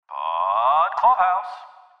Clubhouse.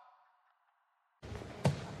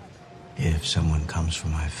 If someone comes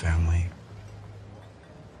from my family,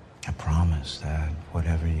 I promise that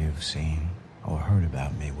whatever you've seen or heard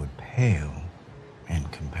about me would pale in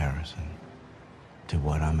comparison to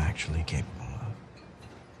what I'm actually capable of.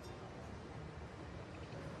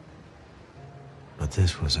 But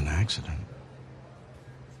this was an accident.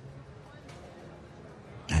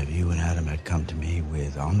 If you and Adam had come to me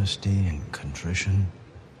with honesty and contrition,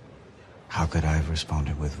 how could I have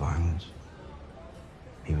responded with violence?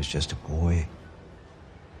 He was just a boy.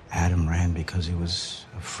 Adam ran because he was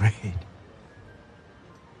afraid.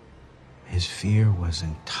 His fear was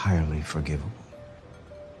entirely forgivable.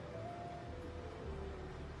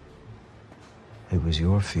 It was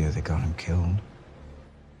your fear that got him killed.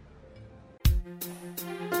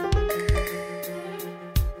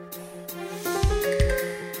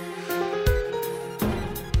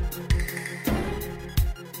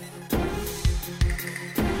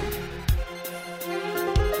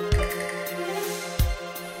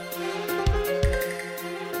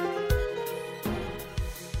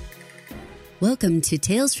 Welcome to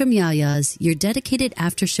Tales from Yaya's, your dedicated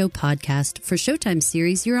after-show podcast for Showtime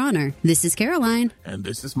series Your Honor. This is Caroline. And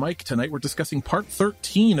this is Mike. Tonight we're discussing part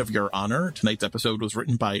 13 of Your Honor. Tonight's episode was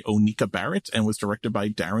written by Onika Barrett and was directed by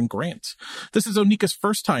Darren Grant. This is Onika's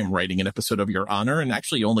first time writing an episode of Your Honor, and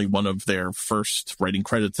actually only one of their first writing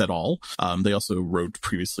credits at all. They also wrote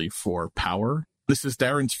previously for Power. This is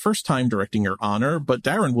Darren's first time directing Your Honor, but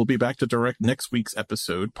Darren will be back to direct next week's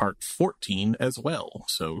episode, part 14, as well.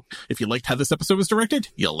 So if you liked how this episode was directed,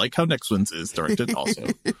 you'll like how next one's is directed also.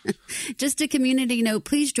 Just a community note,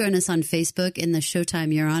 please join us on Facebook in the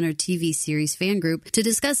Showtime Your Honor TV series fan group to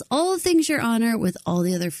discuss all things Your Honor with all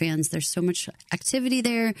the other fans. There's so much activity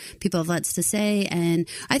there. People have lots to say. And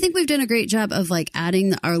I think we've done a great job of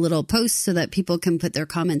adding our little posts so that people can put their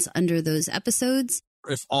comments under those episodes.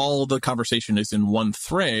 If all the conversation is in one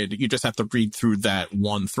thread, you just have to read through that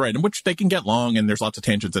one thread, in which they can get long and there's lots of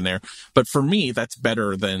tangents in there. But for me, that's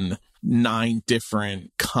better than 9 different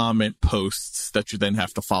comment posts that you then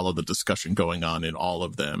have to follow the discussion going on in all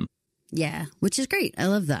of them. Yeah, which is great. I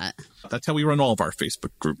love that. That's how we run all of our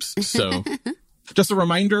Facebook groups. So just a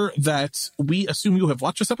reminder that we assume you have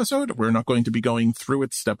watched this episode. We're not going to be going through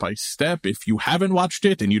it step by step. If you haven't watched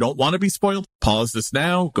it and you don't want to be spoiled, pause this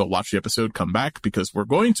now, go watch the episode, come back, because we're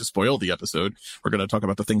going to spoil the episode. We're going to talk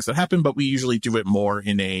about the things that happen, but we usually do it more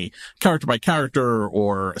in a character by character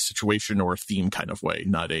or a situation or a theme kind of way,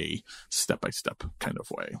 not a step by step kind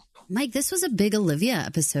of way. Mike, this was a big Olivia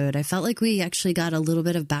episode. I felt like we actually got a little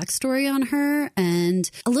bit of backstory on her and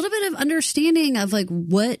a little bit of understanding of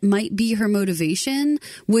what might be her motivation,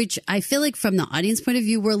 which I feel like from the audience point of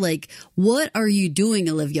view, we're like, what are you doing,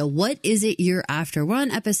 Olivia? What is it you're after? We're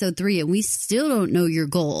on episode 3 and we still don't know your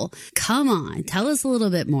goal. Come on, tell us a little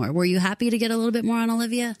bit more. Were you happy to get a little bit more on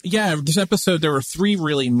Olivia? Yeah, this episode, there were 3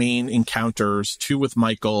 really main encounters, 2 with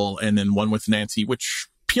Michael and then 1 with Nancy, which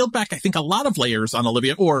peeled back, I think, a lot of layers on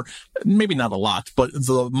Olivia, or maybe not a lot, but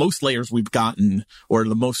the most layers we've gotten, or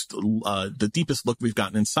the deepest look we've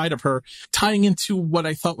gotten inside of her, tying into what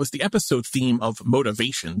I thought was the episode theme of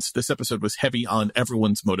motivations. This episode was heavy on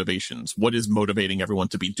everyone's motivations. What is motivating everyone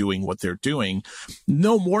to be doing what they're doing?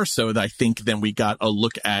 No more so, I think, than we got a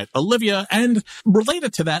look at Olivia, and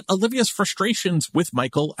related to that, Olivia's frustrations with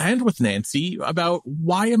Michael and with Nancy about,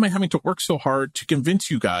 why am I having to work so hard to convince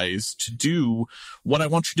you guys to do what I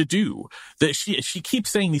want you to do? That she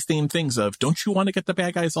keeps saying these same things of, don't you want to get the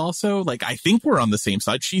bad guys also? I think we're on the same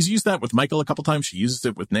side. She's used that with Michael a couple times. She uses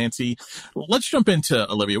it with Nancy. Let's jump into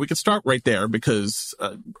Olivia. We could start right there because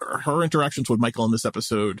her interactions with Michael in this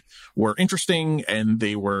episode were interesting and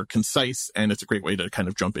they were concise, and it's a great way to kind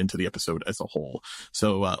of jump into the episode as a whole.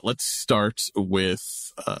 So let's start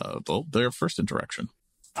with their first interaction.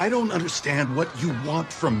 I don't understand what you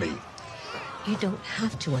want from me. You don't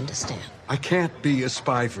have to understand. I can't be a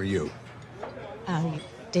spy for you. I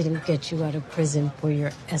didn't get you out of prison for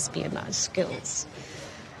your espionage skills.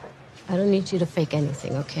 I don't need you to fake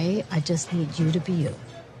anything, okay? I just need you to be you.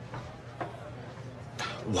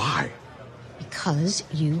 Why? Because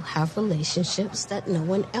you have relationships that no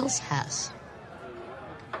one else has.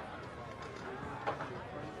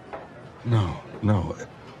 No.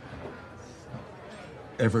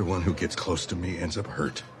 Everyone who gets close to me ends up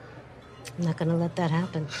hurt. I'm not gonna let that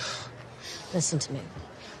happen. Listen to me.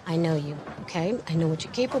 I know you, okay? I know what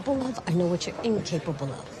you're capable of. I know what you're incapable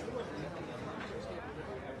of.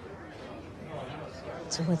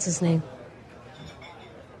 So what's his name?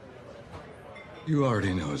 You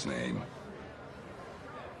already know his name.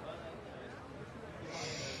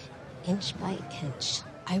 Inch by inch,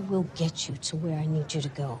 I will get you to where I need you to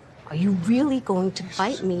go. Are you really going to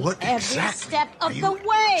fight me What every exactly step of are the you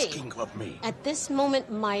way? asking of me? At this moment,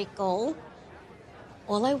 Michael,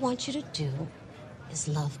 all I want you to do is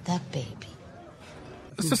love that baby.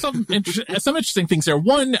 So some interesting things there.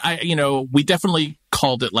 One, we definitely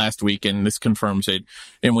called it last week, and this confirms it.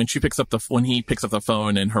 And when he picks up the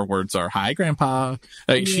phone, and her words are "Hi, Grandpa,"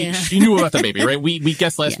 she knew about the baby, right? We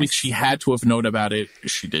guessed last week she had to have known about it.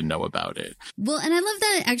 She didn't know about it. Well, and I love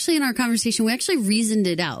that actually in our conversation we actually reasoned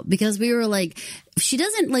it out, because we were like, she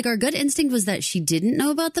doesn't, like, our gut instinct was that she didn't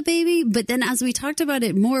know about the baby, but then as we talked about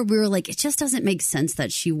it more, we were like, it just doesn't make sense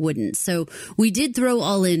that she wouldn't. So we did throw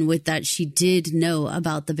all in with that she did know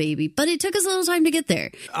about the baby, but it took us a little time to get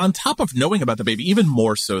there. On top of knowing about the baby, even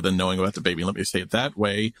more so than knowing about the baby, let me say it that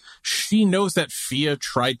way, she knows that Fia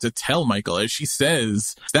tried to tell Michael. As she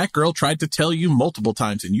says, that girl tried to tell you multiple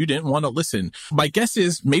times and you didn't want to listen. My guess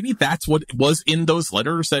is maybe that's what was in those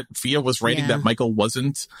letters that Fia was writing that Michael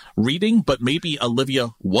wasn't reading, but maybe Olivia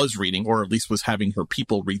was reading, or at least was having her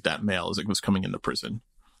people read that mail as it was coming into prison.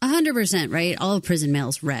 100%, right? All of prison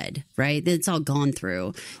mail's read, right? It's all gone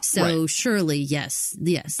through. So surely, yes.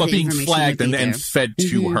 But being flagged and fed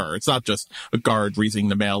to her. It's not just a guard reading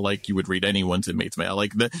the mail like you would read anyone's inmate's mail.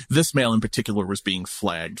 Like this mail in particular was being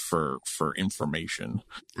flagged for information.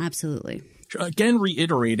 Absolutely. Again,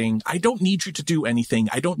 reiterating, I don't need you to do anything.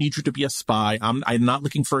 I don't need you to be a spy. I'm not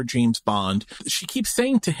looking for a James Bond. She keeps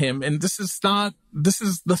saying to him, and this is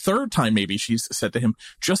the third time maybe she's said to him,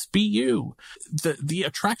 just be you. The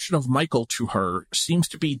attraction of Michael to her seems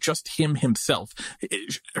to be just him himself.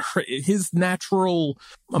 His natural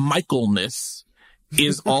Michaelness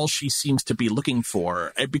is all she seems to be looking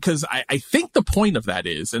for. Because I think the point of that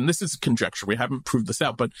is, and this is conjecture, we haven't proved this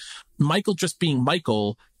out, but Michael just being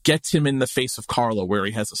Michael gets him in the face of Carla where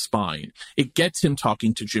he has a spine. It gets him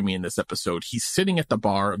talking to Jimmy in this episode. He's sitting at the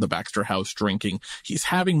bar of the Baxter house drinking. He's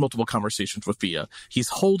having multiple conversations with Fia. He's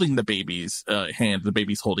holding the baby's hand. The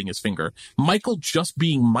baby's holding his finger. Michael just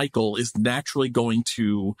being Michael is naturally going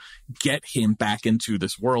to get him back into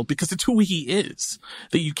this world because it's who he is.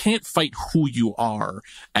 That you can't fight who you are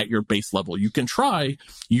at your base level. You can try.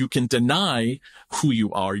 You can deny who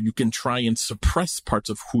you are. You can try and suppress parts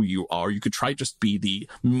of who you are. You could try just be the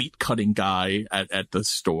meat cutting guy at the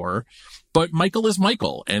store, but Michael is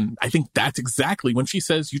Michael. And I think that's exactly when she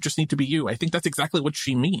says, you just need to be you. I think that's exactly what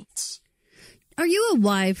she means. Are you a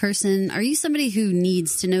why person? Are you somebody who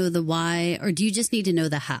needs to know the why, or do you just need to know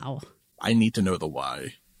the how? I need to know the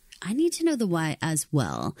why. I need to know the why as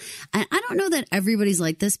well. And I don't know that everybody's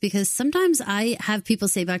like this, because sometimes I have people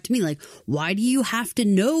say back to me, like, why do you have to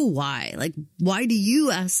know why? Like, why do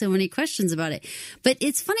you ask so many questions about it? But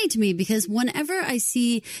it's funny to me because whenever I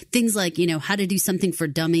see things like, how to do something for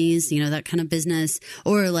dummies, that kind of business,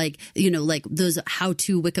 or like those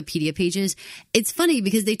how-to Wikipedia pages, it's funny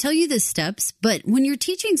because they tell you the steps, but when you're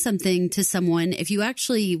teaching something to someone, if you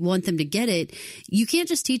actually want them to get it, you can't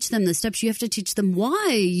just teach them the steps. You have to teach them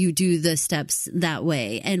why you do the steps that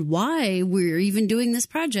way and why we're even doing this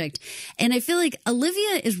project. And I feel like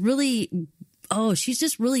Olivia is really, she's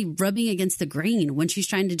just really rubbing against the grain when she's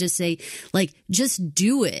trying to just say, like, just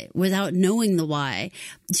do it without knowing the why.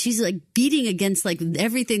 She's like beating against like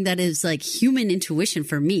everything that is like human intuition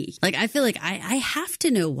for me. Like, I feel like I have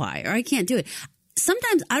to know why or I can't do it.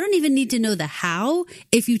 Sometimes I don't even need to know the how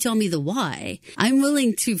if you tell me the why. I'm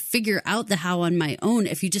willing to figure out the how on my own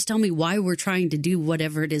if you just tell me why we're trying to do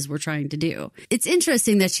whatever it is we're trying to do. It's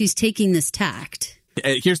interesting that she's taking this tact.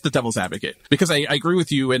 Here's the devil's advocate, because I agree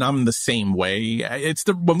with you, and I'm the same way. It's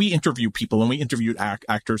when we interview people, when we interview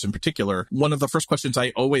actors in particular, one of the first questions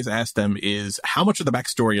I always ask them is, how much of the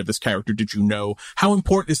backstory of this character did you know? How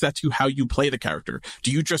important is that to how you play the character?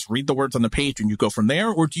 Do you just read the words on the page and you go from there?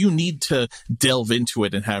 Or do you need to delve into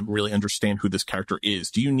it and really understand who this character is?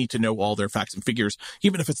 Do you need to know all their facts and figures,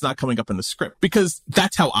 even if it's not coming up in the script? Because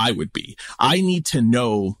that's how I would be. I need to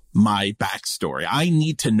know my backstory. I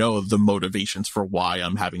need to know the motivations for why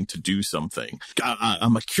I'm having to do something.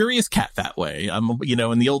 I'm a curious cat that way. I'm,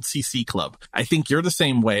 in the old CC club. I think you're the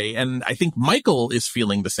same way. And I think Michael is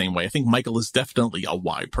feeling the same way. I think Michael is definitely a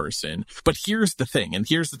why person. But here's the thing, and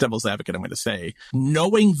here's the devil's advocate I'm going to say.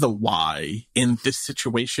 Knowing the why in this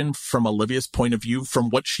situation from Olivia's point of view, from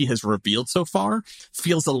what she has revealed so far,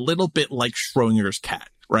 feels a little bit like Schrodinger's cat.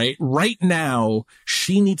 Right now,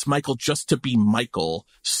 she needs Michael just to be Michael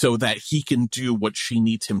so that he can do what she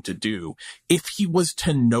needs him to do. If he was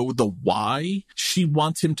to know the why she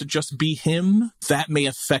wants him to just be him, that may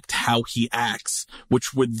affect how he acts,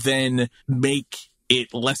 which would then make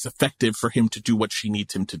it less effective for him to do what she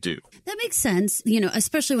needs him to do. That makes sense,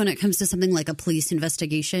 especially when it comes to something like a police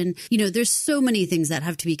investigation. There's so many things that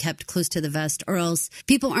have to be kept close to the vest, or else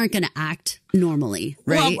people aren't going to act normally,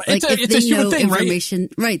 right? Well, it's a human thing, information,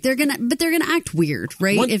 right? They're gonna act weird,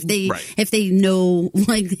 right? If they know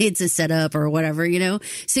like it's a setup or whatever,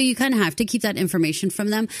 So you kind of have to keep that information from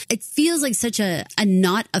them. It feels like such a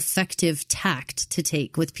not effective tact to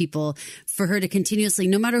take with people for her to continuously,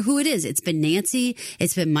 no matter who it is. It's been Nancy,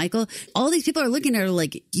 it's been Michael. All these people are looking at her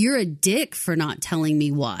like, you're a dick for not telling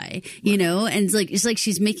me why, And it's like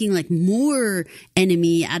she's making like more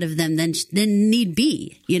enemy out of them than need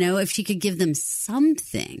be, if she could give them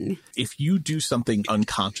something. If you do something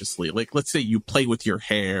unconsciously, like let's say you play with your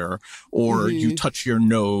hair or you touch your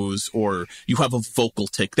nose or you have a vocal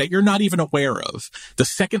tick that you're not even aware of, the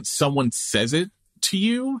second someone says it to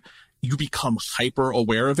you, you become hyper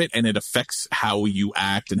aware of it and it affects how you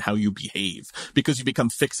act and how you behave because you become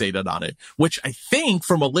fixated on it, which I think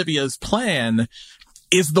from Olivia's plan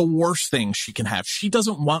is the worst thing she can have. She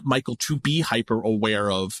doesn't want Michael to be hyper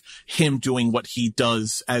aware of him doing what he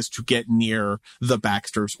does as to get near the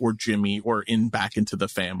Baxters or Jimmy or back into the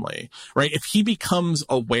family, right? If he becomes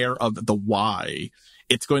aware of the why,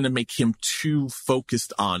 it's going to make him too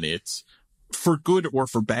focused on it, for good or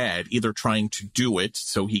for bad, either trying to do it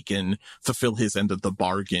so he can fulfill his end of the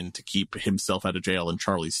bargain to keep himself out of jail and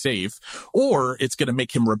Charlie safe, or it's going to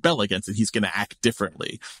make him rebel against it. He's going to act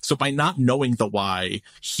differently. So by not knowing the why,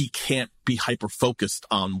 he can't be hyper-focused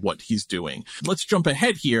on what he's doing. Let's jump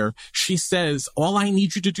ahead here. She says, all I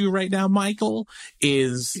need you to do right now, Michael,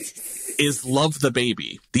 is love the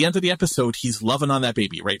baby. The end of the episode, he's loving on that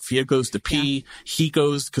baby, right? Fia goes to pee. Yeah. He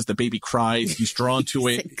goes because the baby cries. He's drawn to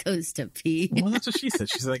it. Goes to pee. Well, that's what she said.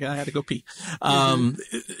 She's like, I had to go pee.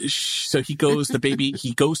 So he goes to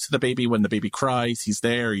the baby when the baby cries. He's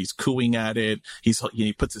there. He's cooing at it.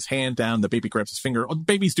 He puts his hand down. The baby grabs his finger. The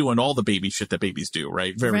baby's doing all the baby shit that babies do,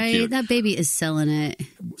 right? Very cute. That baby is selling it.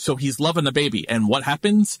 So he's loving the baby. And what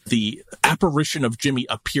happens? The apparition of Jimmy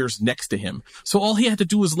appears next to him. So all he had to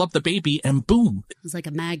do was love the baby and boom. It was like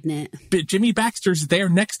a magnet. But Jimmy Baxter's there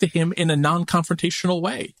next to him in a non-confrontational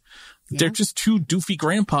way. Yeah. They're just two doofy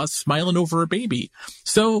grandpas smiling over a baby.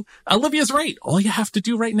 So Olivia's right. All you have to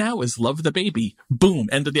do right now is love the baby. Boom.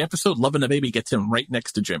 End of the episode. Loving the baby gets him right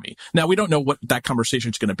next to Jimmy. Now, we don't know what that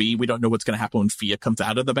conversation is going to be. We don't know what's going to happen when Fia comes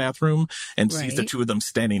out of the bathroom and sees the two of them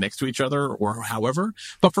standing next to each other or however.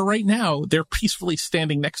 But for right now, they're peacefully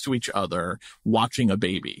standing next to each other watching a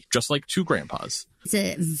baby, just like two grandpas. It's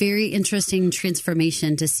a very interesting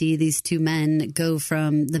transformation to see these two men go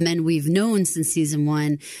from the men we've known since season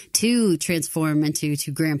 1 to transform into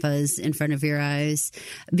two grandpas in front of your eyes,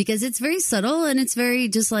 because it's very subtle and it's very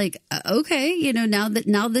just like, okay,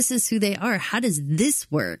 now this is who they are. How does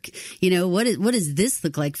this work? What does this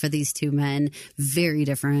look like for these two men? Very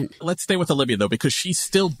different. Let's stay with Olivia though, because she's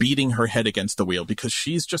still beating her head against the wheel because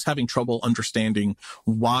she's just having trouble understanding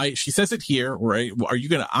why. She says it here, right?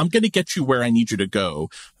 I'm going to get you where I need you to go.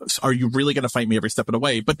 Are you really going to fight me every step of the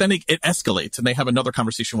way? But then it escalates and they have another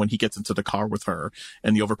conversation when he gets into the car with her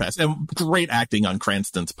and the overpass. And great acting on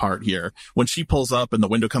Cranston's part here. When she pulls up and the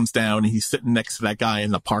window comes down and he's sitting next to that guy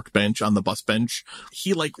in the park bench on the bus bench,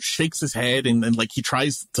 he like shakes his head and like he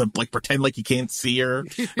tries to like pretend like he can't see her,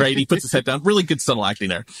 right? He puts his head down. Really good subtle acting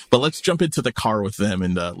there. But let's jump into the car with them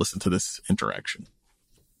and listen to this interaction.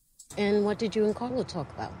 And what did you and Carlo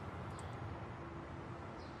talk about?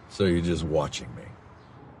 So you're just watching me?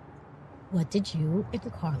 What did you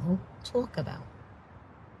and Carlo talk about?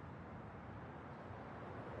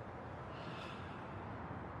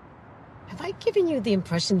 Have I given you the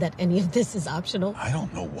impression that any of this is optional? I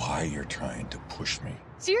don't know why you're trying to push me.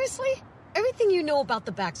 Seriously? Everything you know about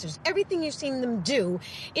the Baxters, everything you've seen them do,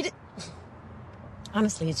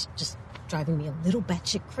 honestly, it's just driving me a little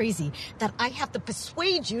batshit crazy that I have to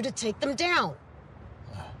persuade you to take them down.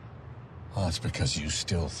 Well, it's because you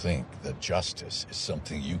still think that justice is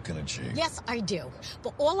something you can achieve. Yes, I do.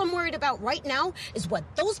 But all I'm worried about right now is what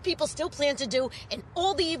those people still plan to do and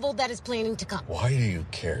all the evil that is planning to come. Why do you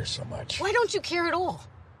care so much? Why don't you care at all?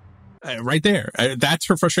 Right there. That's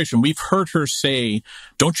her frustration. We've heard her say,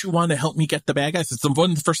 don't you want to help me get the bad guys? It's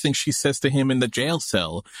one of the first things she says to him in the jail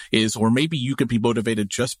cell is, or maybe you could be motivated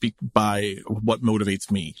just by what motivates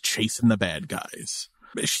me, chasing the bad guys.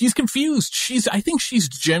 She's confused. I think she's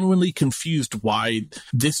genuinely confused why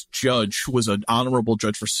this judge, who was an honorable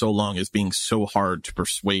judge for so long, is being so hard to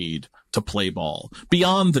persuade to play ball,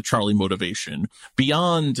 beyond the Charlie motivation,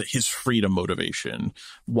 beyond his freedom motivation?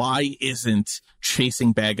 Why isn't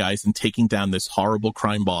chasing bad guys and taking down this horrible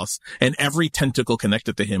crime boss and every tentacle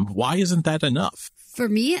connected to him, why isn't that enough? For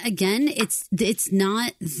me, again, it's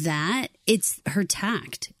not that, it's her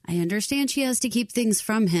tact. I understand she has to keep things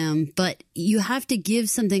from him, but you have to give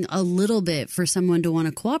something a little bit for someone to want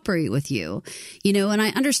to cooperate with you, you know, and I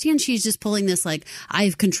understand she's just pulling this, like, I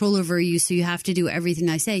have control over you, so you have to do everything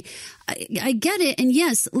I say. I get it. And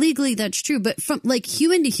yes, legally that's true. But from like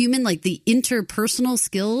human to human, like the interpersonal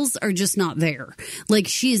skills are just not there. Like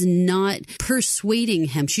she is not persuading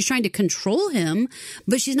him. She's trying to control him,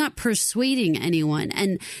 but she's not persuading anyone.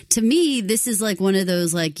 And to me, this is like one of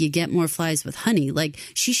those, like, you get more flies with honey. Like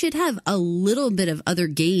she should have a little bit of other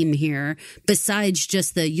game here besides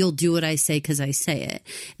just the you'll do what I say because I say it.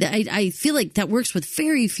 I feel like that works with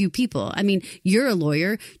very few people. I mean, you're a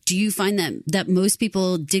lawyer. Do you find that most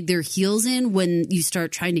people dig their heels in when you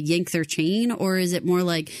start trying to yank their chain? Or is it more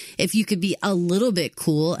like if you could be a little bit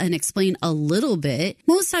cool and explain a little bit,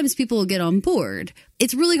 most times people will get on board.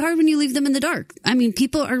 It's really hard when you leave them in the dark. I mean,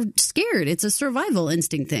 people are scared. It's a survival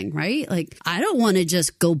instinct thing, right? Like, I don't want to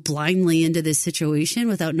just go blindly into this situation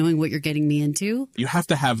without knowing what you're getting me into. You have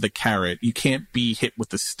to have the carrot. You can't be hit with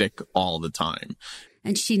the stick all the time.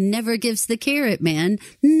 And she never gives the carrot, man.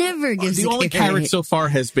 Never gives the carrot. The only carrot so far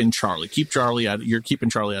has been Charlie. You're keeping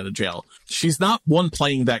Charlie out of jail. She's not, one,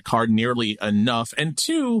 playing that card nearly enough. And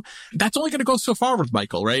two, that's only going to go so far with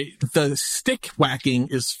Michael, right? The stick whacking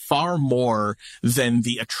is far more than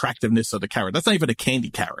the attractiveness of the carrot. That's not even a candy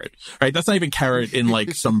carrot, right? That's not even carrot in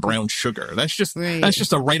like some brown sugar. That's just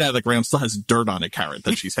a right out of the ground, still has dirt on it carrot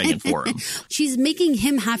that she's hanging for him. She's making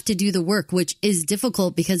him have to do the work, which is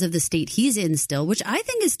difficult because of the state he's in still, which I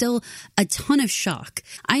think is still a ton of shock.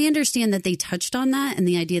 I understand that they touched on that and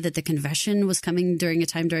the idea that the confession was coming during a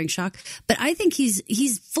time during shock, but I think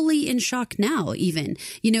he's fully in shock now even.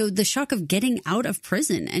 You know, the shock of getting out of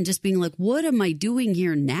prison and just being like, what am I doing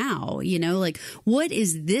here now? You know, like, what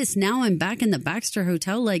is this? Now I'm back in the Baxter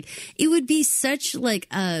Hotel. Like, it would be such like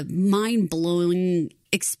a mind-blowing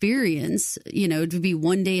experience, you know, to be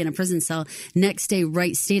one day in a prison cell, next day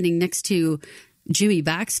standing next to Jimmy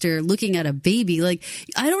Baxter looking at a baby. Like,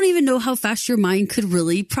 I don't even know how fast your mind could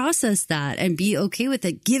really process that and be okay with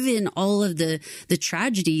it, given all of the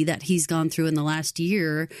tragedy that he's gone through in the last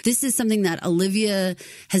year. This is something that Olivia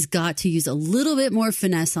has got to use a little bit more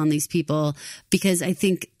finesse on these people, because I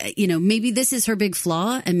think, you know, maybe this is her big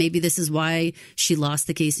flaw, and maybe this is why she lost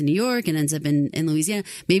the case in New York and ends up in Louisiana.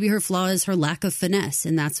 Maybe her flaw is her lack of finesse,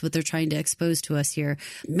 and that's what they're trying to expose to us here.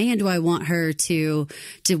 Man, do I want her to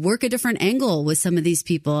work a different angle with some of these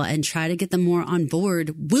people and try to get them more on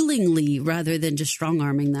board willingly rather than just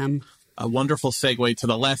strong-arming them. A wonderful segue to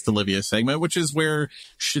the last Olivia segment, which is where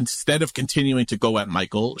she, instead of continuing to go at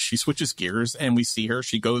Michael, she switches gears and we see her.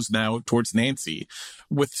 She goes now towards Nancy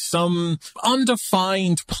with some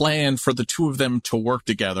undefined plan for the two of them to work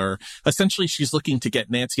together. Essentially, she's looking to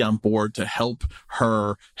get Nancy on board to help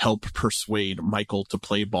persuade Michael to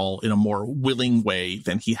play ball in a more willing way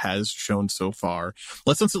than he has shown so far.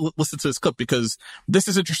 Let's listen to this clip, because this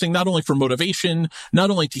is interesting, not only for motivation,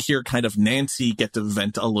 not only to hear kind of Nancy get to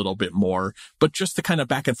vent a little bit more, but just the kind of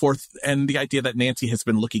back and forth and the idea that Nancy has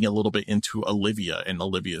been looking a little bit into Olivia and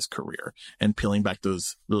Olivia's career and peeling back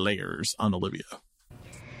those layers on Olivia.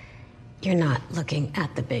 You're not looking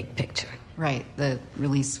at the big picture. Right, the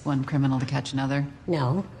release one criminal to catch another?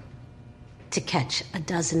 No, to catch a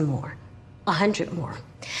dozen more, 100 more.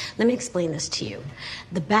 Let me explain this to you.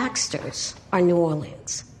 The Baxters are New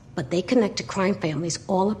Orleans, but they connect to crime families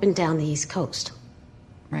all up and down the East Coast.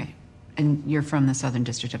 Right, and you're from the Southern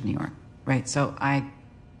District of New York, right? So I'm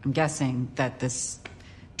guessing that this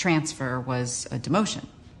transfer was a demotion.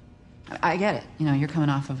 I get it. You know, you're coming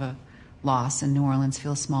off of a loss and New Orleans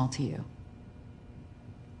feels small to you.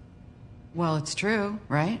 Well, it's true,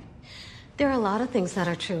 right? There are a lot of things that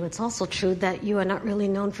are true. It's also true that you are not really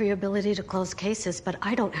known for your ability to close cases, but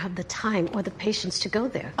I don't have the time or the patience to go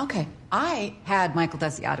there. Okay, I had Michael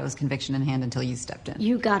Desiato's conviction in hand until you stepped in.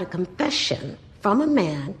 You got a confession from a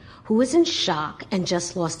man who is in shock and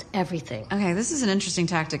just lost everything. Okay, this is an interesting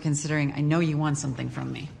tactic considering I know you want something from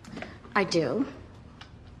me. I do.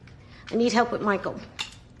 I need help with Michael.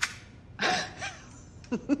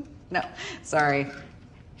 No, sorry.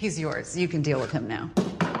 He's yours. You can deal with him now.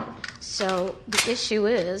 So the issue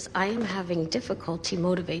is I am having difficulty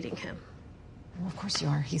motivating him. Well, of course you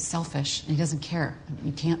are. He's selfish and he doesn't care.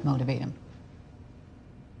 You can't motivate him.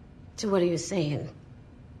 So what are you saying?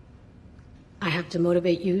 I have to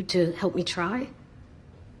motivate you to help me try?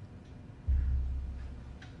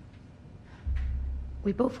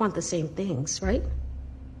 We both want the same things, right?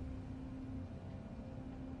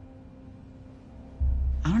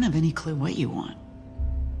 I don't have any clue what you want.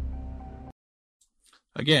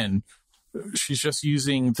 Again, she's just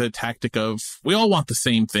using the tactic of, we all want the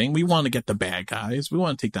same thing. We want to get the bad guys. We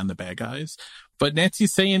want to take down the bad guys. But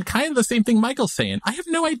Nancy's saying kind of the same thing Michael's saying. I have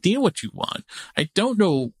no idea what you want. I don't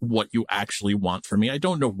know what you actually want from me. I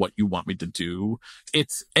don't know what you want me to do.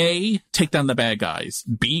 It's A, take down the bad guys.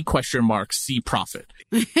 B, ? C, profit.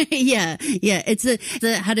 Yeah. It's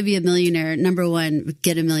the How to Be a Millionaire. Number 1,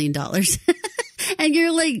 get $1 million. And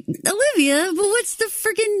you're like, Olivia, but what's the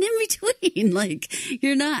freaking in between? Like,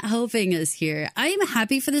 you're not helping us here. I am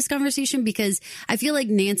happy for this conversation because I feel like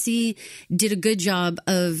Nancy did a good job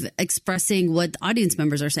of expressing what the audience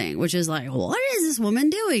members are saying, which is like, what is this woman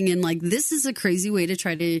doing? And like, this is a crazy way to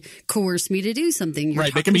try to coerce me to do something. You're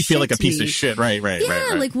right. Making me feel like a piece me. Of shit. Right.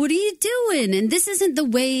 Yeah. Like, what are you doing? And this isn't the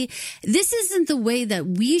way that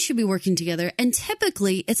we should be working together. And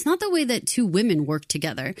typically it's not the way that two women work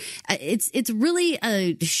together. It's really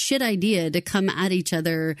a shit idea to come at each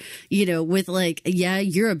other, with like, yeah,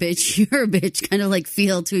 you're a bitch kind of like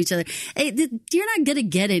feel to each other. You're not going to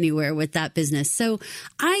get anywhere with that business. So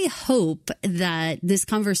I hope that this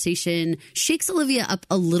conversation shakes Olivia up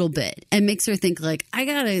a little bit and makes her think like, I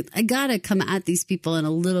gotta come at these people in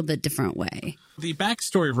a little bit different way. The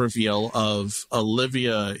backstory reveal of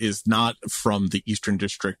Olivia is not from the Eastern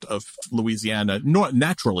District of Louisiana. Nor,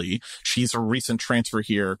 naturally, she's a recent transfer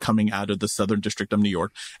here coming out of the Southern District of New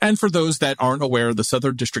York. And for those that aren't aware, the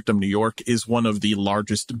Southern District of New York is one of the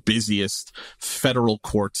largest, busiest federal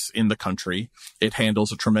courts in the country. It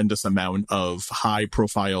handles a tremendous amount of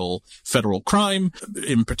high-profile federal crime.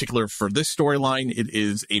 In particular, for this storyline, it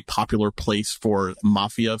is a popular place for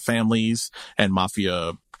mafia families and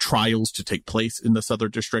mafia trials to take place in the Southern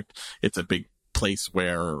District. It's a big place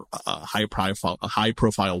where high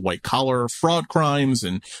profile white collar fraud crimes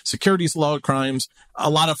and securities law crimes. A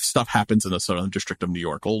lot of stuff happens in the Southern District of New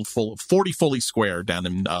York, 40 Foley Square down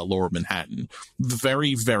in lower Manhattan.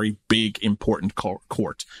 Very, very big, important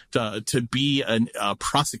court. To be a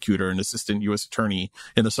prosecutor, an assistant U.S. attorney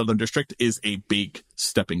in the Southern District is a big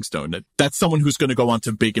stepping stone. That's someone who's going to go on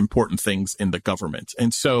to big, important things in the government.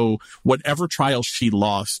 And so whatever trial she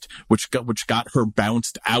lost, which got her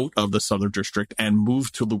bounced out of the Southern District and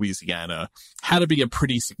moved to Louisiana, had to be a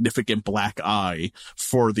pretty significant black eye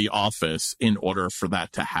for the office in order for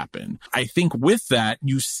that to happen. I think with that,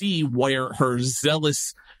 you see where her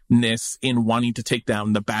zealousness in wanting to take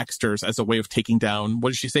down the Baxters as a way of taking down,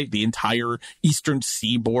 what did she say, the entire eastern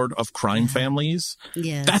seaboard of crime families?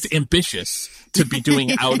 Yes. That's ambitious to be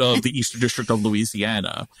doing out of the Eastern District of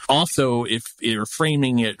Louisiana. Also, if you're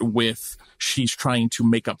framing it with she's trying to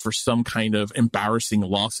make up for some kind of embarrassing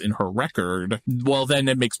loss in her record, well, then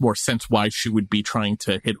it makes more sense why she would be trying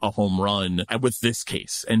to hit a home run with this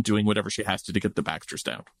case and doing whatever she has to get the Baxters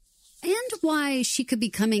down. And why she could be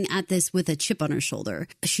coming at this with a chip on her shoulder.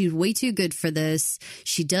 She's way too good for this.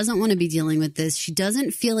 She doesn't want to be dealing with this. She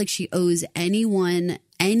doesn't feel like she owes anyone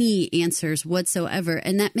any answers whatsoever.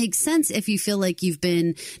 And that makes sense if you feel like you've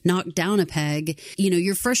been knocked down a peg.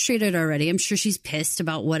 You're frustrated already. I'm sure she's pissed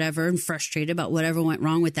about whatever and frustrated about whatever went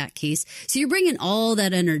wrong with that case. So you're bringing all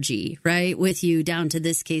that energy, right, with you down to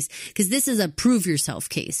this case, because this is a prove yourself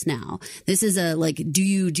case now. This is a like, do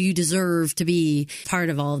you deserve to be part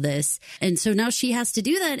of all of this? And so now she has to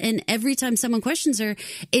do that. And every time someone questions her,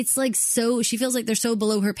 it's like, so she feels like they're so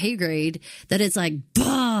below her pay grade that it's like,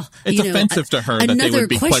 bah. It's offensive to her that they would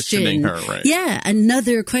be questioning her, right? Yeah,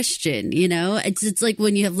 another question, It's like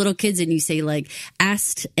when you have little kids and you say like,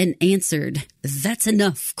 asked and answered. That's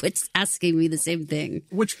enough. Quit asking me the same thing.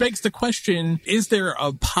 Which begs the question, is there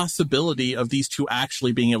a possibility of these two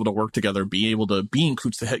actually being able to work together, be able to be in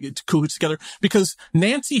cahoots together? Because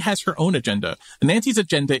Nancy has her own agenda. Nancy's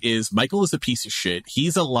agenda is Michael is a piece of shit.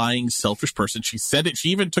 He's a lying, selfish person. She said it. She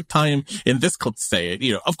even took time in this clip to say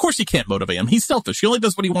it. Of course he can't motivate him. He's selfish. He only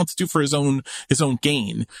does what he wants to do for his own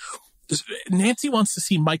gain. Nancy wants to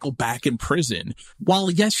see Michael back in prison.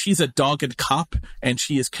 While, yes, she's a dogged cop and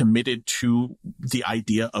she is committed to the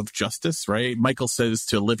idea of justice, right? Michael says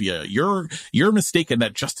to Olivia, you're mistaken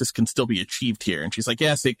that justice can still be achieved here. And she's like,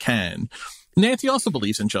 yes, it can. Nancy also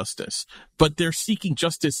believes in justice, but they're seeking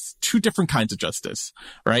justice, two different kinds of justice,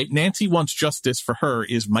 right? Nancy wants justice for her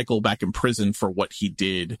is Michael back in prison for what he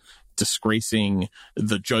did, disgracing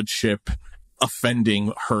the judgeship,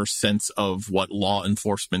 offending her sense of what law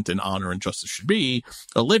enforcement and honor and justice should be.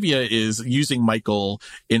 Olivia is using Michael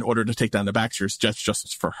in order to take down the Baxters, just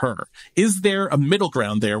justice for her. Is there a middle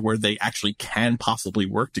ground there where they actually can possibly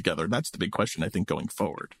work together? That's the big question, I think, going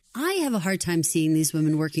forward. I have a hard time seeing these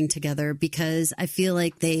women working together because I feel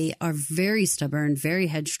like they are very stubborn, very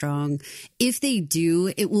headstrong. If they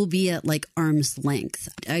do, it will be at like arm's length.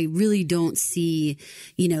 I really don't see,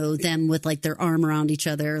 them with like their arm around each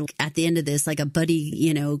other at the end of this, like a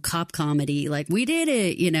buddy, cop comedy, like we did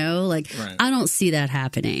it, Right. I don't see that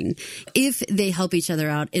happening. If they help each other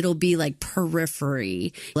out, it'll be like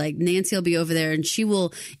periphery. Like Nancy will be over there and she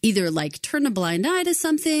will either like turn a blind eye to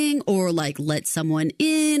something or like let someone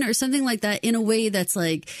in or something like that in a way that's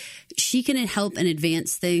like she can help and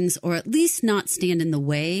advance things or at least not stand in the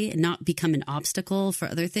way and not become an obstacle for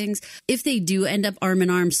other things. If they do end up arm in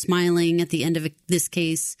arm smiling at the end of this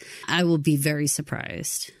case, I will be very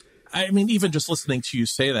surprised. I mean, even just listening to you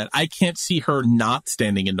say that, I can't see her not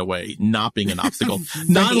standing in the way, not being an obstacle. Right.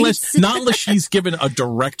 not unless she's given a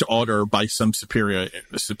direct order by some superior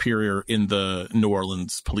in the New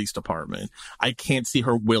Orleans Police Department. I can't see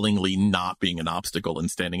her willingly not being an obstacle and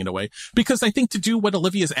standing in the way. Because I think to do what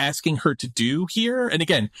Olivia's asking her to do here, and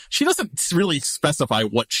again, she doesn't really specify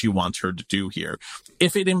what she wants her to do here.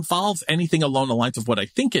 If it involves anything along the lines of what I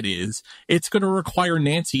think it is, it's going to require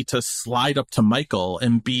Nancy to slide up to Michael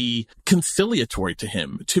and be conciliatory to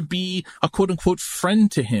him, to be a quote unquote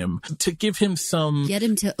friend to him, to give him some... Get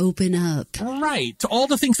him to open up. Right. To all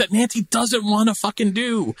the things that Nancy doesn't want to fucking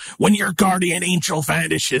do. When your guardian angel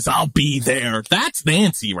vanishes, I'll be there. That's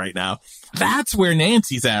Nancy right now. That's where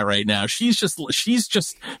Nancy's at right now. She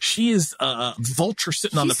is a vulture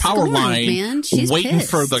sitting on the power line, man. She's waiting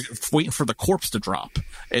pissed. for the corpse to drop.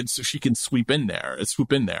 And so she can swoop in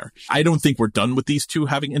there. I don't think we're done with these two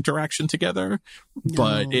having interaction together,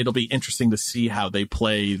 but it'll be interesting to see how they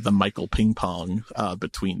play the Michael ping pong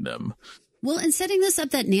between them. Well, and setting this up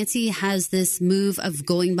that Nancy has this move of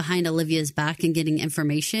going behind Olivia's back and getting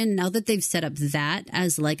information, now that they've set up that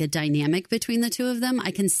as like a dynamic between the two of them, I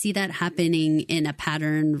can see that happening in a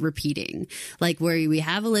pattern repeating. Like where we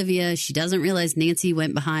have Olivia, she doesn't realize Nancy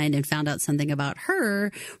went behind and found out something about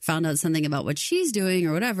her, found out something about what she's doing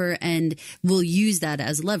or whatever, and we'll use that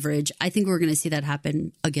as leverage. I think we're going to see that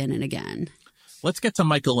happen again and again. Let's get to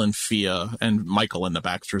Michael and Fia and Michael and the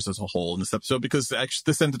Baxters as a whole in this episode, because actually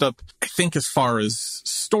this ended up, I think, as far as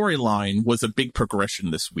storyline, was a big progression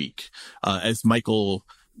this week as Michael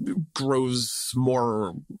grows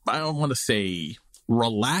more, I don't want to say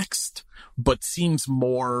relaxed, but seems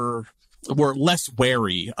more... We're less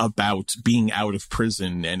wary about being out of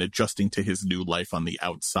prison and adjusting to his new life on the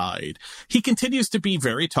outside. He continues to be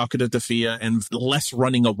very talkative to Fia and less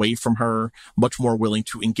running away from her, much more willing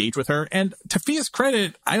to engage with her. And to Fia's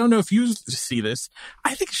credit, I don't know if you see this,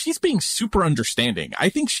 I think she's being super understanding. I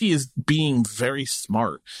think she is being very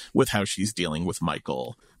smart with how she's dealing with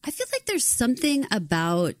Michael. I feel like there's something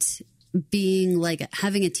about being like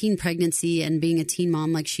having a teen pregnancy and being a teen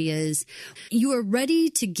mom like she is, you are ready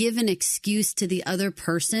to give an excuse to the other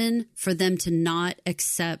person for them to not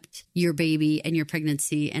accept your baby and your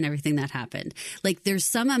pregnancy and everything that happened. Like there's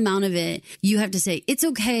some amount of it you have to say, it's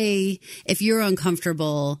okay if you're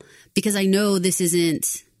uncomfortable because I know this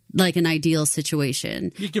isn't like an ideal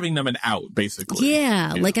situation. You're giving them an out, basically.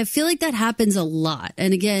 Yeah. Like I feel like that happens a lot.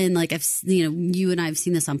 And again, like you and I have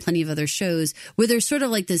seen this on plenty of other shows where there's sort of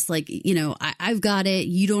like this, like, I've got it.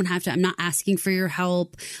 You don't have to, I'm not asking for your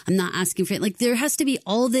help. I'm not asking for it. Like there has to be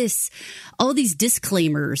all these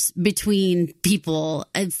disclaimers between people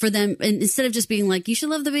and for them. And instead of just being like, you should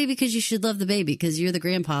love the baby because you should love the baby because you're the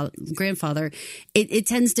grandfather. It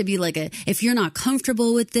tends to be like if you're not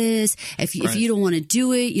comfortable with this, if you don't want to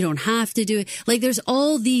do it, you don't have to do it. Like there's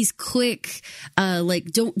all these quick, like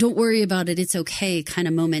don't worry about it. It's okay kind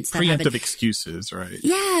of moments that preemptive happen. Excuses, right?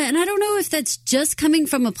 Yeah. And I don't know if that's just coming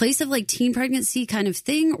from a place of like teen pregnancy kind of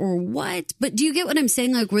thing or what, but do you get what I'm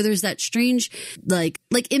saying? Like where there's that strange, like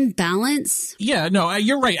imbalance. Yeah, no,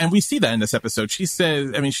 you're right. And we see that in this episode. She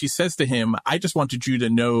says to him, I just wanted you to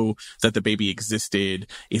know that the baby existed.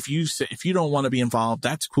 If you don't want to be involved,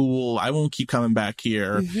 that's cool. I won't keep coming back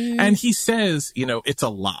here. Mm-hmm. And he says, it's a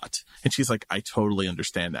lot. And she's like, I totally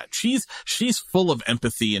understand that. She's full of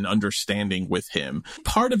empathy and understanding with him.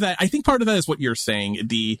 I think part of that is what you're saying.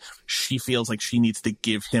 She feels like she needs to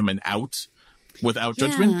give him an out without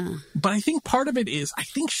judgment. Yeah. But I think part of it is, I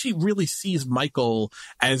think she really sees Michael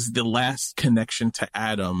as the last connection to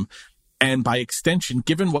Adam. And by extension,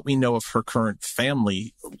 given what we know of her current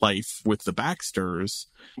family life with the Baxters,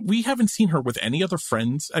 we haven't seen her with any other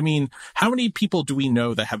friends. I mean, how many people do we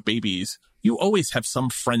know that have babies? You always have some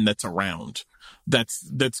friend that's around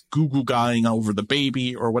that's goo-goo guying over the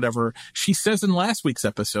baby or whatever. She says in last week's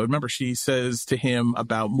episode, remember, she says to him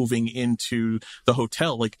about moving into the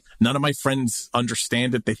hotel, like, none of my friends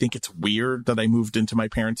understand it. They think it's weird that I moved into my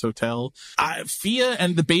parents' hotel. Fia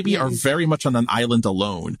and the baby are very much on an island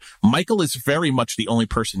alone. Michael is very much the only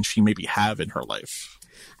person she maybe have in her life.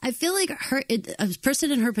 I feel like a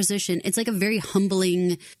person in her position, it's like a very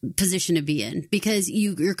humbling position to be in, because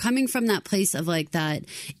you're coming from that place of like that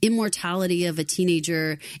immortality of a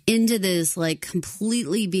teenager into this like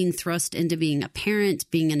completely being thrust into being a parent,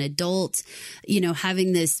 being an adult, you know,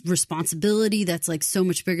 having this responsibility that's like so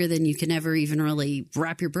much bigger than you can ever even really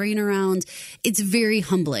wrap your brain around. It's very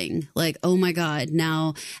humbling. Like, oh my God,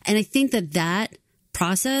 now. And I think that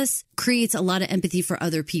process creates a lot of empathy for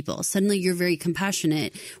other people. Suddenly you're very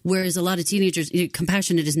compassionate, whereas a lot of teenagers,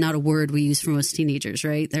 compassionate is not a word we use for most teenagers,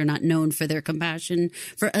 right? They're not known for their compassion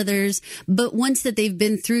for others. But once that they've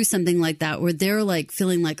been through something like that, where they're like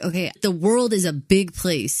feeling like, okay, the world is a big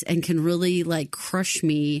place and can really like crush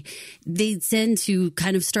me, they tend to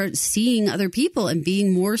kind of start seeing other people and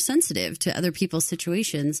being more sensitive to other people's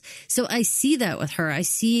situations. So I see that with her. I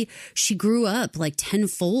see she grew up like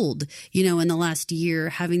tenfold, you know, in the last year,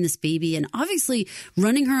 having this baby and obviously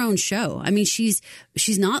running her own show. I mean, she's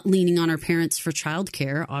not leaning on her parents for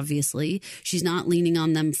childcare, obviously. She's not leaning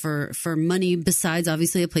on them for money besides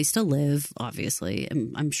obviously a place to live, obviously.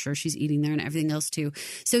 And I'm sure she's eating there and everything else too.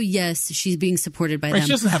 So yes, she's being supported by them. She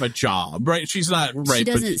doesn't have a job, right? She's not, right? She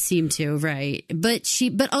doesn't seem to, right? But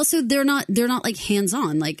also they're not like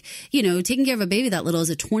hands-on. Like, you know, taking care of a baby that little is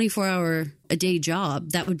a 24-hour-a-day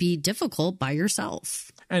job. That would be difficult by yourself.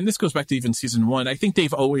 And this goes back to even season 1. I think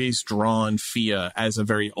they've always drawn Fia as a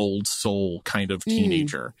very old soul kind of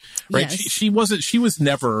teenager, right? Yes. She was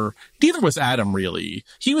never, neither was Adam really.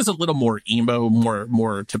 He was a little more emo,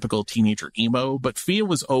 more typical teenager emo, but Fia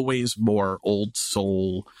was always more old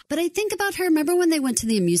soul. But I think about her, remember when they went to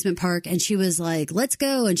the amusement park and she was like, let's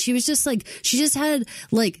go. And she was just like, she just had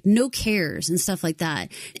like no cares and stuff like that.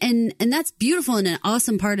 And that's beautiful and an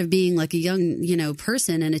awesome part of being like a young, you know,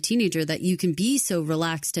 person and a teenager, that you can be so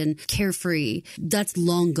relaxed and carefree. That's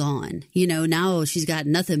long gone. You know, now she's got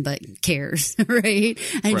nothing but cares, right?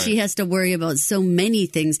 And she has to worry about so many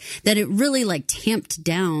things that it really like tamped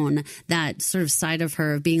down that sort of side of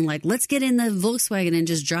her of being like, let's get in the Volkswagen and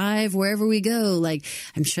just drive wherever we go. Like,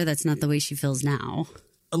 I'm sure that's not the way she feels now.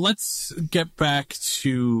 Let's get back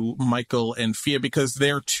to Michael and Fia, because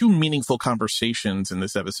their two meaningful conversations in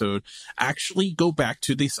this episode actually go back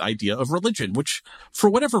to this idea of religion, which for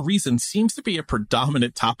whatever reason seems to be a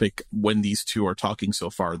predominant topic when these two are talking so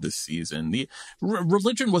far this season. The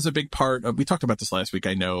religion was a big part of, we talked about this last week,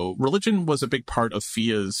 I know. Religion was a big part of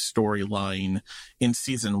Fia's storyline in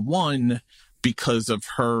season 1, because of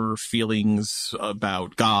her feelings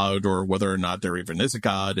about God, or whether or not there even is a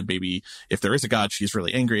God. And maybe if there is a God, she's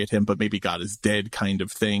really angry at him, but maybe God is dead kind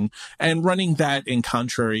of thing. And running that in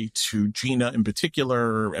contrary to Gina in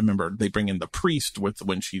particular. Remember, they bring in the priest with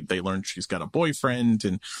when they learn she's got a boyfriend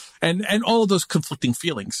and all of those conflicting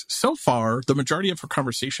feelings. So far, the majority of her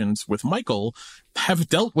conversations with Michael have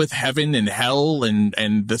dealt with heaven and hell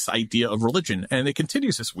and this idea of religion. And it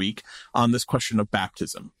continues this week on this question of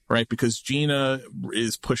baptism, right? Because Gina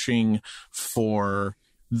is pushing for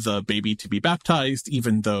the baby to be baptized,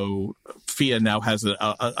 even though Fia now has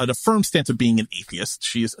a firm stance of being an atheist.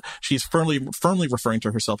 She's firmly referring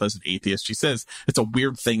to herself as an atheist. She says it's a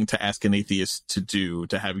weird thing to ask an atheist to do,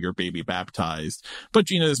 to have your baby baptized. But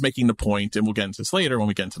Gina is making the point, and we'll get into this later when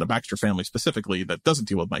we get into the Baxter family specifically, that doesn't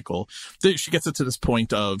deal with Michael. She gets it to this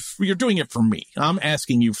point of, you're doing it for me. I'm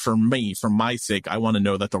asking you for me, for my sake. I want to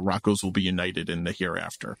know that the Roccos will be united in the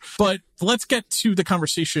hereafter. But let's get to the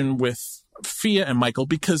conversation with Fia and Michael,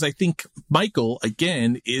 because I think Michael,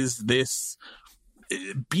 again, is this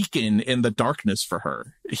beacon in the darkness for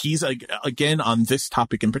her. He's, again, on this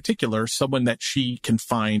topic in particular, someone that she can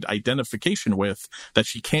find identification with that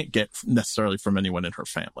she can't get necessarily from anyone in her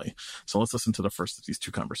family. So let's listen to the first of these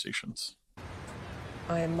two conversations.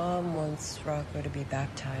 My mom wants Rocco to be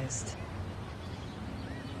baptized.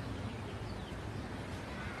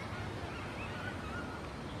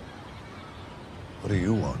 What do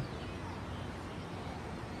you want?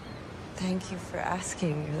 Thank you for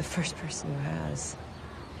asking. You're the first person who has.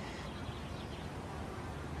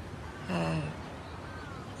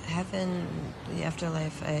 Heaven, the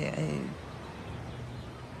afterlife, I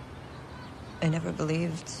never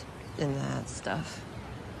believed in that stuff.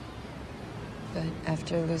 But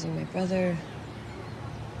after losing my brother,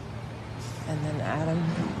 and then Adam...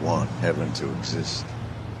 You want heaven to exist.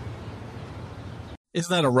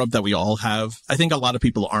 Isn't that a rub that we all have? I think a lot of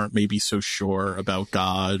people aren't maybe so sure about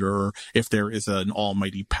God or if there is an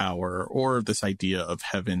almighty power or this idea of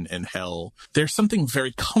heaven and hell. There's something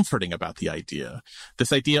very comforting about the idea.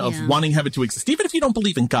 This idea of wanting heaven to exist. Even if you don't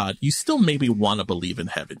believe in God, you still maybe want to believe in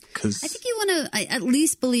heaven. Because I think you want to at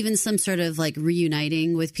least believe in some sort of like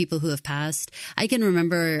reuniting with people who have passed. I can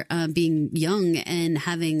remember being young and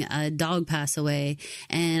having a dog pass away,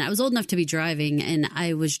 and I was old enough to be driving, and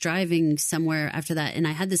I was driving somewhere after that. And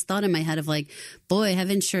I had this thought in my head of like, boy,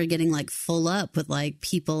 heaven's sure getting like full up with like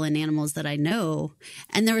people and animals that I know.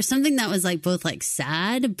 And there was something that was like both like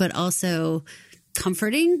sad, but also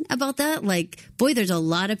comforting about that. Like, boy, there's a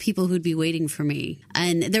lot of people who'd be waiting for me.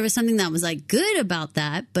 And there was something that was like good about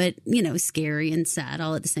that, but, you know, scary and sad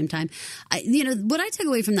all at the same time. What I took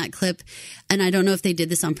away from that clip, and I don't know if they did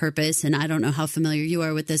this on purpose, and I don't know how familiar you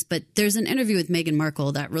are with this, but there's an interview with Meghan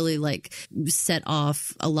Markle that really like set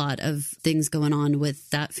off a lot of things going on with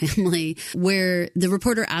that family, where the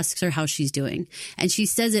reporter asks her how she's doing. And she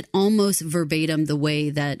says it almost verbatim the way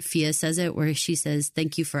that Fia says it, where she says,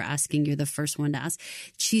 "Thank you for asking. You're the first one to ask."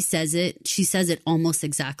 She says it almost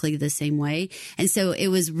exactly the same way. And so it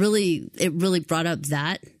really brought up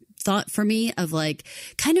that thought for me of like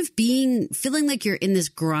kind of feeling like you're in this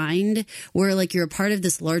grind where like you're a part of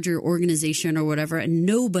this larger organization or whatever, and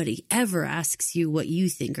nobody ever asks you what you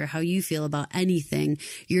think or how you feel about anything.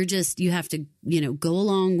 You have to, go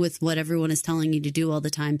along with what everyone is telling you to do all the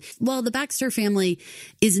time. Well, the Baxter family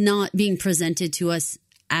is not being presented to us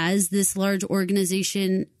as this large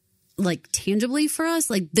organization, like tangibly for us.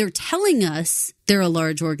 Like they're telling us they're a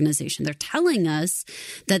large organization. They're telling us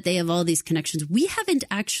that they have all these connections. We haven't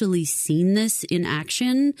actually seen this in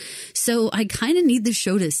action. So I kind of need the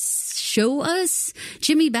show to show us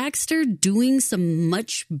Jimmy Baxter doing some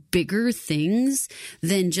much bigger things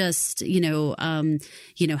than just,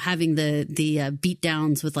 having the beat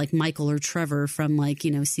downs with like Michael or Trevor from like,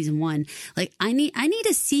 season 1. Like I need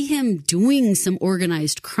to see him doing some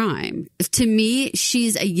organized crime. To me,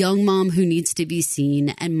 she's a young mom who needs to be seen,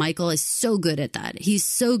 and Michael is so good at that. He's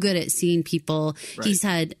so good at seeing people. Right. He's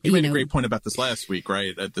had, you made a great point about this last week,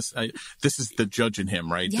 right? This is the judge in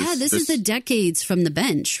him, right? Yeah, this is the decades from the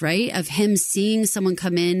bench, right? Of him seeing someone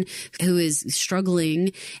come in who is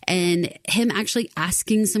struggling and him actually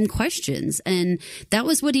asking some questions. And that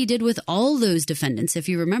was what he did with all those defendants. If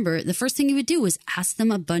you remember, the first thing he would do was ask them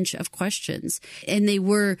a bunch of questions. And they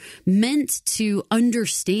were meant to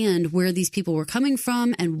understand where these people were coming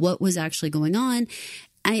from and what was actually going on.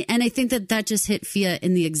 And I think that just hit Fia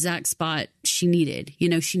in the exact spot she needed.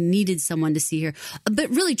 She needed someone to see her.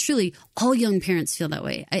 But really, truly, all young parents feel that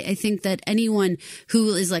way. I think that anyone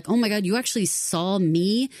who is like, oh my God, you actually saw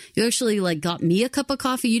me. You actually like got me a cup of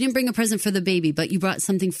coffee. You didn't bring a present for the baby, but you brought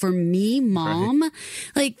something for me, Mom. Right.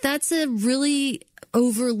 Like that's a really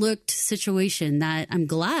overlooked situation that I'm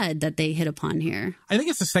glad that they hit upon here. I think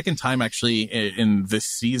it's the second time actually in this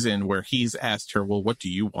season where he's asked her, well, what do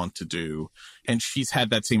you want to do? And she's had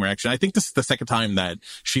that same reaction. I think this is the second time that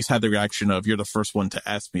she's had the reaction of, you're the first one to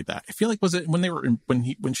ask me that. I feel like, was it when they were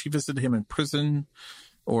when she visited him in prison?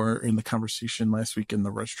 Or in the conversation last week in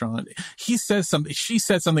the restaurant, he says something. She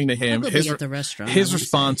said something to him. At the restaurant, his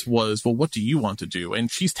response was, "Well, what do you want to do?"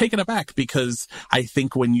 And she's taken aback because I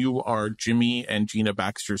think when you are Jimmy and Gina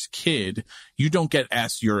Baxter's kid, you don't get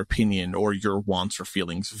asked your opinion or your wants or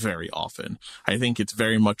feelings very often. I think it's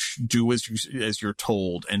very much do as you're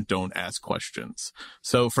told and don't ask questions.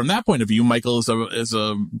 So from that point of view, Michael is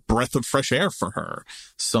a breath of fresh air for her.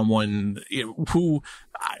 Someone who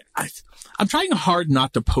I'm trying hard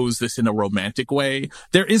not to pose this in a romantic way.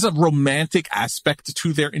 There is a romantic aspect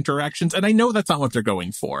to their interactions, and I know that's not what they're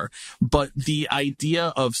going for, but the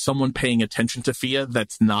idea of someone paying attention to Fia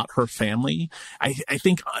that's not her family, I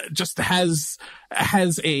think just has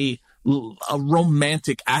a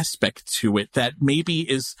romantic aspect to it that maybe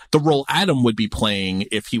is the role Adam would be playing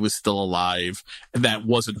if he was still alive. That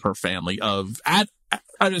wasn't her family.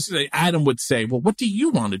 Adam would say, well, what do you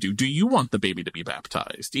want to do? Do you want the baby to be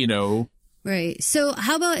baptized? Right. So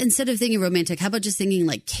how about instead of thinking romantic, how about just thinking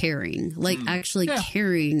like caring, like actually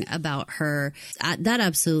caring about her? That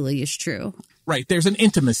absolutely is true. Right. There's an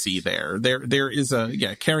intimacy there. There is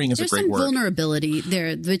caring is a great word. There's some vulnerability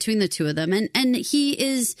there between the two of them. And he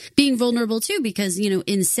is being vulnerable too, because,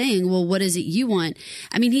 in saying, well, what is it you want?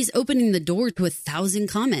 I mean, he's opening the door to 1,000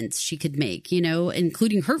 comments she could make,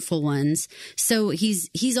 including hurtful ones. So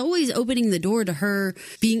he's always opening the door to her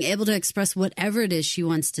being able to express whatever it is she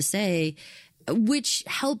wants to say, which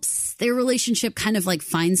helps their relationship kind of like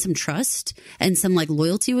find some trust and some like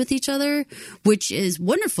loyalty with each other, which is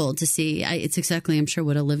wonderful to see. It's exactly, I'm sure,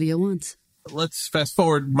 what Olivia wants. Let's fast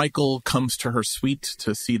forward. Michael comes to her suite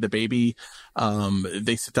to see the baby.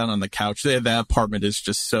 They sit down on the couch. That apartment is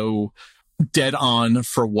just so dead on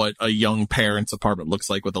for what a young parent's apartment looks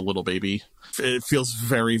like with a little baby. It feels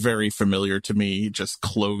very, very familiar to me. Just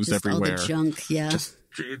clothes Just everywhere. All the junk, yeah. Just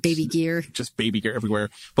baby gear. Just baby gear everywhere.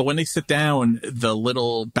 But when they sit down, the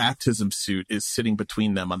little baptism suit is sitting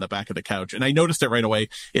between them on the back of the couch. And I noticed it right away.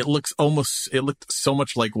 It looked so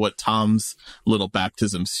much like what Tom's little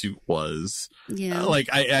baptism suit was. Yeah.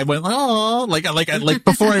 I went, oh, like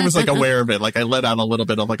before I was like aware of it. Like I let out a little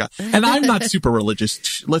bit of like and I'm not super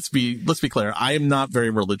religious. Let's be clear. I am not very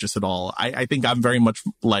religious at all. I think I'm very much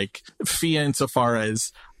like Fia insofar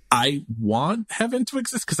as I want heaven to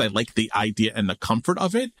exist because I like the idea and the comfort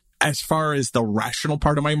of it. As far as the rational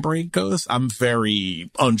part of my brain goes, I'm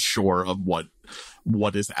very unsure of what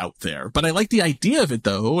is out there. But I like the idea of it,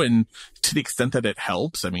 though, and to the extent that it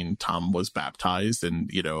helps. I mean, Tom was baptized,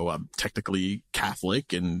 and I'm technically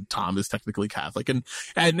Catholic, and Tom is technically Catholic, and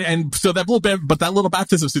so that little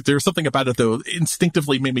baptism suit, there's something about it though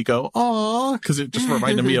instinctively made me go, "Aw," because it just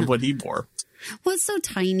reminded me of what he wore. Well, it's so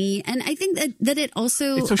tiny, and I think that it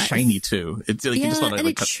also... It's so shiny, too. It's like, yeah, you just want to, and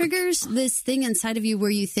it triggers this thing inside of you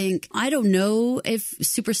where you think, I don't know if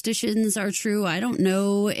superstitions are true. I don't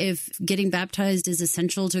know if getting baptized is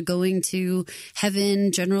essential to going to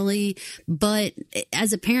heaven generally. But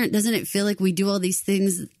as a parent, doesn't it feel like we do all these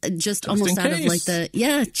things just almost out of like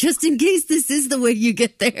just in case this is the way you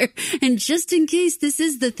get there. And just in case this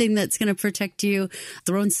is the thing that's going to protect you,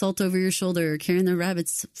 throwing salt over your shoulder or carrying the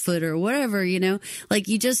rabbit's foot or whatever. Like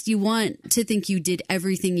you want to think you did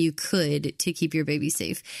everything you could to keep your baby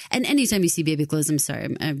safe. And anytime you see baby clothes, I'm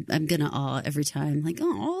sorry, I'm gonna awe every time. Like,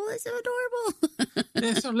 oh, that's so adorable.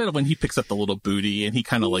 Yeah, so little when he picks up the little booty and he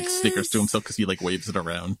kind of like snickers to himself because he like waves it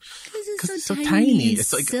around. Because it's so tiny.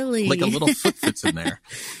 It's like silly. Like a little foot fits in there.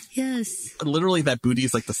 Yes. Literally, that booty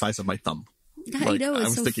is like the size of my thumb. I know. I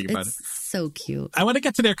was thinking about it. So cute. I want to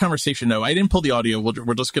get to their conversation, though. I didn't pull the audio.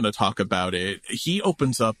 We're just going to talk about it. He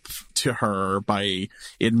opens up to her by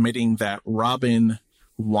admitting that Robin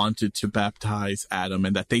wanted to baptize Adam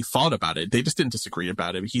and that they fought about it. They just didn't disagree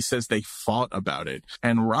about it. He says they fought about it.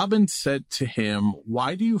 And Robin said to him,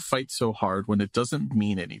 "Why do you fight so hard when it doesn't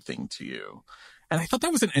mean anything to you?" And I thought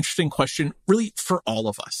that was an interesting question, really, for all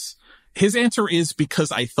of us. His answer is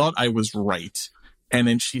because I thought I was right. And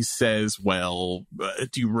then she says, well,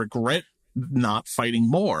 do you regret not fighting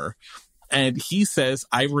more? And he says,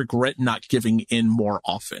 I regret not giving in more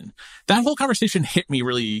often. That whole conversation hit me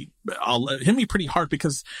pretty hard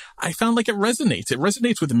because I found like it resonates. It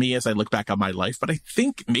resonates with me as I look back on my life, but I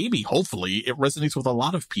think hopefully it resonates with a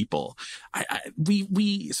lot of people.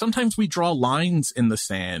 Sometimes we draw lines in the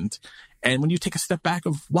sand, and when you take a step back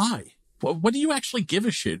of why? What do you actually give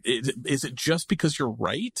a shit? Is it just because you're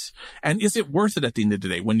right? And is it worth it at the end of the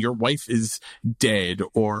day when your wife is dead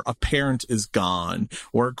or a parent is gone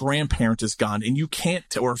or a grandparent is gone and you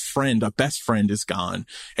can't, or a best friend is gone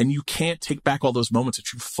and you can't take back all those moments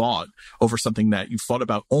that you fought over something that you fought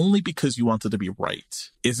about only because you wanted to be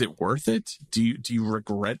right? Is it worth it? Do you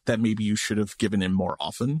regret that maybe you should have given in more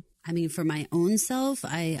often? I mean, for my own self,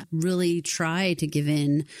 I really try to give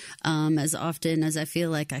in as often as I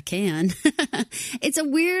feel like I can. It's a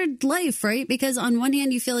weird life, right? Because on one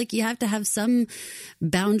hand, you feel like you have to have some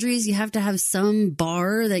boundaries. You have to have some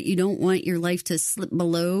bar that you don't want your life to slip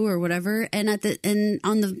below or whatever. And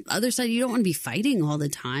on the other side, you don't want to be fighting all the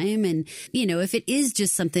time. And, if it is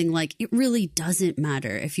just something like it really doesn't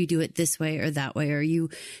matter if you do it this way or that way, or you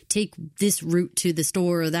take this route to the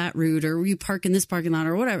store or that route, or you park in this parking lot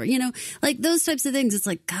or whatever. Like those types of things. It's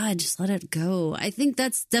like, God, just let it go. I think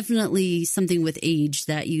that's definitely something with age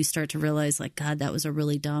that you start to realize, like, God, that was a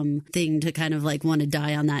really dumb thing to kind of like want to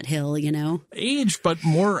die on that hill, Age, but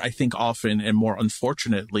more, I think, often and more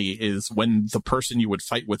unfortunately is when the person you would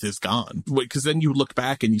fight with is gone. Because then you look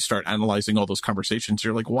back and you start analyzing all those conversations.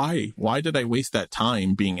 You're like, why? Why did I waste that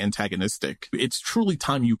time being antagonistic? It's truly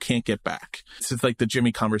time you can't get back. It's like the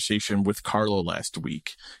Jimmy conversation with Carlo last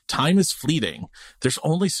week. Time is fleeting. There's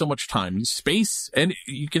only so much time, space, and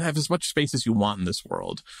you can have as much space as you want in this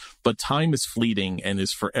world, but time is fleeting and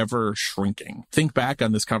is forever shrinking. Think back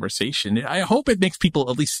on this conversation. I hope it makes people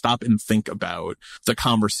at least stop and think about the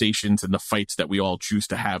conversations and the fights that we all choose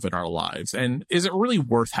to have in our lives. And is it really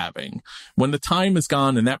worth having? When the time is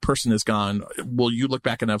gone and that person is gone, will you look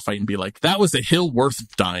back on that fight and be like, that was a hill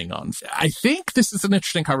worth dying on? I think this is an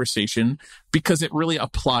interesting conversation. because it really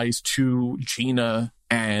applies to Gina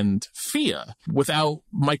and Fia without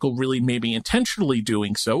Michael really maybe intentionally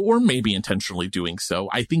doing so, or maybe intentionally doing so.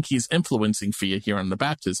 I think he's influencing Fia here on the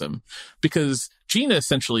baptism, because Gina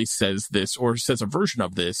essentially says this, or says a version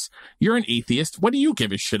of this: you're an atheist. What do you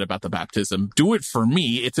give a shit about the baptism? Do it for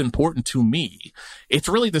me. It's important to me. It's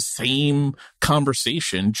really the same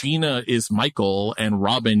conversation. Gina is Michael and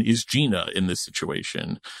Robin is Gina in this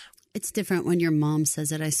situation. It's different when your mom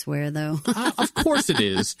says it, I swear, though. Of course it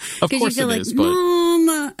is. Of course you feel it like, is. But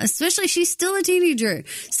Mom, especially she's still a teenager.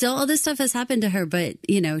 Still, all this stuff has happened to her, but,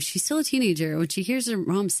 you know, she's still a teenager. When she hears her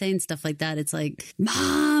mom saying stuff like that, it's like,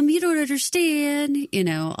 Mom, you don't understand, you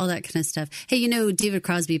know, all that kind of stuff. Hey, you know, David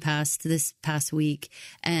Crosby passed this past week,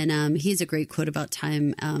 and he has a great quote about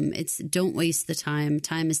time. It's don't waste the time.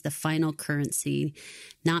 Time is the final currency.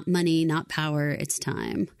 Not money, not power, it's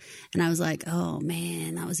time. And I was like, oh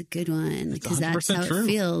man, that was a good one. Because that's how true. It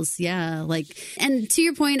feels. Yeah. Like, and to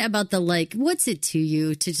your point about the, like, what's it to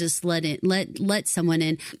you to just let someone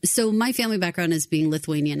in? So my family background is being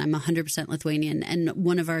Lithuanian. I'm 100% Lithuanian. And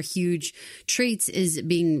one of our huge traits is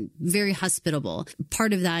being very hospitable.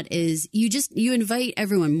 Part of that is you invite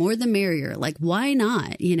everyone, more the merrier. Like, why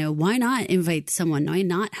not? You know, why not invite someone? Why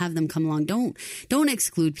not have them come along? Don't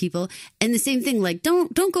exclude people. And the same thing, like,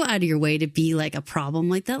 don't go out of your way to be like a problem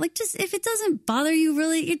like that. Like, just if it doesn't bother you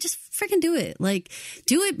really, you just freaking do it. Like,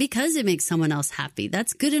 do it because it makes someone else happy.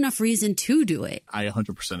 That's good enough reason to do it. I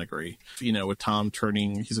 100% agree. You know, with Tom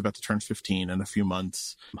he's about to turn 15 in a few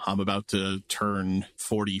months. I'm about to turn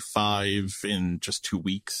 45 in just 2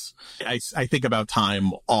 weeks. I think about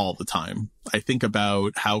time all the time. I think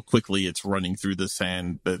about how quickly it's running through the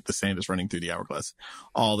sand, the sand is running through the hourglass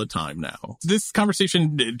all the time now. This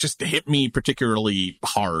conversation just hit me particularly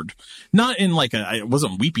hard. Not in like I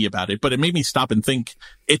wasn't weepy about it, but it made me stop and think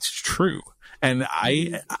it's true. And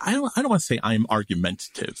I don't want to say I'm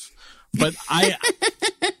argumentative, but I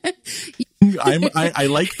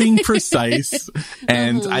like being precise,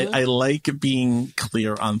 and I like being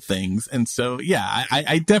clear on things. And so, yeah,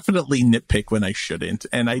 I definitely nitpick when I shouldn't.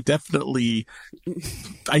 And I definitely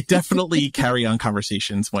carry on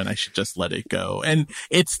conversations when I should just let it go. And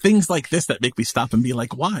it's things like this that make me stop and be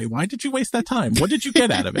like, why? Why did you waste that time? What did you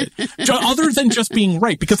get out of it? Other than just being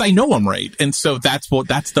right, because I know I'm right. And so that's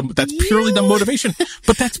purely the motivation.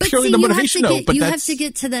 But that's purely the motivation, though. But you have to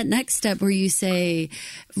get to that next step where you say,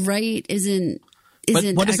 right isn't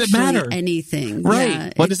what does it matter? Anything. Right. Yeah,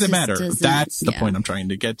 what does it matter? That's the point I'm trying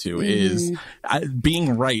to get to is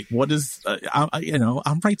being right. What is,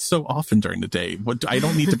 I'm right so often during the day. I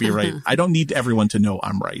don't need to be right. I don't need everyone to know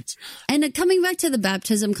I'm right. And coming back to the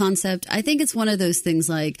baptism concept, I think it's one of those things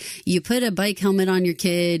like you put a bike helmet on your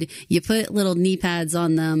kid, you put little knee pads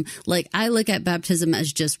on them. Like, I look at baptism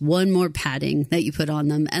as just one more padding that you put on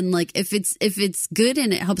them. And like, if it's good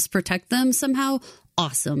and it helps protect them somehow,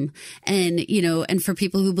 awesome. And, you know, and for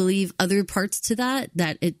people who believe other parts to that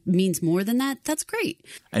it means more than that, that's great.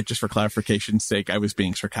 And just for clarification's sake, I was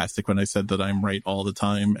being sarcastic when I said that I'm right all the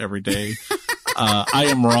time, every day. I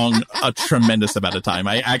am wrong a tremendous amount of time.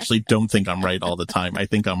 I actually don't think I'm right all the time. I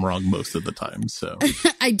think I'm wrong most of the time. So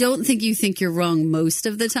I don't think you think you're wrong most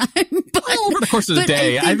of the time. But over the course of the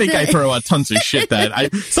day, I think I throw out tons of shit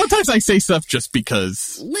that sometimes I say stuff just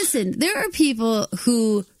because. Listen, there are people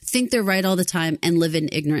who think they're right all the time and live in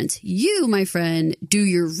ignorance. You, my friend, do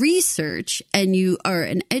your research and you are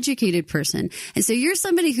an educated person. And so you're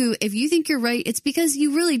somebody who, if you think you're right, it's because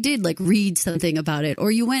you really did like read something about it,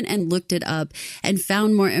 or you went and looked it up and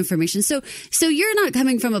found more information. So you're not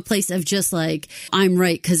coming from a place of just like, I'm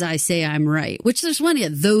right because I say I'm right, which there's plenty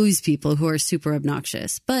of those people who are super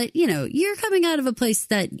obnoxious. But, you know, you're coming out of a place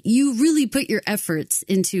that you really put your efforts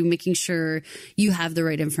into making sure you have the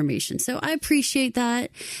right information. So I appreciate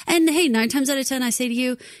that. And hey, 9 times out of 10, I say to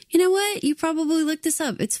you, you know what? You probably looked this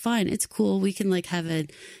up. It's fine. It's cool. We can like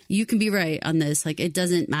you can be right on this. Like, it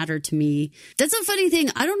doesn't matter to me. That's a funny thing.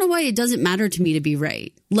 I don't know why it doesn't matter to me to be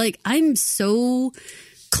right. Like, I'm so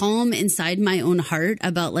calm inside my own heart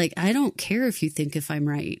about like, I don't care if I'm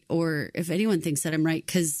right or if anyone thinks that I'm right.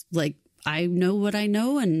 'Cause like, I know what I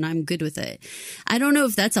know and I'm good with it. I don't know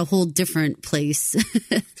if that's a whole different place.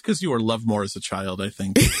 It's because you were loved more as a child, I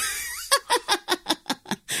think.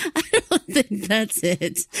 I don't think that's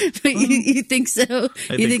it. But you think so?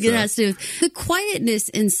 You think it has to? The quietness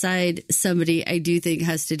inside somebody, I do think,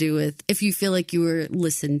 has to do with if you feel like you were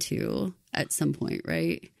listened to at some point,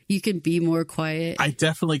 right? You can be more quiet. I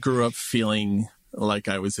definitely grew up feeling like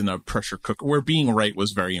I was in a pressure cooker where being right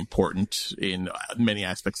was very important in many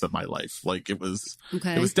aspects of my life. Like it was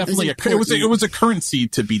definitely it was a currency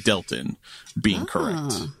to be dealt in being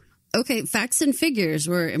correct. Okay, facts and figures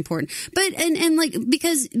were important, but and like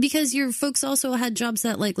because your folks also had jobs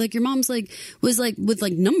that like your mom's like was like with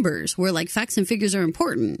like numbers where like facts and figures are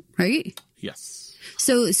important, right? Yes.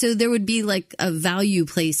 So there would be like a value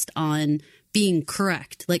placed on being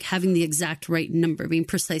correct, like having the exact right number, being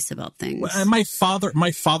precise about things. Well, and my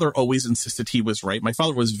father always insisted he was right. My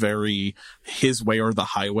father was very his way or the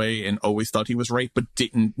highway and always thought he was right, but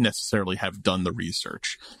didn't necessarily have done the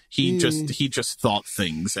research. He just thought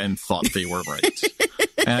things and thought they were right.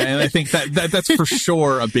 And I think that's for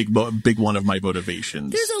sure a big one of my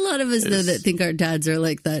motivations. There's a lot of us though that think our dads are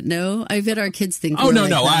like that. No, I bet our kids think. Oh no, like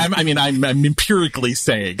no. That. I'm empirically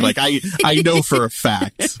saying, like I know for a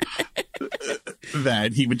fact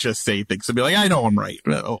that he would just say things and be like, I know I'm right.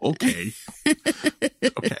 Oh, okay.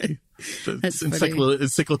 Okay.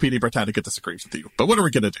 Encyclopedia Britannica disagrees with you, but what are we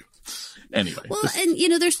going to do? Anyway. Well, and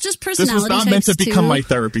there's just personality types. This was not meant to become my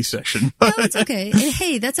therapy session. No, it's okay. And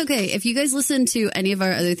hey, that's okay. If you guys listen to any of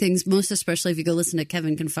our other things, most especially if you go listen to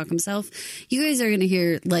Kevin Can Fuck Himself, you guys are going to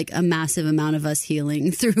hear like a massive amount of us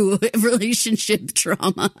healing through relationship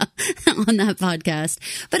trauma on that podcast.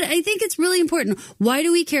 But I think it's really important. Why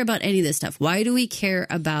do we care about any of this stuff? Why do we care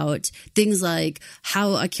about things like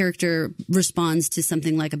how a character responds to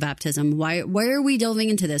something like a baptism? Why are we delving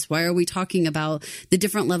into this? Why are we talking about the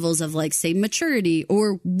different levels of like, say, maturity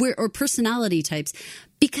or personality types?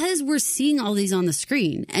 Because we're seeing all these on the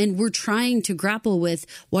screen and we're trying to grapple with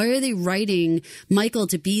why are they writing Michael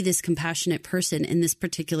to be this compassionate person in this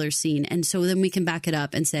particular scene? And so then we can back it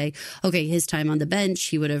up and say, okay, his time on the bench,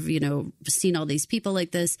 he would have, seen all these people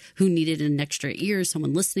like this who needed an extra ear,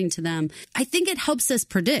 someone listening to them. I think it helps us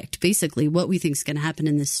predict basically what we think is going to happen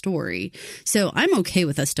in this story. So I'm okay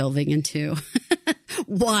with us delving into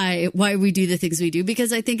why we do the things we do,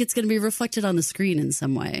 because I think it's going to be reflected on the screen in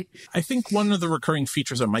some way. I think one of the recurring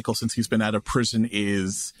features of Michael since he's been out of prison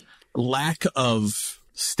is lack of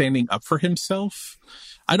standing up for himself.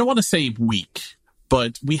 I don't want to say weak,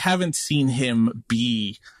 but we haven't seen him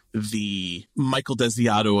be the Michael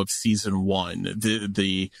Desiato of season 1,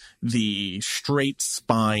 the straight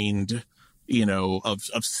spined, of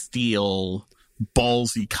steel,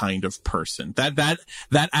 ballsy kind of person. That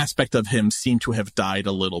aspect of him seemed to have died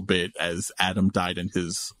a little bit as Adam died in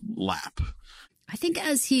his lap. I think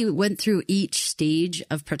as he went through each stage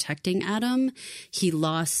of protecting Adam, he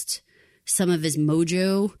lost some of his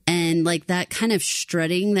mojo and like that kind of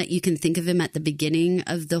strutting that you can think of him at the beginning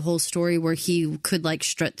of the whole story where he could like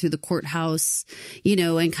strut through the courthouse,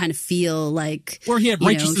 and kind of feel like... Or he had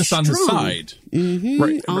righteousness on his side. Mm-hmm.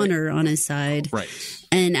 Right, honor on his side. Right.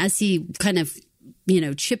 And as he kind of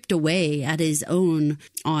chipped away at his own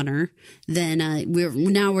honor, then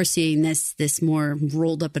we're seeing this more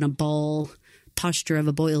rolled up in a ball posture of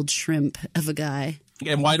a boiled shrimp of a guy.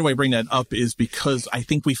 And why do I bring that up is because I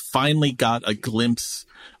think we finally got a glimpse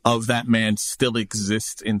of that man still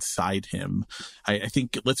exists inside him. I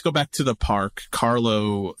think let's go back to the park.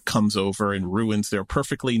 Carlo comes over and ruins their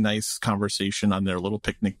perfectly nice conversation on their little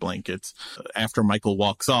picnic blankets. After Michael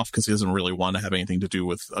walks off because he doesn't really want to have anything to do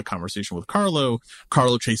with a conversation with Carlo,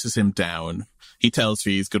 Carlo chases him down. He tells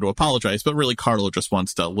V he's going to apologize, but really Carlo just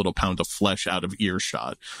wants a little pound of flesh out of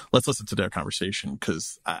earshot. Let's listen to their conversation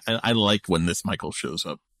because I like when this Michael shows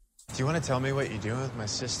up. Do you want to tell me what you're doing with my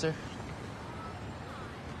sister?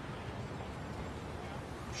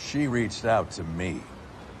 She reached out to me.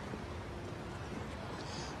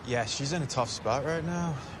 Yeah, she's in a tough spot right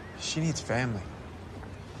now. She needs family.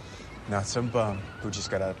 Not some bum who just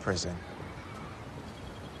got out of prison.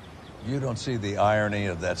 You don't see the irony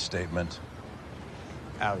of that statement?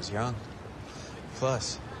 I was young.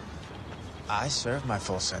 Plus, I served my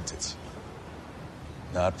full sentence.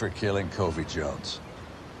 Not for killing Covey Jones.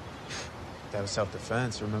 That was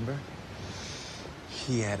self-defense, remember?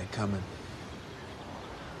 He had it coming.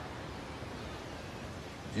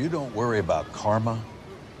 You don't worry about karma?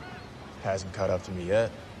 Hasn't caught up to me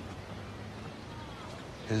yet.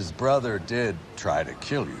 His brother did try to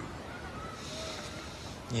kill you.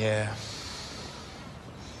 Yeah.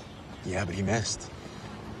 Yeah, but he missed.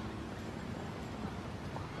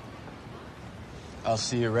 I'll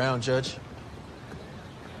see you around, Judge.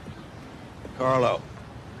 Carlo.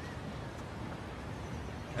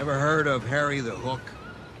 Ever heard of Harry the Hook?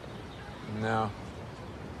 No.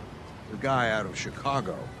 The guy out of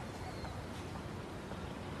Chicago.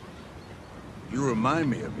 You remind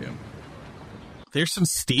me of him. There's some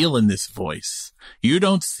steel in this voice. You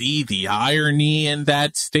don't see the irony in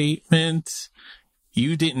that statement.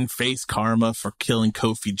 You didn't face karma for killing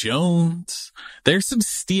Kofi Jones. There's some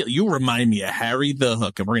steel. You remind me of Harry the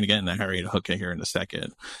Hook, and we're going to get into Harry the Hook here in a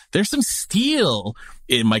second. There's some steel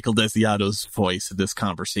in Michael Desiato's voice in this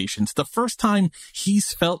conversation. It's the first time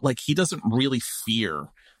he's felt like he doesn't really fear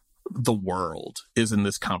the world is in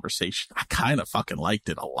this conversation. I kind of fucking liked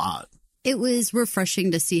it a lot. It was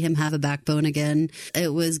refreshing to see him have a backbone again.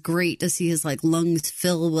 It was great to see his lungs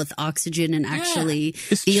fill with oxygen and actually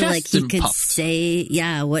feel like he could say,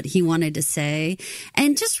 what he wanted to say.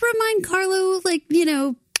 And just remind Carlo,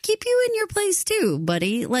 keep you in your place too,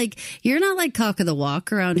 buddy. You're not cock of the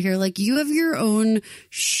walk around here. You have your own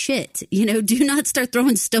shit, do not start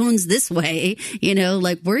throwing stones this way,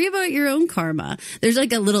 worry about your own karma. There's a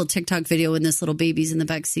little TikTok video when this little baby's in the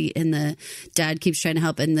back seat and the dad keeps trying to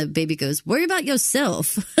help and the baby goes, worry about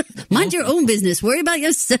yourself. Mind your own business. Worry about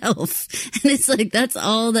yourself. And it's that's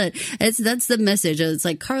all that's the message. It's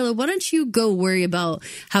Carlo, why don't you go worry about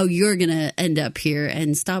how you're going to end up here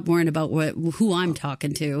and stop worrying about who I'm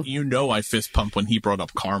talking to. I fist pumped when he brought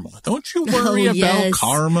up karma. Don't you worry about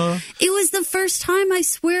karma? It was the first time I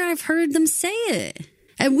swear I've heard them say it.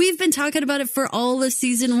 And we've been talking about it for all of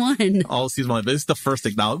season 1. All of season 1. This is the first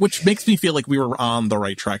acknowledgement, which makes me feel like we were on the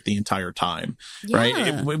right track the entire time,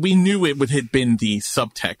 right? We knew it had been the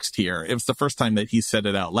subtext here. It was the first time that he said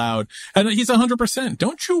it out loud. And he's 100%.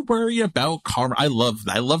 Don't you worry about karma. I love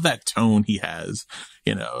that tone he has.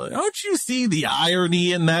 Don't you see the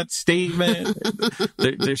irony in that statement?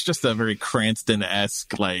 There's just a very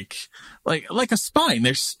Cranston-esque, like a spine.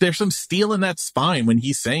 There's some steel in that spine when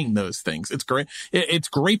he's saying those things. It's great. It's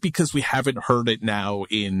great because we haven't heard it now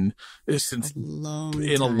in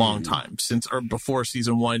a long time, since or before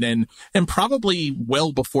season 1 and probably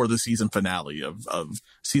well before the season finale of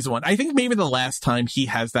season 1. I think maybe the last time he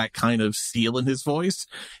has that kind of steel in his voice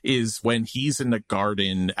is when he's in the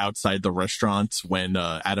garden outside the restaurant when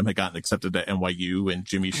Adam had gotten accepted to NYU and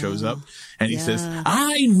Jimmy shows up and he says,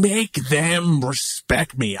 I make them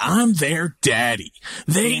respect me. I'm their daddy.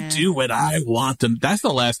 They do what I want them. That's the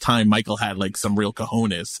last time Michael had some real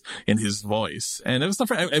cojones in his voice. And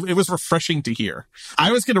it was refreshing to hear.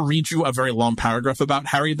 I was going to read you a very long paragraph about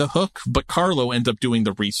Harry the Hook, but Carlo ended up doing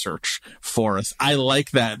the research for us. I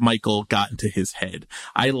like that Michael got into his head.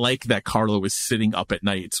 I like that Carlo was sitting up at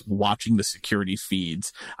nights watching the security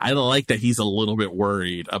feeds. I like that he's a little bit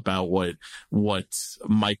worried about what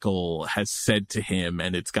Michael has said to him,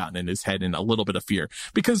 and it's gotten in his head in a little bit of fear.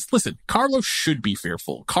 Because listen, Carlo should be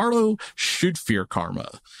fearful. Carlo should fear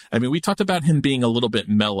karma. I mean, we talked about him being a little bit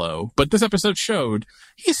mellow, but this episode showed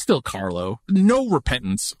he's still Carlo. No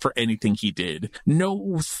repentance for anything he did.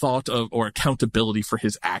 No thought of or accountability for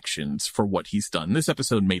his actions for what he's done. This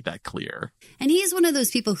episode made that clear. And he is one of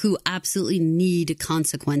those people who absolutely need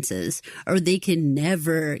consequences or they can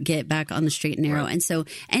never get back on the straight and narrow. Right. And so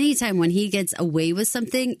anytime when he gets away with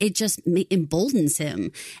something, it just emboldens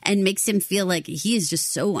him and makes him feel like he is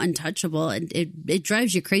just so untouchable. And it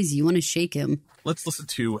drives you crazy. You want to shake him. Let's listen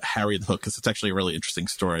to Harry the Hook because it's actually a really interesting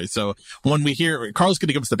story. So when we hear, Carl's going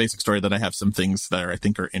to give us the basic story, then I have some things that I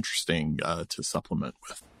think are interesting to supplement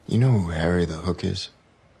with. You know who Harry the Hook is?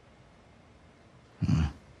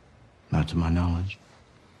 Not to my knowledge.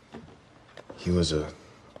 He was a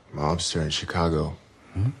mobster in Chicago.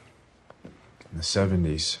 In the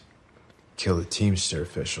 70s. Killed a Teamster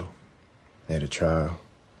official. They had a trial.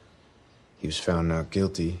 He was found not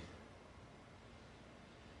guilty.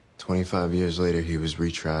 25 years later, he was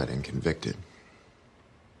retried and convicted.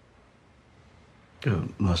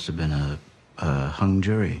 It must have been a hung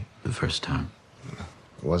jury the first time.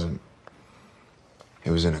 It wasn't.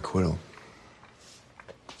 It was an acquittal.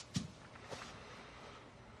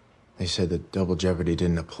 They said that double jeopardy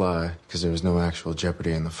didn't apply because there was no actual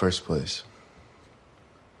jeopardy in the first place.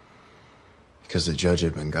 Because the judge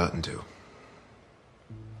had been gotten to.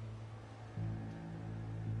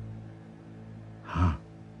 Huh.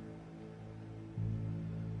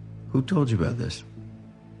 Who told you about this?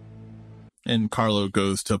 And Carlo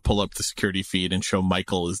goes to pull up the security feed and show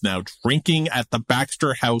Michael is now drinking at the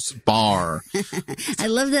Baxter House bar. I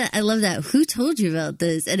love that. I love that. Who told you about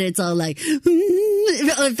this? And it's all like,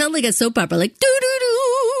 it felt like a soap opera, like doo-doo-doo.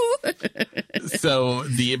 So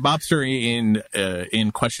the mobster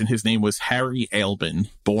in question, his name was Harry Albin,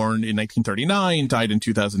 born in 1939, died in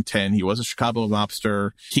 2010. He was a Chicago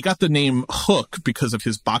mobster. He got the name Hook because of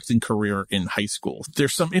his boxing career in high school.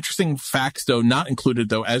 There's some interesting facts, though, not included,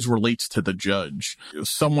 though, as relates to the judge.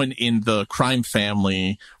 Someone in the crime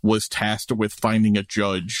family was tasked with finding a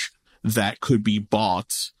judge that could be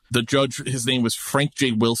bought. The judge, his name was Frank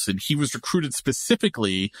J. Wilson. He was recruited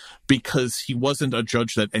specifically because he wasn't a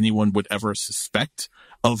judge that anyone would ever suspect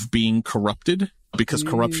of being corrupted because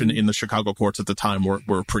corruption in the Chicago courts at the time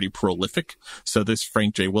were pretty prolific. So this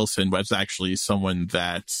Frank J. Wilson was actually someone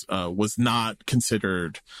that was not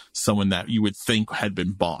considered someone that you would think had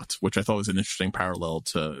been bought, which I thought was an interesting parallel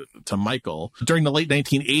to Michael. During the late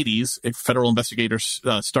 1980s, federal investigators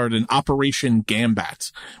started an Operation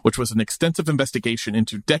Gambat, which was an extensive investigation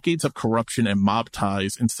into decades of corruption and mob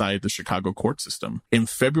ties inside the Chicago court system. In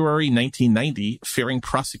February 1990, fearing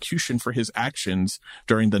prosecution for his actions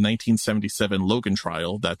during the 1977 Logan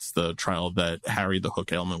trial, that's the trial that Harry the Hook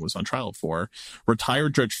Ehlman was on trial for,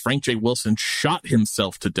 retired Judge Frank J. Wilson shot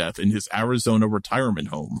himself to death in his Arizona retirement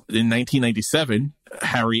home. In 1997,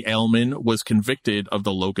 Harry Ehlman was convicted of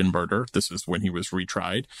the Logan murder. This is when he was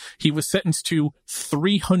retried. He was sentenced to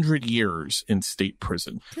 300 years in state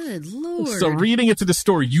prison. Good Lord. So reading into the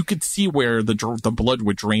story, you could see where the blood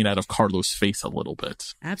would drain out of Carlos' face a little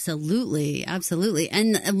bit. Absolutely. Absolutely.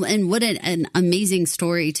 And what an amazing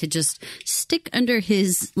story to just stick under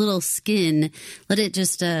his little skin, let it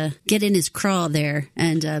just get in his craw there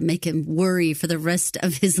and make him worry for the rest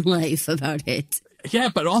of his life about it. Yeah,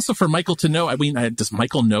 but also for Michael to know, I mean, does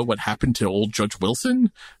Michael know what happened to old Judge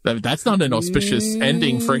Wilson? That's not an auspicious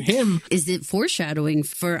ending for him. Is it foreshadowing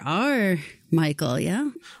for our Michael,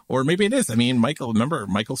 yeah? Or maybe it is. I mean,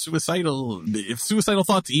 Michael's suicidal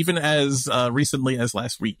thoughts even as recently as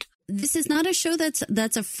last week. This is not a show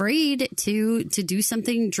that's afraid to do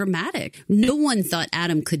something dramatic. No one thought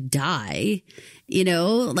Adam could die. You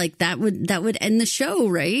know, like that would end the show,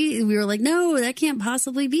 right? We were like, no, that can't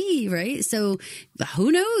possibly be, right? So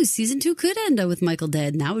who knows? Season 2 could end up with Michael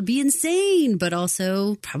dead, and that would be insane, but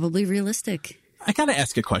also probably realistic. I got to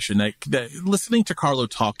ask a question. Listening to Carlo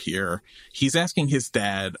talk here, he's asking his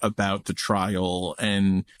dad about the trial,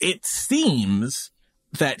 and it seems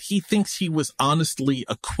that he thinks he was honestly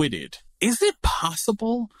acquitted. Is it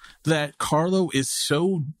possible that Carlo is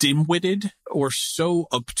so dim-witted or so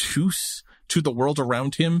obtuse to the world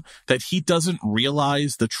around him that he doesn't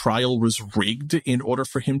realize the trial was rigged in order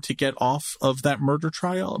for him to get off of that murder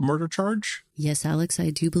charge? Yes, Alex, I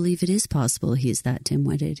do believe it is possible he is that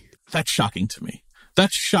dim-witted. That's shocking to me.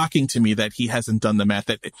 That's shocking to me that he hasn't done the math,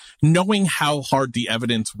 that knowing how hard the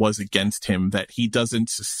evidence was against him, that he doesn't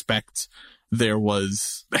suspect there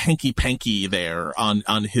was hanky-panky there on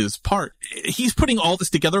his part. He's putting all this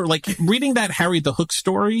together. Like, reading that Harry the Hook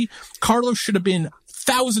story, Carlos should have been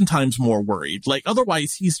 1,000 times more worried. Like,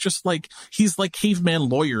 otherwise he's like caveman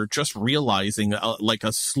lawyer, just realizing like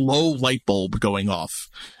a slow light bulb going off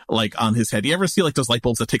like on his head. You ever see like those light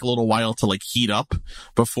bulbs that take a little while to like heat up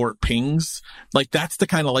before it pings? Like, that's the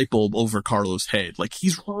kind of light bulb over Carlos' head. Like,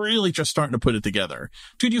 he's really just starting to put it together.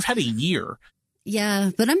 Dude, you've had a year. Yeah,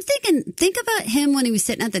 but I'm thinking, think about him when he was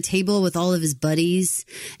sitting at the table with all of his buddies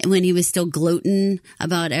and when he was still gloating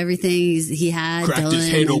about everything he had cracked done. His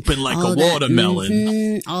head open like a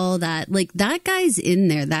watermelon. All that. Like, that guy's in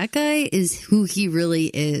there. That guy is who he really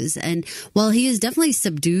is. And while he is definitely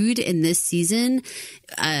subdued in this season,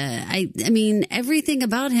 I mean, everything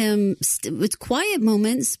about him, with quiet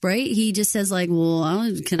moments, right? He just says like,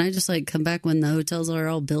 well, can I just like come back when the hotels are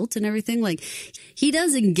all built and everything? Like, he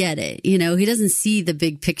doesn't get it, you know, he doesn't see the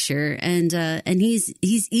big picture, and he's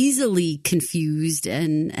easily confused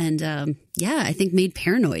and yeah, I think made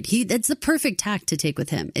paranoid. That's the perfect tack to take with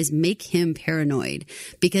him, is make him paranoid,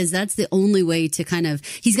 because that's the only way to kind of,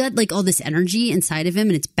 he's got like all this energy inside of him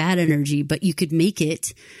and it's bad energy, but you could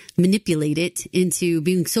manipulate it into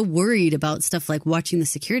being so worried about stuff like watching the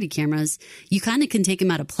security cameras. You kind of can take him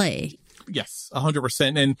out of play. Yes,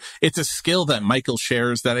 100%. And it's a skill that Michael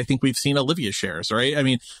shares that I think we've seen Olivia shares, right? I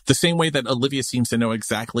mean, the same way that Olivia seems to know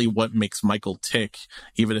exactly what makes Michael tick,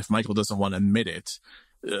 even if Michael doesn't want to admit it.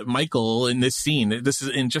 Michael in this scene, this is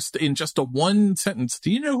in just a one sentence,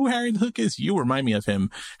 do you know who Harry the Hook is? You remind me of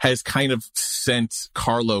him, has kind of sent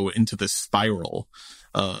Carlo into this spiral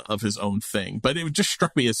of his own thing. But it just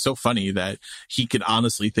struck me as so funny that he could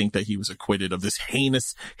honestly think that he was acquitted of this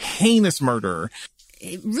heinous murder.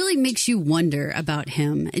 It really makes you wonder about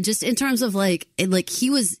him, just in terms of like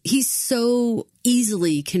he's so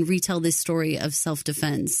easily can retell this story of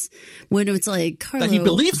self-defense when it's like, Carlo, that he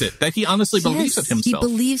believes it, that he honestly believes it himself. He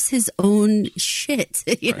believes his own shit,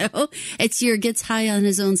 you know? It's gets high on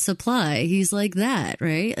his own supply. He's like that,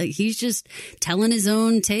 right? Like, he's just telling his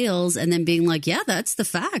own tales and then being like, yeah, that's the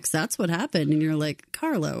facts. That's what happened. And you're like,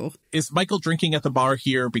 Carlo. Is Michael drinking at the bar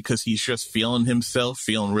here because he's just feeling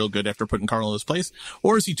real good after putting Carlo in his place?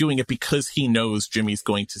 Or is he doing it because he knows Jimmy's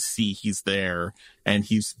going to see he's there and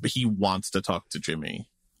he wants to talk to Jimmy?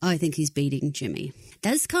 Oh, I think he's baiting Jimmy.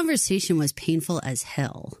 This conversation was painful as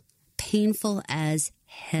hell. Painful as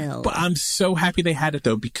hell. But I'm so happy they had it,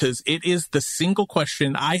 though, because it is the single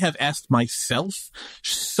question I have asked myself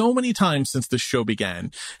so many times since the show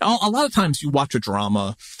began. A lot of times you watch a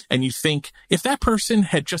drama and you think, if that person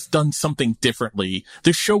had just done something differently,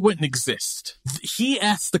 the show wouldn't exist. He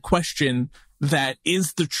asked the question that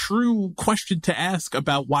is the true question to ask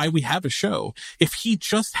about why we have a show. If he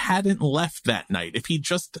just hadn't left that night, if he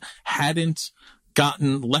just hadn't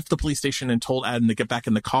left the police station and told Adam to get back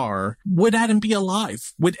in the car, would Adam be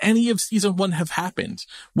alive? Would any of season 1 have happened?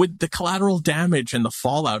 Would the collateral damage and the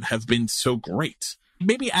fallout have been so great?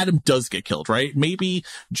 Maybe Adam does get killed, right? Maybe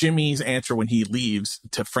Jimmy's answer when he leaves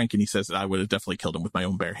to Frank and he says that I would have definitely killed him with my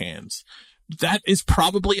own bare hands. That is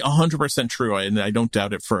probably 100% true, and I don't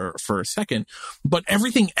doubt it for a second. But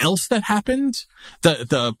everything else that happened,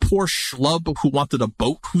 the poor schlub who wanted a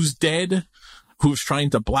boat who's dead, who's trying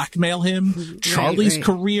to blackmail him, Charlie's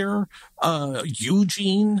career,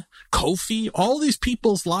 Eugene, Kofi, all these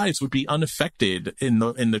people's lives would be unaffected in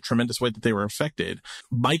the tremendous way that they were affected.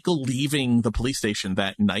 Michael leaving the police station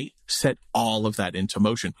that night set all of that into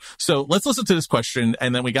motion. So let's listen to this question,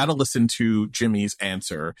 and then we got to listen to Jimmy's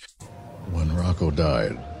answer. When Rocco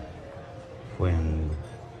died. When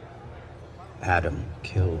Adam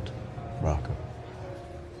killed Rocco.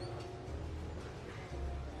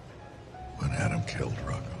 When Adam killed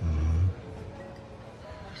Rocco. Mm-hmm.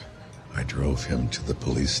 I drove him to the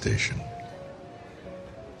police station.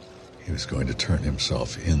 He was going to turn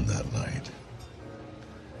himself in that night.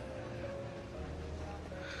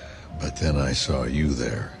 But then I saw you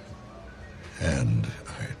there, and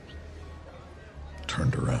I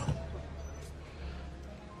turned around.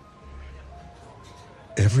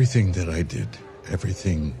 Everything that I did,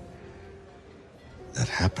 everything that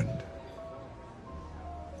happened,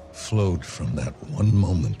 flowed from that one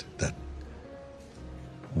moment, that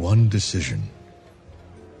one decision.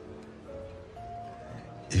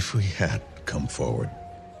 If we had come forward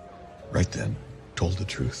right then, told the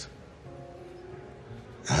truth,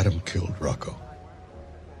 Adam killed Rocco,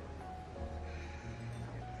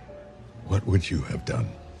 what would you have done?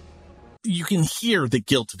 You can hear the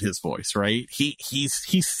guilt in his voice, right? He's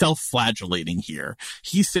self-flagellating here.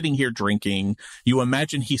 He's sitting here drinking. You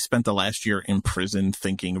imagine he spent the last year in prison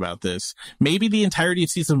thinking about this. Maybe the entirety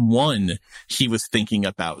of season 1, he was thinking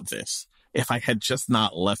about this. If I had just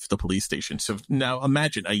not left the police station. So now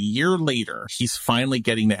imagine a year later, he's finally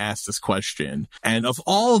getting to ask this question. And of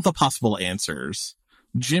all of the possible answers,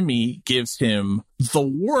 Jimmy gives him the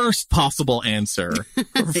worst possible answer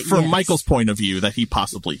from Michael's point of view that he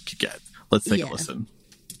possibly could get. Let's take a listen.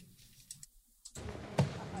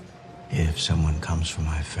 If someone comes from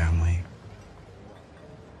my family,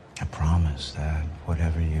 I promise that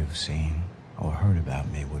whatever you've seen or heard about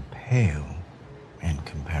me would pale in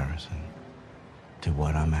comparison to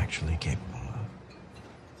what I'm actually capable of.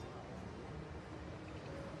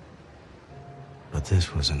 But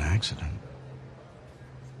this was an accident.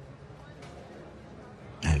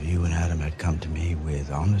 If you and Adam had come to me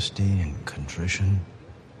with honesty and contrition,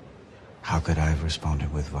 how could I have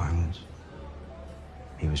responded with violence?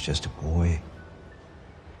 He was just a boy.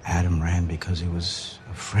 Adam ran because he was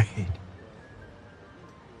afraid.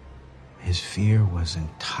 His fear was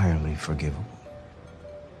entirely forgivable.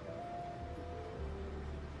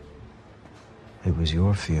 It was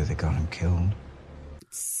your fear that got him killed.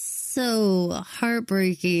 So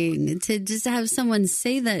heartbreaking to just have someone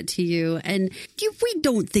say that to you, and we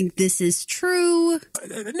don't think this is true.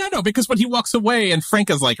 No, because when he walks away and Frank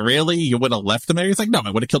is like, really? You would have left him there? He's like, no,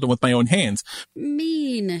 I would have killed him with my own hands.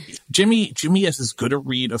 Mean. Jimmy is as good a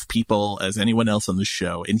read of people as anyone else on the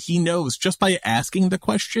show, and he knows just by asking the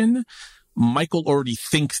question, Michael already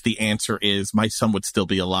thinks the answer is my son would still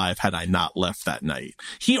be alive had I not left that night.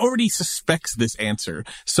 He already suspects this answer.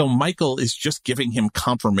 So Michael is just giving him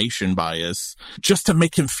confirmation bias just to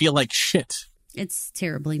make him feel like shit. It's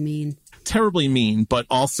terribly mean. Terribly mean, but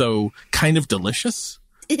also kind of delicious.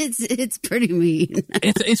 It's pretty mean.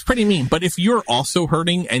 It's pretty mean. But if you're also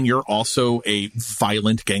hurting and you're also a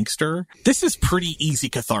violent gangster, this is pretty easy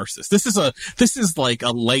catharsis. This is like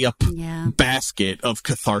a layup basket of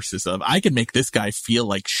catharsis of I can make this guy feel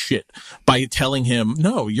like shit by telling him,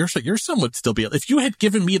 no, your son would still be. If you had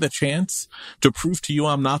given me the chance to prove to you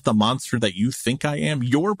I'm not the monster that you think I am,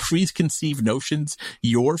 your preconceived notions,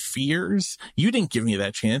 your fears, you didn't give me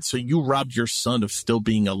that chance. So you robbed your son of still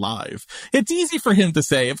being alive. It's easy for him to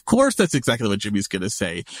say, of course, that's exactly what Jimmy's going to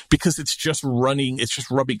say, because it's just rubbing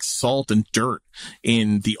salt and dirt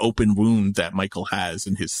in the open wound that Michael has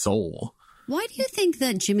in his soul. Why do you think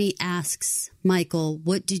that Jimmy asks Michael,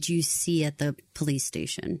 what did you see at the police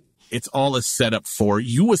station? It's all a setup for,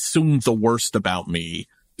 you assume the worst about me,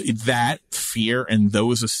 That fear and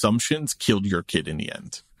those assumptions killed your kid in the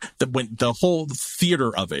end. The whole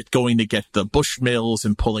theater of it, going to get the Bushmills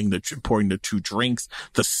and pouring the 2 drinks,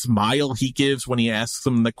 the smile he gives when he asks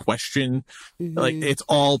them the question, like it's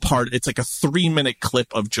all it's like a 3-minute clip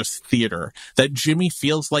of just theater that Jimmy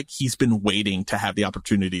feels like he's been waiting to have the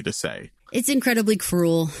opportunity to say. It's incredibly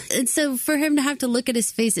cruel. And so for him to have to look at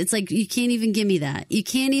his face, it's like, you can't even give me that. You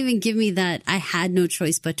can't even give me that I had no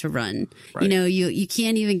choice but to run. Right. You know, you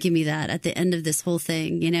can't even give me that at the end of this whole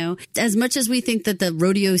thing, you know? As much as we think that the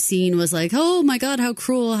rodeo scene was like, oh my God, how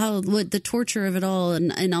cruel, what the torture of it all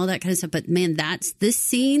and all that kind of stuff. But man, this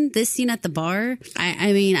scene at the bar,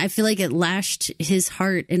 I mean, I feel like it lashed his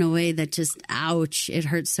heart in a way that just, ouch, it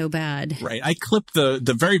hurts so bad. Right. I clipped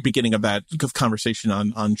the very beginning of that conversation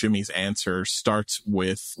on Jimmy's answer starts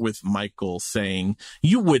with Michael saying,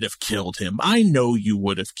 you would have killed him. I know you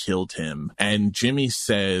would have killed him. And Jimmy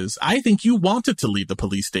says, I think you wanted to leave the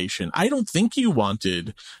police station. I don't think you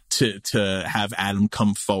wanted to have Adam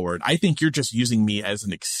come forward. I think you're just using me as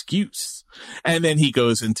an excuse. And then he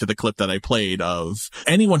goes into the clip that I played of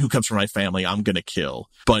anyone who comes from my family, I'm going to kill,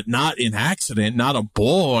 but not in accident, not a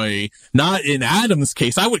boy, not in Adam's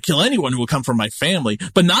case. I would kill anyone who would come from my family,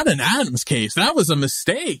 but not in Adam's case. That was a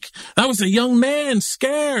mistake. That was a young man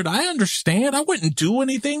scared. I understand. I wouldn't do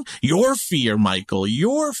anything. Your fear, Michael,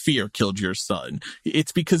 your fear killed your son.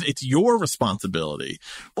 It's because it's your responsibility.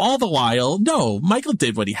 All the while, no, Michael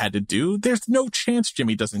did what he had to do. There's no chance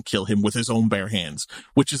Jimmy doesn't kill him with his own bare hands,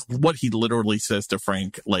 which is what he literally says to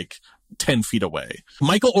Frank, like 10 feet away.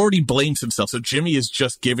 Michael already blames himself, so Jimmy is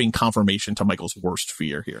just giving confirmation to Michael's worst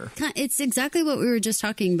fear here. It's exactly what we were just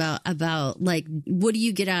talking about like, what do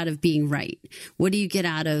you get out of being right? What do you get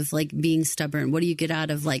out of like being stubborn? What do you get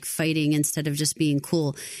out of like fighting instead of just being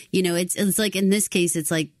cool? You know, it's like in this case,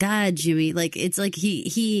 it's like, God, Jimmy, like it's like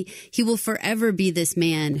he will forever be this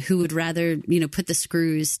man who would rather, you know, put the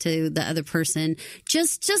screws to the other person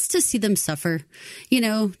just to see them suffer. You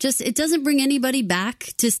know, just it doesn't bring anybody back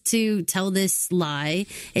just to tell this lie.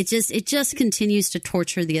 It just continues to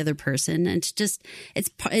torture the other person, and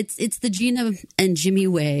it's the Gina and Jimmy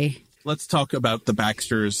way. Let's talk about the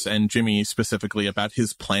Baxters and Jimmy specifically, about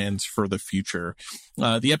his plans for the future.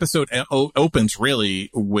 The episode opens really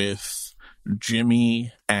with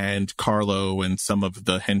Jimmy and Carlo and some of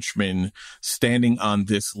the henchmen standing on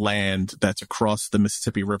this land that's across the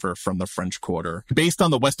Mississippi River from the French Quarter. Based on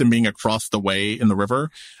the Westin being across the way in the river,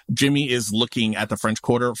 Jimmy is looking at the French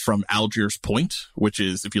Quarter from Algiers Point, which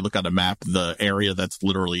is, if you look at a map, the area that's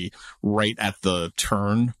literally right at the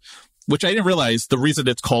turn. Which I didn't realize, the reason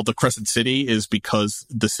it's called the Crescent City is because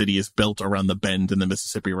the city is built around the bend in the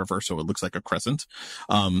Mississippi River, so it looks like a crescent.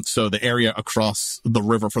 So the area across the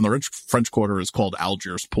river from the French Quarter is called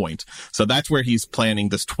Algiers Point. So that's where he's planning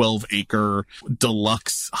this 12-acre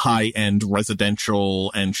deluxe high-end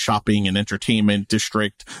residential and shopping and entertainment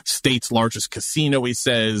district, state's largest casino, he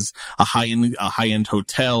says, a high-end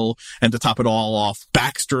hotel, and to top it all off,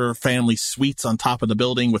 Baxter family suites on top of the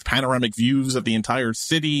building with panoramic views of the entire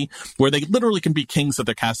city, where they literally can be kings of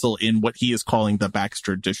the castle in what he is calling the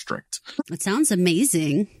Baxter District. It sounds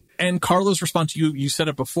amazing. And Carlo's response, you said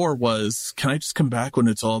it before, was, can I just come back when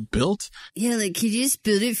it's all built? Yeah, like, can you just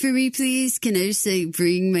build it for me, please? Can I just, like,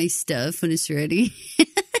 bring my stuff when it's ready?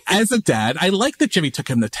 As a dad, I like that Jimmy took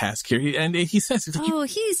him to task here. He says, he's like,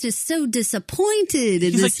 he's just so disappointed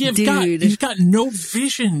in this like, dude. You've got no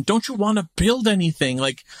vision. Don't you want to build anything?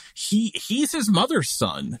 Like, he's his mother's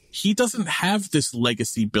son. He doesn't have this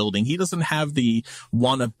legacy building. He doesn't have the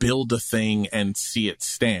want to build a thing and see it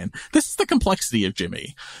stand. This is the complexity of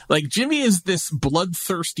Jimmy. Like, Jimmy is this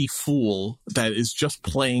bloodthirsty fool that is just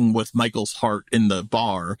playing with Michael's heart in the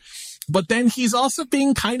bar. But then he's also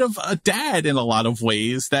being kind of a dad in a lot of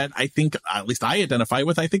ways that I think, at least I identify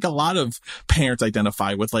with. I think a lot of parents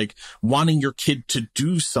identify with, like wanting your kid to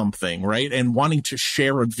do something, right? And wanting to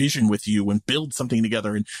share a vision with you and build something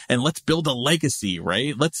together, and let's build a legacy,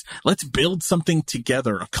 right? Let's build something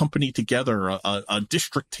together, a company together, a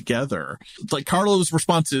district together. Like, Carlo's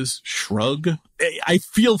response is shrug. I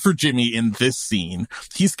feel for Jimmy in this scene.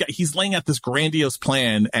 He's laying out this grandiose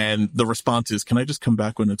plan, and the response is, can I just come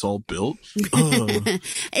back when it's all built?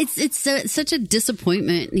 It's such a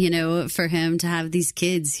disappointment, you know, for him to have these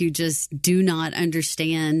kids who just do not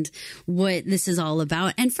understand what this is all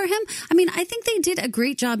about. And for him, I mean, I think they did a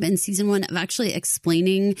great job in season 1 of actually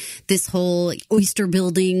explaining this whole oyster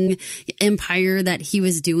building empire that he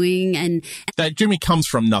was doing, and that Jimmy comes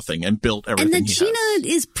from nothing and built everything. And that Gina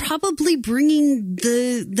is probably bringing on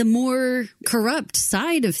the more corrupt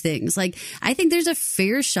side of things. Like, I think there's a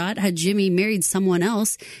fair shot had Jimmy married someone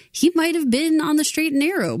else, he might have been on the straight and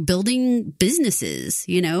narrow, building businesses,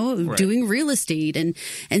 doing real estate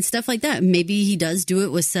and stuff like that. Maybe he does do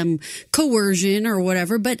it with some coercion or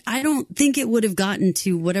whatever, but I don't think it would have gotten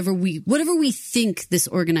to whatever we think this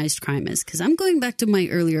organized crime is. Because I'm going back to my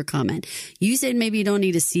earlier comment. You said maybe you don't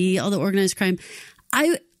need to see all the organized crime.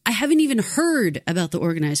 I haven't even heard about the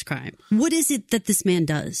organized crime. What is it that this man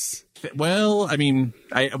does? Well, I mean,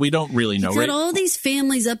 we don't really know. He's got all these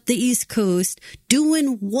families up the East Coast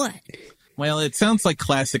doing what? Well, it sounds like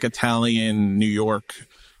classic Italian New York.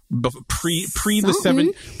 Pre the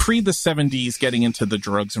 70s, getting into the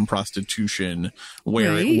drugs and prostitution,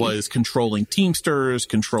 where it was controlling Teamsters,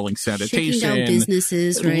 controlling sanitation, shaking down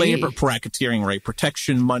businesses, labor racketeering, right?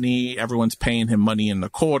 Protection money. Everyone's paying him money in the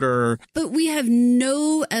quarter. But we have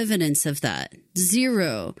no evidence of that.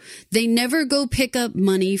 Zero. They never go pick up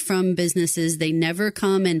money from businesses. They never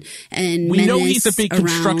come and we know he's a big around.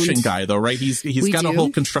 Construction guy, though, right? He's got a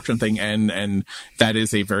whole construction thing, and that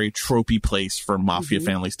is a very tropey place for mafia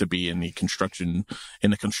families to be in the construction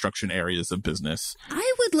areas of business.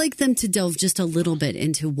 I would like them to delve just a little bit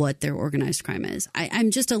into what their organized crime is.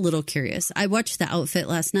 I'm just a little curious. I watched The Outfit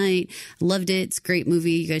last night. Loved it. It's a great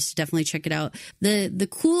movie. You guys should definitely check it out. The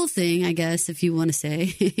cool thing, I guess, if you want to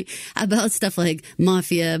say, about stuff like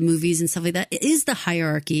mafia movies and stuff like that, it is the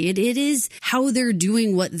hierarchy. It is how they're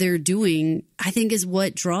doing what they're doing, I think, is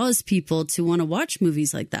what draws people to want to watch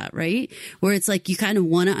movies like that, right? Where it's like you kind of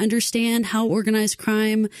want to understand how organized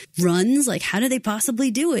crime runs. Like, how do they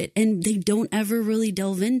possibly do it? And they don't ever really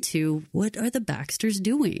delve into what are the Baxters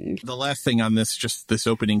doing. The last thing on this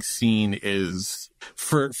opening scene is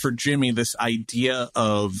for Jimmy, this idea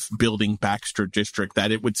of building Baxter District,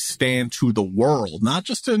 that it would stand to the world, not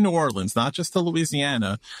just to New Orleans, not just to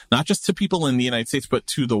Louisiana, not just to people in the United States, but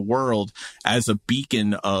to the world as a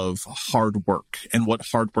beacon of hard work and what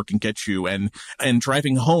hard work can get you. And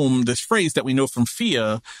driving home this phrase that we know from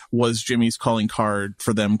Fia was Jimmy's calling card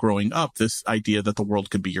for them growing up, this idea that the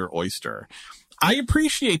world could be your oyster. I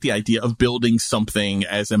appreciate the idea of building something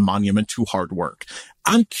as a monument to hard work.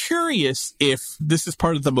 I'm curious if this is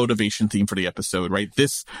part of the motivation theme for the episode, right?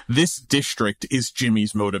 This district is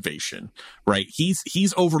Jimmy's motivation, right?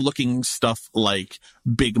 He's overlooking stuff like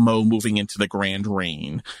Big Mo moving into the Grand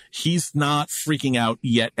Reign. He's not freaking out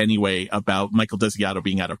yet anyway about Michael Desiato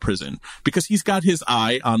being out of prison, because he's got his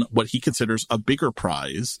eye on what he considers a bigger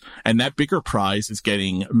prize. And that bigger prize is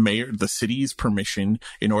getting the city's permission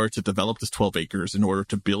in order to develop this 12 acres in order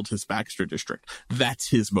to build his Baxter District. That's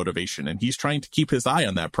his motivation. And he's trying to keep his eye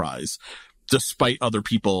on that prize, despite other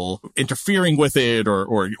people interfering with it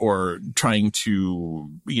or trying to,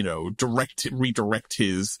 redirect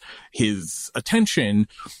his attention.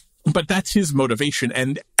 But that's his motivation.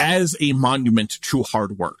 And as a monument to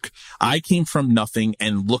hard work, I came from nothing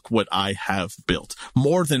and look what I have built.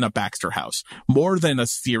 More than a Baxter house, more than a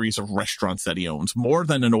series of restaurants that he owns, more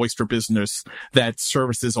than an oyster business that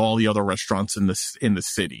services all the other restaurants in the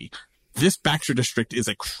city. This Baxter District is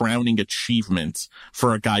a crowning achievement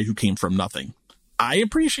for a guy who came from nothing. I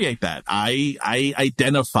appreciate that. I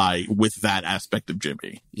identify with that aspect of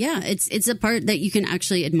Jimmy. Yeah, it's a part that you can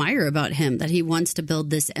actually admire about him, that he wants to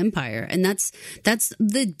build this empire. And that's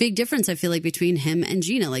the big difference, I feel like, between him and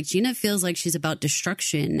Gina. Like, Gina feels like she's about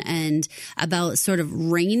destruction and about sort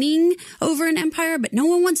of reigning over an empire, but no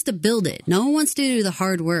one wants to build it. No one wants to do the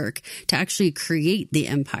hard work to actually create the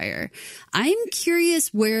empire. I'm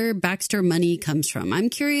curious where Baxter money comes from. I'm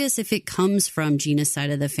curious if it comes from Gina's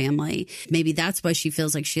side of the family. Maybe that's why she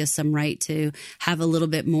feels like she has some right to have a little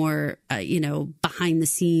bit more, behind the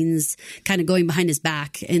scenes, kind of going behind his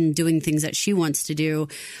back and doing things that she wants to do.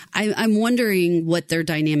 I'm wondering what their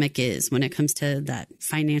dynamic is when it comes to that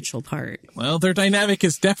financial part. Well, their dynamic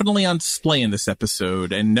is definitely on display in this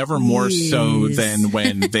episode, and never more so than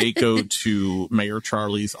when they go to Mayor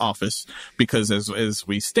Charlie's office, because as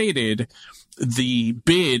we stated, the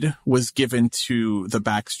bid was given to the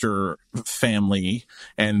Baxter family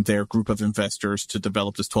and their group of investors to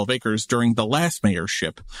develop this 12 acres during the last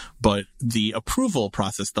mayorship. But the approval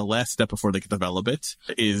process, the last step before they can develop it,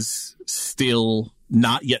 is still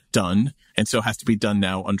not yet done. And so it has to be done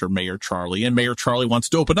now under Mayor Charlie. And Mayor Charlie wants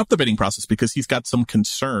to open up the bidding process because he's got some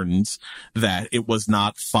concerns that it was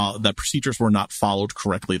not that procedures were not followed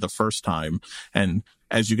correctly the first time. And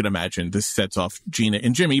as you can imagine, this sets off Gina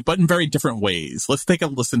and Jimmy, but in very different ways. Let's take a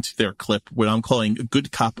listen to their clip, what I'm calling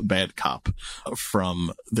Good Cop, Bad Cop,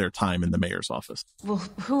 from their time in the mayor's office. Well,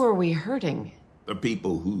 who are we hurting? The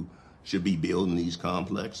people who should be building these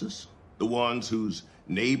complexes. The ones whose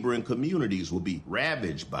neighboring communities will be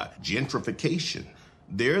ravaged by gentrification.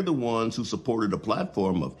 They're the ones who supported a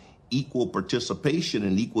platform of equal participation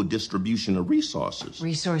and equal distribution of resources.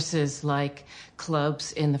 Resources like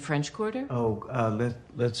clubs in the French Quarter?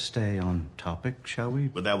 Let's stay on topic, shall we?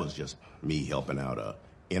 But that was just me helping out a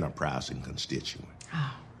enterprising constituent.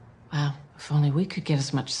 Oh, well, if only we could get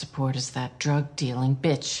as much support as that drug-dealing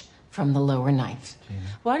bitch from the lower ninth. Gina.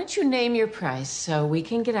 Why don't you name your price so we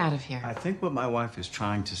can get out of here? I think what my wife is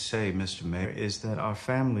trying to say, Mr. Mayor, is that our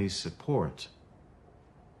family's support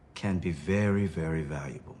can be very, very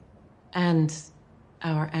valuable. And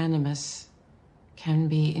our animus can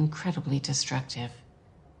be incredibly destructive.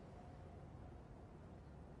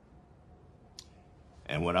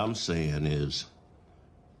 And what I'm saying is,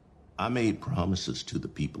 I made promises to the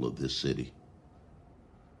people of this city.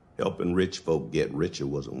 Helping rich folk get richer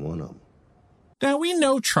wasn't one of them. Now, we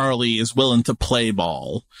know Charlie is willing to play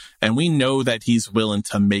ball, and we know that he's willing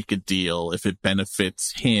to make a deal if it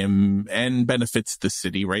benefits him and benefits the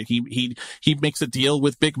city, right? He makes a deal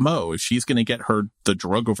with Big Mo. If she's going to get her the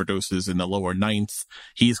drug overdoses in the lower ninth,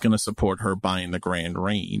 he's going to support her buying the Grand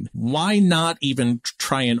Reign. Why not even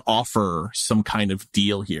try and offer some kind of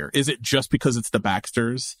deal here? Is it just because it's the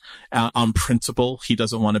Baxters? On principle, he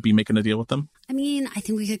doesn't want to be making a deal with them? I mean, I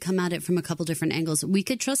think we could come at it from a couple different angles. We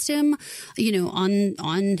could trust him,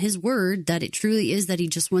 on his word that it truly is that he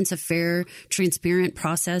just wants a fair, transparent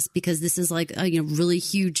process, because this is like a really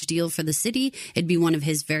huge deal for the city. It'd be one of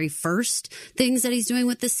his very first things that he's doing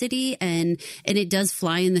with the city, and it does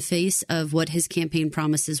fly in the face of what his campaign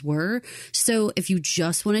promises were. So if you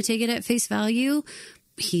just want to take it at face value,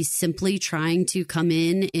 he's simply trying to come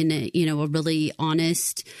in a really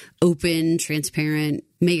honest, open, transparent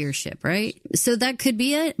mayorship, right? So that could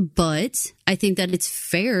be it, but I think that it's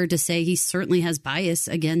fair to say he certainly has bias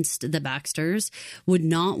against the Baxters, would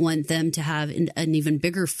not want them to have an even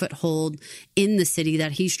bigger foothold in the city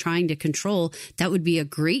that he's trying to control. That would be a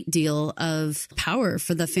great deal of power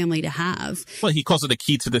for the family to have. Well, he calls it a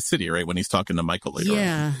key to the city, right? When he's talking to Michael later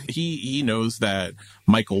on. He knows that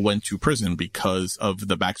Michael went to prison because of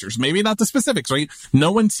the Baxters. Maybe not the specifics, right?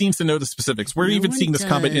 No one seems to know the specifics. We're even seeing this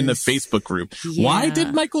comment in the Facebook group. Yeah. Why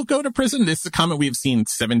did Michael go to prison? This is a comment we've seen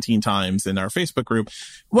 17 times in our Facebook group.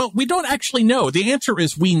 Well, we don't actually know. The answer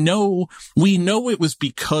is we know it was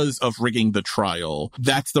because of rigging the trial.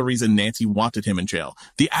 That's the reason Nancy wanted him in jail.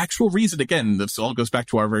 The actual reason, again, this all goes back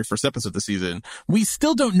to our very first episode of the season. We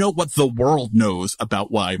still don't know what the world knows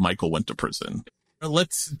about why Michael went to prison.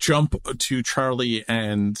 Let's jump to Charlie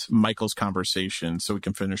and Michael's conversation so we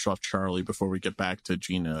can finish off Charlie before we get back to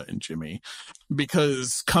Gina and Jimmy.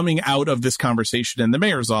 Because coming out of this conversation in the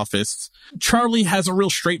mayor's office, Charlie has a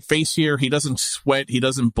real straight face here. He doesn't sweat. He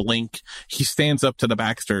doesn't blink. He stands up to the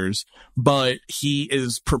Baxters, but he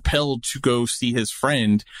is propelled to go see his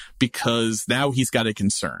friend because now he's got a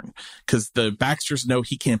concern. Because the Baxters know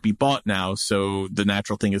he can't be bought now, so the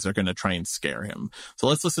natural thing is they're going to try and scare him. So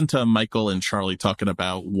let's listen to Michael and Charlie talking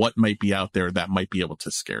about what might be out there that might be able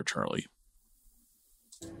to scare Charlie.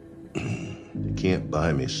 They can't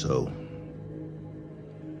buy me, so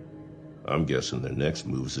I'm guessing their next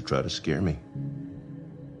move is to try to scare me.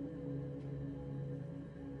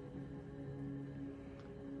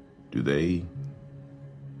 Do they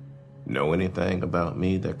know anything about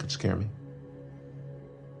me that could scare me?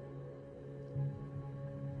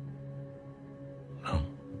 No.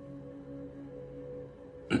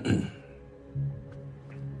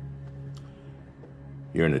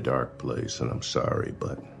 You're in a dark place, and I'm sorry,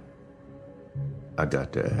 but I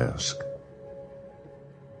got to ask.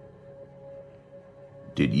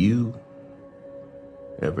 Did you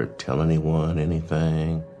ever tell anyone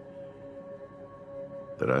anything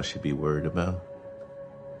that I should be worried about?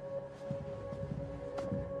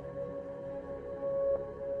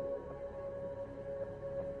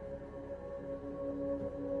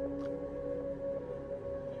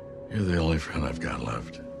 You're the only friend I've got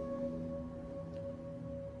left.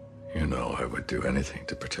 You know I would do anything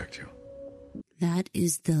to protect you. That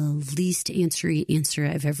is the least answery answer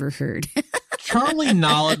I've ever heard. Charlie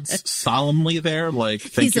nods solemnly there, like,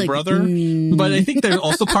 thank He's you, like, brother. But I think there's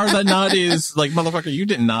also part of that nod is, like, motherfucker, you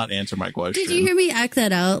did not answer my question. Did you hear me act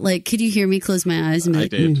that out? Like, could you hear me close my eyes? And be I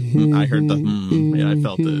like, did. I heard the, yeah, I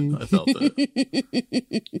felt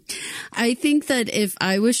it. I think that if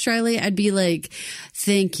I was Charlie, I'd be like,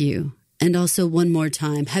 thank you. And also one more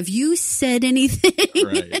time, have you said anything?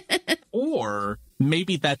 Right. Or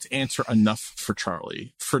maybe that's answer enough for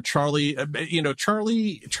Charlie. For Charlie,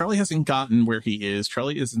 Charlie hasn't gotten where he is.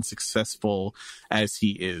 Charlie isn't successful as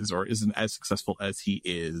he is, or isn't as successful as he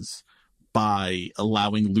is by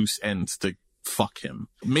allowing loose ends to fuck him.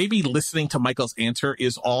 Maybe listening to Michael's answer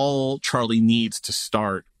is all Charlie needs to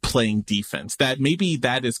start playing defense. That maybe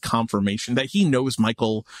that is confirmation that he knows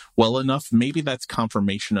Michael well enough. Maybe that's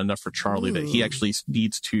confirmation enough for Charlie that he actually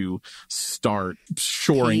needs to start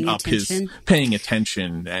shoring up his paying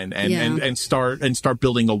attention and start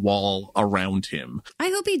building a wall around him. I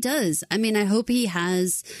hope he does. I mean, I hope he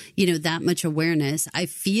has, that much awareness. I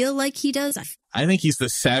feel like he does. I think he's the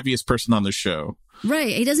savviest person on the show.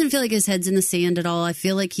 Right. He doesn't feel like his head's in the sand at all. I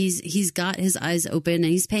feel like he's got his eyes open and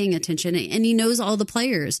he's paying attention, and he knows all the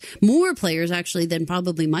players, more players actually than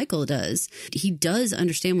probably Michael does. He does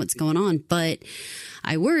understand what's going on, but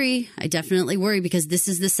I worry. I definitely worry because this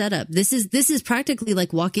is the setup. This is practically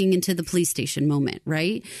like walking into the police station moment,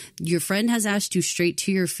 right? Your friend has asked you straight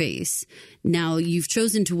to your face. Now you've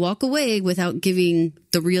chosen to walk away without giving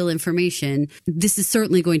the real information. This is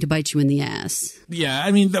certainly going to bite you in the ass. Yeah,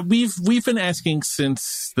 I mean, we've been asking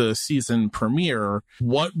since the season premiere,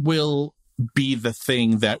 what will be the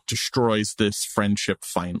thing that destroys this friendship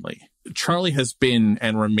finally? Charlie has been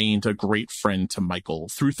and remained a great friend to Michael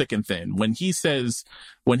through thick and thin. When he says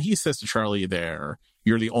to Charlie there,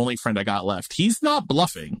 "You're the only friend I got left," he's not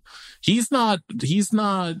bluffing. He's not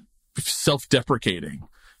self-deprecating.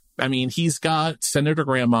 I mean, he's got Senator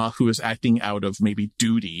Grandma, who is acting out of maybe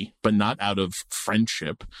duty, but not out of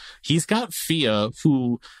friendship. He's got Fia,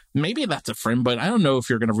 who maybe that's a friend, but I don't know if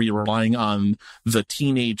you're going to be relying on the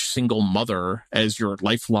teenage single mother as your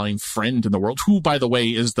lifeline friend in the world, who, by the way,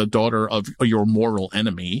 is the daughter of your mortal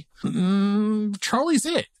enemy. Charlie's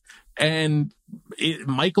it. And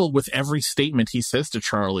Michael, with every statement he says to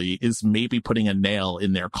Charlie, is maybe putting a nail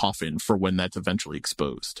in their coffin for when that's eventually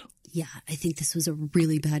exposed. Yeah, I think this was a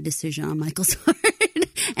really bad decision on Michael's part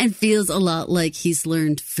and feels a lot like he's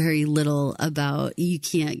learned very little about you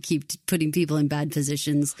can't keep putting people in bad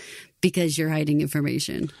positions because you're hiding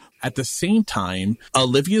information. At the same time,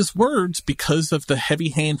 Olivia's words, because of the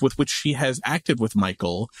heavy hand with which she has acted with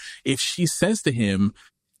Michael, if she says to him,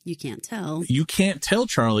 "You can't tell. You can't tell,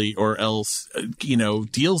 Charlie, or else,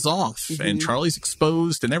 deal's off and Charlie's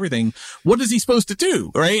exposed and everything." What is he supposed to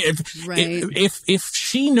do? Right? If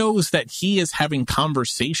she knows that he is having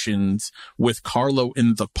conversations with Carlo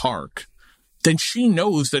in the park, then she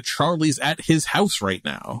knows that Charlie's at his house right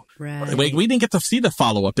now. Right. Like, we didn't get to see the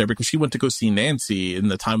follow up there because she went to go see Nancy in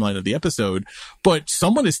the timeline of the episode. But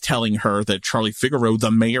someone is telling her that Charlie Figaro, the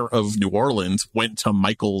mayor of New Orleans, went to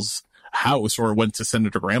Michael's house or went to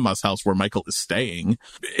Senator Grandma's house where Michael is staying.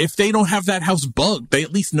 If they don't have that house bugged, they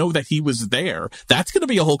at least know that he was there. That's going to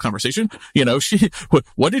be a whole conversation.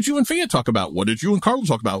 What did you and Fia talk about? What did you and Carlo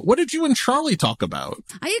talk about? What did you and Charlie talk about?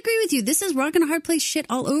 I agree with you. This is rock and a hard place shit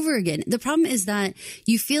all over again. The problem is that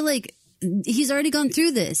you feel like he's already gone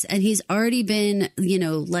through this and he's already been,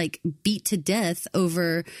 beat to death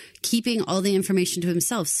over keeping all the information to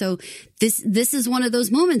himself. So this is one of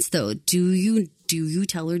those moments, though. Do you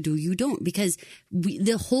tell her? Do you don't? Because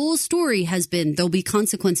the whole story has been there'll be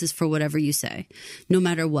consequences for whatever you say, no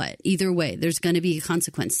matter what. Either way, there's going to be a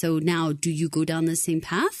consequence. So now, do you go down the same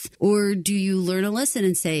path, or do you learn a lesson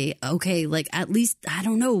and say, okay, at least, I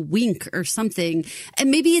don't know, wink or something?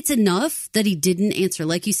 And maybe it's enough that he didn't answer.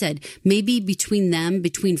 Like you said, maybe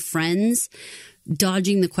between friends,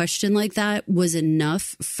 dodging the question like that was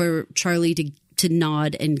enough for Charlie to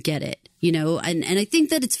nod and get it. And I think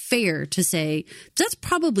that it's fair to say that's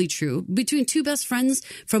probably true between two best friends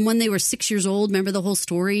from when they were 6 years old. Remember the whole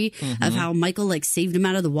story of how Michael saved him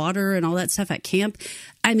out of the water and all that stuff at camp.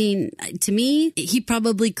 I mean, to me, he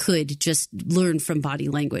probably could just learn from body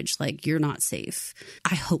language, you're not safe.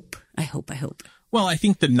 I hope. Well, I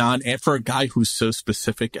think for a guy who's so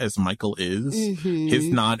specific as Michael is, his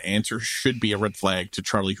non-answer should be a red flag to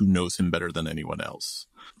Charlie, who knows him better than anyone else.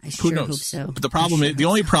 I sure hope so. But the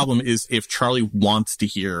only problem is if Charlie wants to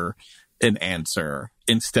hear an answer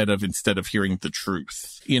instead of hearing the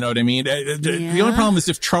truth. You know what I mean? The only problem is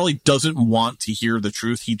if Charlie doesn't want to hear the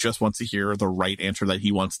truth, he just wants to hear the right answer that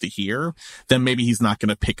he wants to hear, then maybe he's not going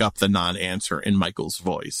to pick up the non-answer in Michael's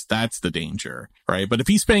voice. That's the danger, right? But if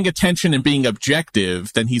he's paying attention and being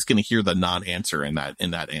objective, then he's going to hear the non-answer in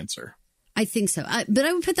that answer. I think so. But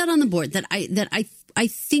I would put that on the board that I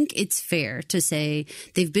think it's fair to say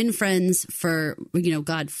they've been friends for,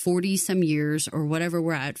 40 some years or whatever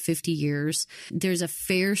we're at, 50 years. There's a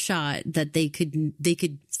fair shot that they could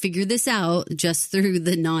figure this out just through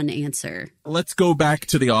the non-answer. Let's go back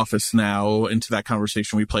to the office now into that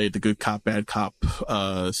conversation we played, the good cop, bad cop,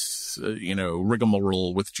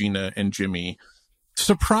 rigmarole with Gina and Jimmy.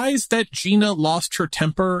 Surprised that Gina lost her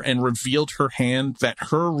temper and revealed her hand, that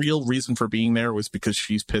her real reason for being there was because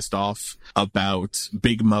she's pissed off about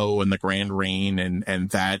Big Mo and the Grand Reign and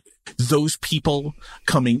that those people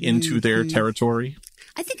coming into their territory.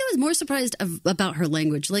 I think I was more surprised about her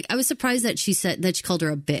language. Like, I was surprised that she said that she called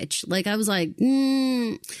her a bitch. Like, I was like,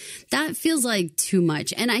 that feels like too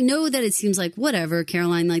much. And I know that it seems like whatever,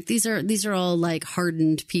 Caroline. Like, these are all like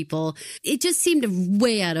hardened people. It just seemed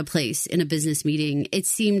way out of place in a business meeting. It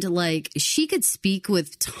seemed like she could speak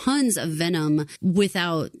with tons of venom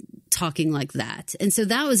without talking like that. And so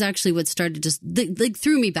that was actually what started just like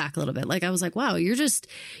threw me back a little bit. Like, I was like, wow,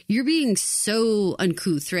 you're being so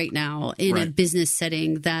uncouth right now in a business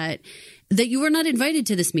setting that you were not invited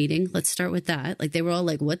to this meeting. Let's start with that. Like, they were all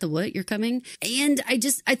like, what, you're coming? And I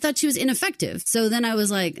thought she was ineffective. So then I was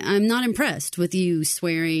like, I'm not impressed with you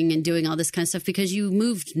swearing and doing all this kind of stuff because you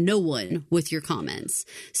moved no one with your comments.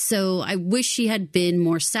 So I wish she had been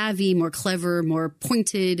more savvy, more clever, more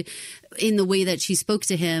pointed in the way that she spoke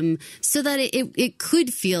to him so that it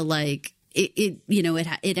could feel like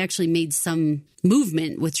it actually made some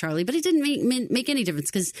movement with Charlie, but it didn't make any difference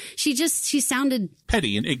because she sounded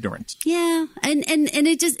petty and ignorant. Yeah. And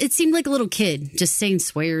it seemed like a little kid just saying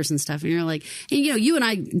swears and stuff. And you're like, and you and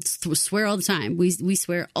I swear all the time. We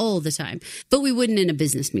swear all the time, but we wouldn't in a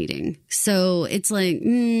business meeting. So it's like,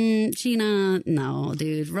 Gina, no,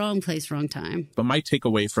 dude, wrong place, wrong time. But my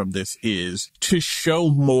takeaway from this is to show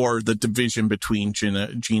more the division between Gina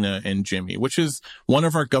and Jimmy, which is one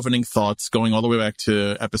of our governing thoughts going all the way back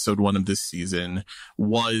to episode 1 of this season,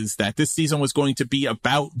 was that this season was going to be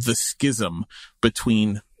about the schism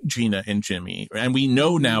between Gina and Jimmy. And we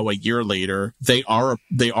know now, a year later, they are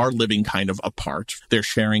living kind of apart. They're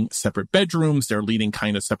sharing separate bedrooms. They're leading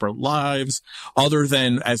kind of separate lives. Other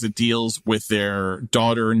than as it deals with their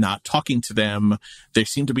daughter not talking to them, they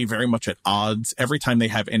seem to be very much at odds. Every time they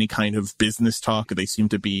have any kind of business talk, they seem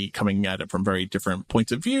to be coming at it from very different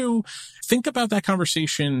points of view. Think about that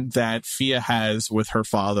conversation that Fia has with her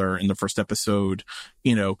father in the first episode.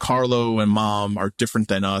 You know, Carlo and Mom are different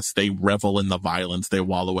than us. They revel in the violence. They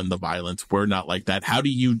wallow in the violence. We're not like that. How do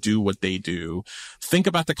you do what they do? Think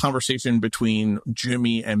about the conversation between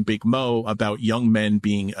Jimmy and Big Mo about young men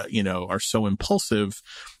being, are so impulsive.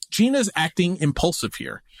 Gina's acting impulsive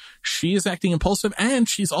here. She is acting impulsive, and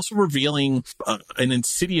she's also revealing an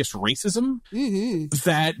insidious racism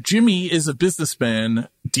that Jimmy is a businessman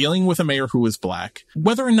dealing with a mayor who is black.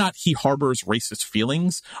 Whether or not he harbors racist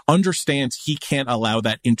feelings, understands he can't allow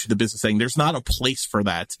that into the business setting. There's not a place for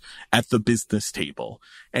that at the business table.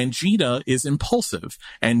 And Gina is impulsive,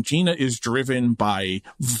 and Gina is driven by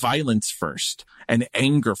violence first and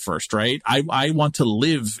anger first, right? I want to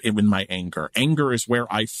live in my anger. Anger is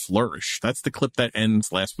where I flourish. That's the clip that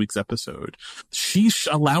ends last week's episode. She's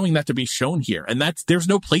allowing that to be shown here. And there's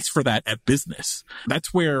no place for that at business.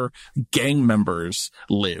 That's where gang members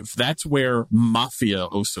live. That's where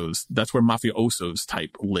mafiosos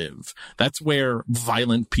type live. That's where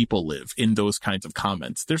violent people live, in those kinds of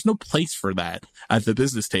comments. There's no place for that at the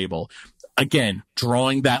business table. Again,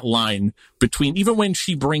 drawing that line between, even when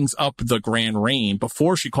she brings up the Grand Reign,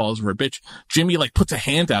 before she calls her a bitch, Jimmy puts a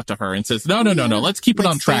hand out to her and says, no, let's keep it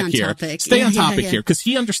on track here. Stay on topic here, because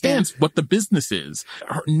he understands what the business is.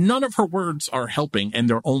 None of her words are helping, and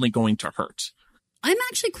they're only going to hurt. I'm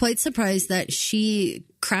actually quite surprised that she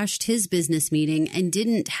crashed his business meeting and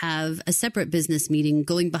didn't have a separate business meeting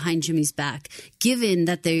going behind Jimmy's back, given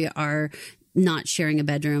that they are not sharing a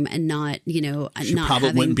bedroom and not, she not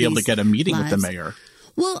probably wouldn't be able to get a meeting with the mayor.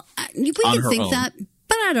 Well, we can think that,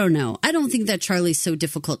 but I don't know. I don't think that Charlie's so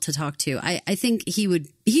difficult to talk to. I think he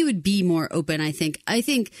would be more open. I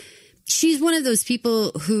think she's one of those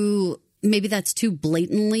people who, maybe that's too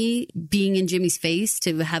blatantly being in Jimmy's face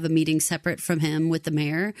to have a meeting separate from him with the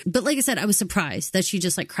mayor. But like I said, I was surprised that she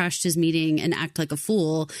just crashed his meeting and act like a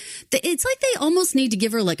fool. It's like they almost need to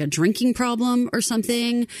give her a drinking problem or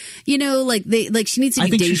something. She needs to be day drinking. I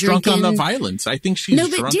think she's drunk on the violence. I think she's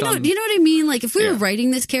drunk do you know what I mean? If we were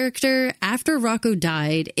writing this character after Rocco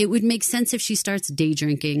died, it would make sense if she starts day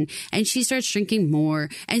drinking and she starts drinking more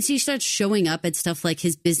and she starts showing up at stuff like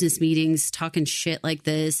his business meetings, talking shit like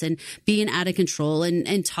this and being out of control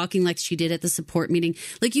and talking like she did at the support meeting.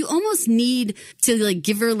 You almost need to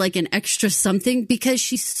give her an extra something, because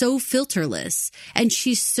she's so filterless and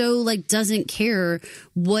she's so doesn't care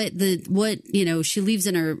what she leaves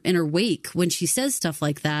in her wake when she says stuff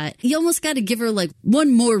like that. You almost got to give her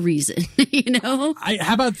one more reason, How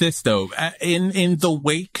about this though? In the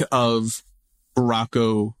wake of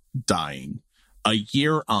Rocco dying, a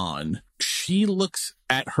year on, she looks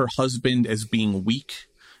at her husband as being weak,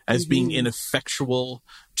 as being ineffectual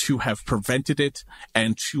to have prevented it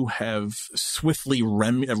and to have swiftly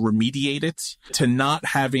remediate it, to not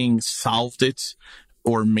having solved it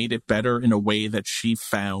or made it better in a way that she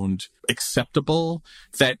found acceptable,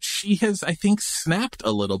 that she has, I think, snapped a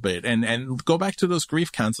little bit. And go back to those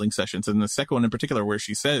grief counseling sessions, and the second one in particular, where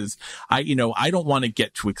she says, I don't want to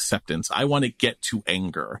get to acceptance. I want to get to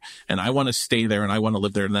anger, and I want to stay there, and I want to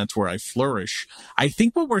live there, and that's where I flourish. I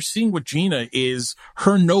think what we're seeing with Gina is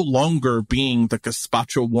her no longer being the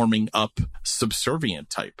gazpacho warming up subservient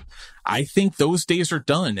type. I think those days are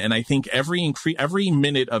done. And I think every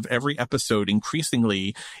minute of every episode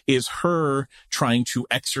increasingly is her trying to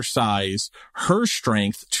exercise her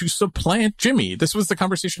strength to supplant Jimmy. This was the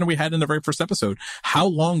conversation we had in the very first episode. How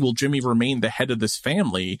long will Jimmy remain the head of this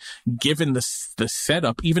family, given the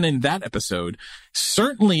setup, even in that episode?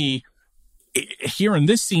 Certainly here in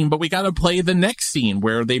this scene, but we got to play the next scene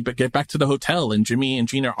where they get back to the hotel and Jimmy and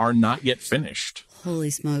Gina are not yet finished. Holy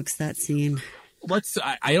smokes, that scene. Because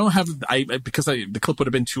the clip would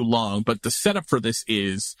have been too long, but the setup for this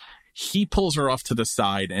is he pulls her off to the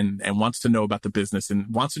side and wants to know about the business and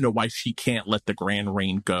wants to know why she can't let the Grand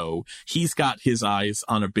Reign go. He's got his eyes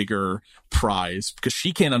on a bigger prize because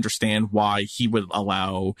she can't understand why he would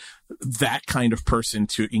allow that kind of person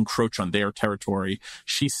to encroach on their territory.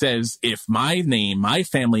 She says, if my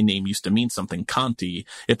family name used to mean something, Conti,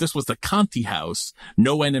 if this was the Conti house,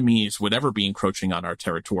 no enemies would ever be encroaching on our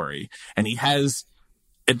territory.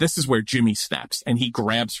 And this is where Jimmy snaps, and he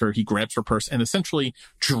grabs her purse and essentially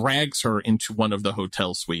drags her into one of the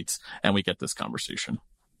hotel suites, and we get this conversation.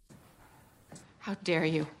 How dare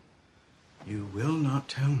you? You will not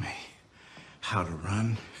tell me how to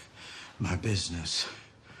run my business.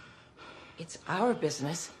 It's our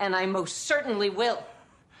business, and I most certainly will.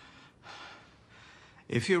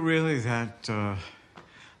 If you're really that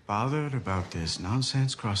bothered about this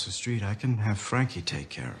nonsense across the street, I can have Frankie take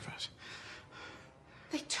care of it.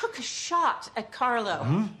 They took a shot at Carlo.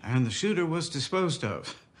 Huh? And the shooter was disposed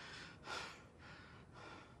of.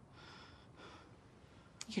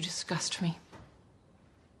 You disgust me.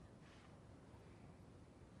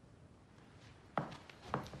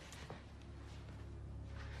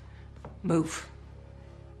 Move.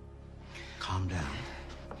 Calm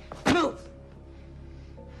down. Move.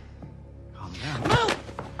 Calm down. Move.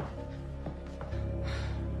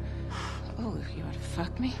 Oh, you want to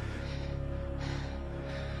fuck me?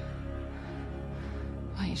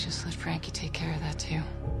 Why don't you just let Frankie take care of that too?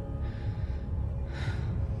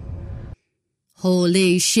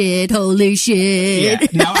 Holy shit, holy shit. Yeah.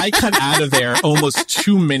 Now I cut out of there almost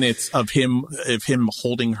 2 minutes of him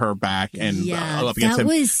holding her back and up against him,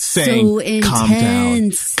 was saying, so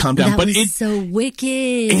intense. Calm down. That but was so wicked.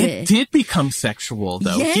 It did become sexual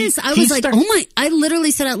though. Yes, I was like, I literally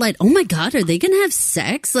said out loud, oh my God, are they going to have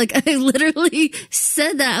sex? Like, I literally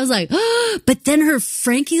said that. I was like, oh, but then her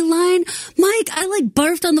Frankie line, Mike, I like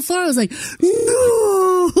barfed on the floor. I was like,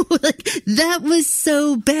 no, like that was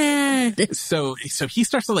so bad. So he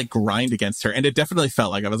starts to like grind against her, and it definitely felt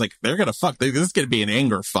like I was like, they're gonna fuck. This is gonna be an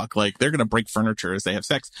anger fuck. Like they're gonna break furniture as they have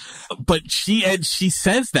sex. But she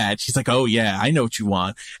says that she's like, oh yeah, I know what you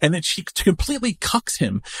want, and then she completely cucks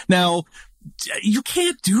him. Now you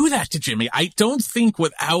can't do that to Jimmy. I don't think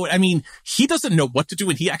he doesn't know what to do,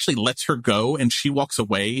 and he actually lets her go and she walks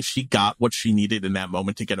away. She got what she needed in that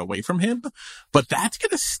moment to get away from him, but that's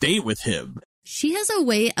gonna stay with him. She has a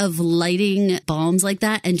way of lighting bombs like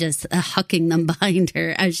that and just hucking them behind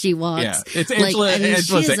her as she walks. Yeah, it's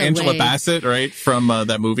Angela Bassett, right? From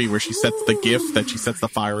that movie where she sets the gift that she sets the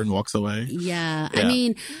fire and walks away. Yeah. I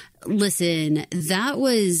mean, listen, that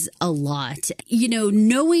was a lot. You know,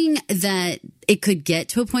 knowing that it could get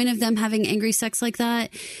to a point of them having angry sex like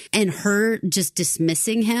that and her just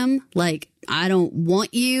dismissing him like, I don't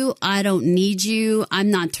want you. I don't need you. I'm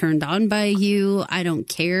not turned on by you. I don't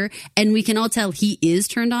care. And we can all tell he is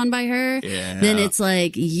turned on by her. Yeah. Then it's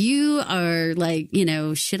like, you are like,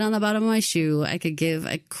 shit on the bottom of my shoe. I could give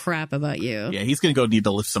a crap about you. Yeah, he's going to go need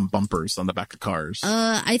to lift some bumpers on the back of cars.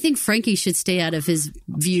 I think Frankie should stay out of his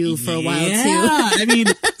view for a while, too. Yeah, I mean,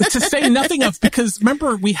 to say nothing of, because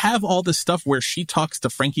remember, we have all this stuff where she talks to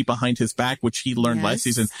Frankie behind his back, which he learned last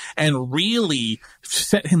season, and really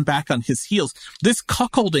set him back on his heels. This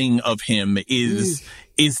cuckolding of him is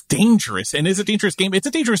is dangerous and is a dangerous game. It's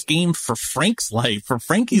a dangerous game for Frank's life, for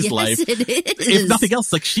Frankie's life. It is. If nothing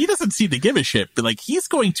else, like, she doesn't seem to give a shit, but like, he's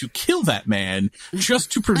going to kill that man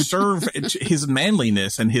just to preserve his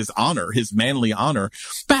manliness and his honor, his manly honor.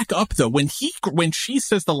 Back up though, when she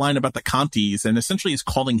says the line about the Contis and essentially is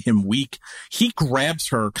calling him weak, he grabs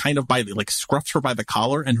her kind of by like scruffs her by the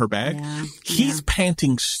collar and her bag. Yeah. He's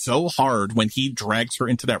panting so hard when he drags her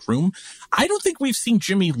into that room. I don't think we've seen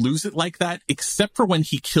Jimmy lose it like that, except for when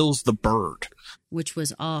he kills the bird. Which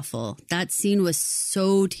was awful. That scene was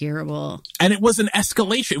so terrible. And it was an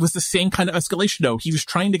escalation. It was the same kind of escalation, though. He was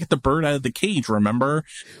trying to get the bird out of the cage, remember?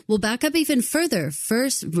 Well, back up even further.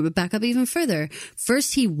 First,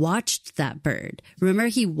 he watched that bird. Remember,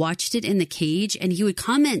 he watched it in the cage, and he would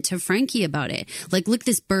comment to Frankie about it. Like, look,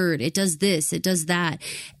 this bird, it does this, it does that.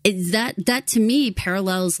 That to me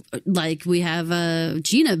parallels, like, we have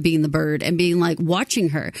Gina being the bird and being like, watching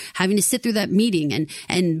her, having to sit through that meeting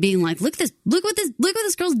and being like, look what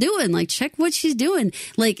this girl's doing. Like, check what she's doing.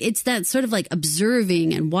 Like, it's that sort of like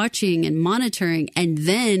observing and watching and monitoring and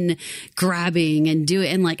then grabbing and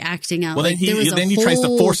and like acting out. Well, like, then he tries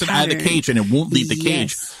to force it out of the cage and it won't leave the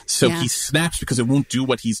cage. So Yeah. he snaps because it won't do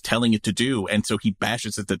what he's telling it to do. And so he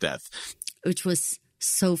bashes it to death. Which was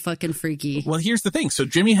so fucking freaky. Well, here's the thing. So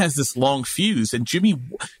Jimmy has this long fuse and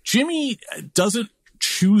Jimmy doesn't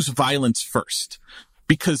choose violence first,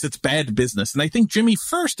 because it's bad business. And I think Jimmy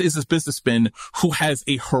first is this businessman who has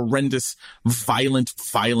a horrendous, violent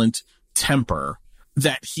temper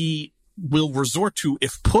that he will resort to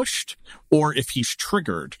if pushed or if he's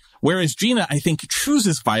triggered. Whereas Gina, I think,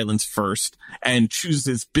 chooses violence first and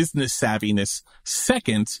chooses business savviness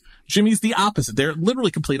second. Jimmy's the opposite. They're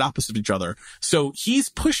literally complete opposite of each other. So he's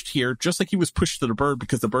pushed here just like he was pushed to the bird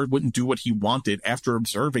because the bird wouldn't do what he wanted after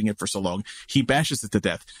observing it for so long. He bashes it to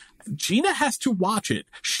death. Gina has to watch it.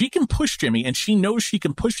 She can push Jimmy and she knows she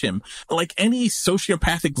can push him. Like any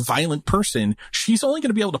sociopathic, violent person, she's only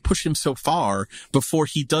going to be able to push him so far before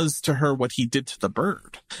he does to her what he did to the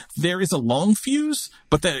bird. There is a long fuse,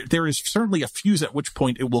 but there is certainly a fuse at which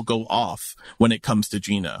point it will go off when it comes to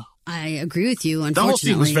Gina. I agree with you. Unfortunately, the whole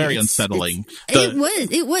scene was very unsettling.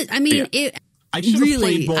 It was. I mean, I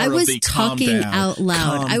really, I was talking out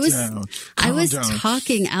loud. I was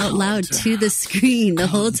talking out loud to the screen the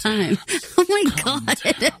whole time. Oh my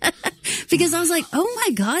God. Because I was like, oh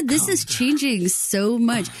my God, this is changing so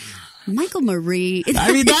much. Michael Marie.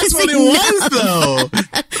 I mean, that's what it was, though.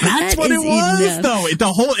 That's what it was,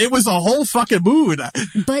 though. It was a whole fucking mood.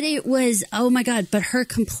 But it was, oh my God, but her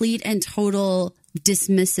complete and total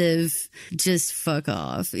dismissive, just fuck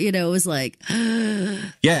off. You know, it was like,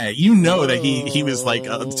 yeah, you know that he was like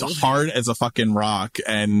hard as a fucking rock,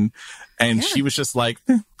 and she was just like,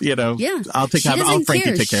 I'll take care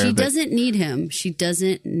of it. She doesn't need him. She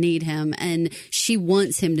doesn't need him, and she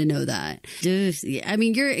wants him to know that. I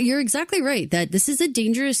mean, you're exactly right that this is a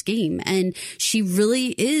dangerous game, and she really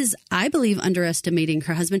is, I believe, underestimating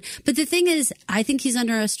her husband. But the thing is, I think he's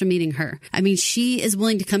underestimating her. I mean, she is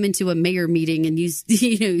willing to come into a mayor meeting and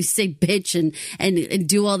say bitch and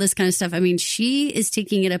do all this kind of stuff. I mean, she is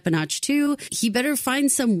taking it up a notch too. He better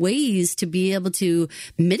find some ways to be able to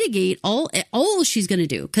mitigate all she's going to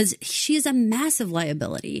do, because she is a massive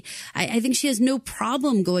liability. I think she has no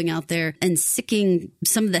problem going out there and sicking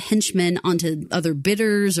some of the henchmen onto other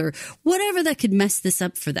bidders or whatever that could mess this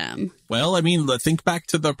up for them. Well, I mean, think back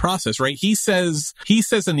to the process, right? He says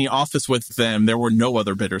in the office with them, there were no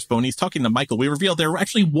other bidders. But when he's talking to Michael, we reveal there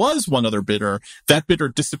actually was one other bidder. That bidder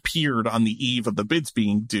disappeared on the eve of the bids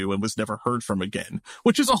being due and was never heard from again,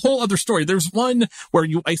 which is a whole other story. There's one where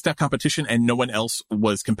you iced out competition and no one else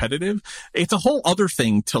was competitive. It's a whole other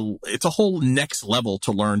thing it's a whole next level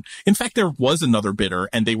to learn. In fact, there was another bidder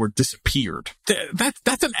and they were disappeared.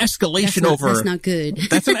 That's an escalation That's not good.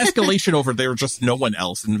 That's an escalation over there. Just no one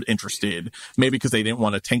else interested. Maybe because they didn't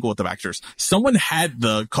want to tangle with the Baxters. Someone had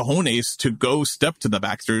the cojones to go step to the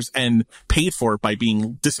Baxters and paid for it by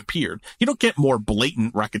being disappeared. You don't get more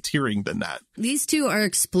blatant racketeering than that. These two are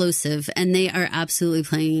explosive and they are absolutely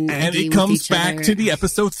playing a and game it comes with each back other. to the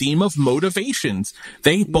episode theme of motivations.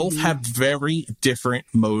 They both have very different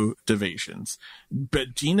motivations.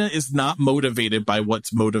 But Gina is not motivated by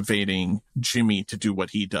what's motivating Jimmy to do what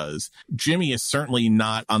he does. Jimmy is certainly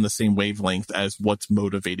not on the same wavelength as what's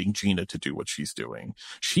motivating Gina to do what she's doing.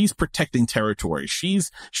 She's protecting territory.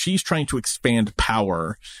 She's trying to expand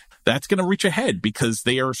power. That's going to reach ahead because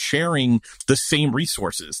they are sharing the same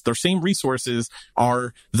resources. Their same resources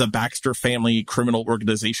are the Baxter family criminal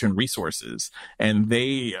organization resources. And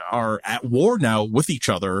they are at war now with each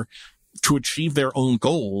other to achieve their own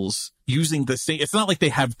goals using the same. It's not like they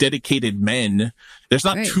have dedicated men. There's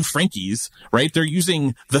not two Frankies, right? They're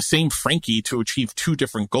using the same Frankie to achieve two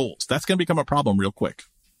different goals. That's going to become a problem real quick.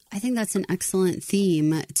 I think that's an excellent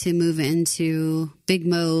theme to move into Big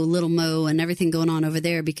Mo, Little Mo, and everything going on over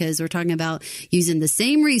there, because we're talking about using the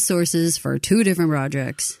same resources for two different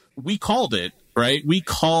projects. We called it, right? We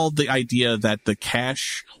called the idea that the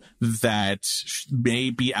cash that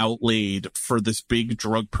may be outlaid for this big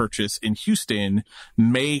drug purchase in Houston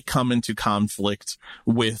may come into conflict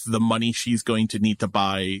with the money she's going to need to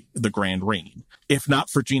buy the Grand Reign. If not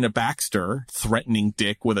for Gina Baxter threatening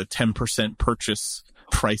Dick with a 10% purchase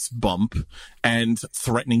price bump and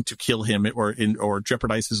threatening to kill him or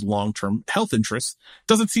jeopardize his long-term health interests,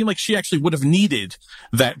 doesn't seem like she actually would have needed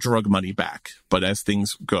that drug money back. But as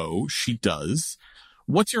things go, she does.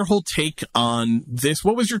 What's your whole take on this?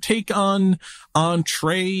 What was your take on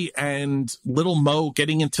Trey and Little Mo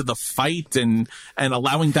getting into the fight and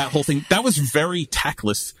allowing that whole thing? That was very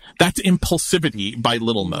tactless. That's impulsivity by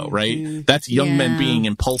Little Mo, right? That's young men being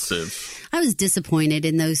impulsive. I was disappointed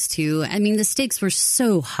in those two. I mean, the stakes were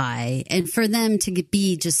so high, and for them to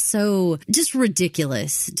be just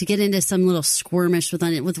ridiculous, to get into some little skirmish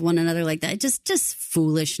with one another like that, just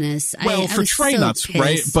foolishness. Well, for Trey,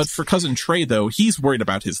 right? But for cousin Trey, though, he's worried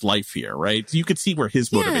about his life here, right? You could see where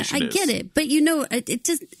his motivation is. I get it, but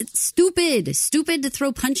it's stupid to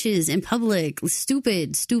throw punches in public.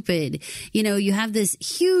 Stupid. You have this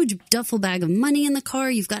huge duffel bag of money in the car.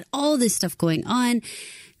 You've got all this stuff going on.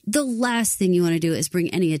 The last thing you want to do is bring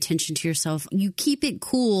any attention to yourself. You keep it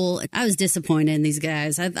cool. I was disappointed in these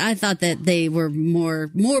guys. I thought that they were more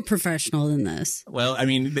professional than this. Well, I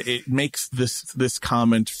mean, it makes this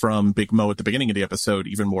comment from Big Mo at the beginning of the episode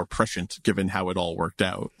even more prescient, given how it all worked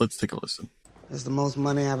out. Let's take a listen. It's the most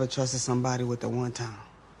money I ever trusted somebody with at one time.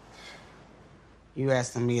 You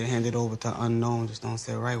asking me to hand it over to unknown just don't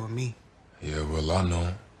sit right with me. Yeah, well, I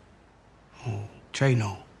know. Oh, Trey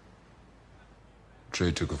know.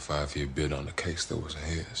 Trey took a 5-year bid on a case that wasn't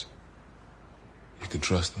his. You can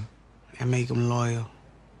trust him? That make him loyal.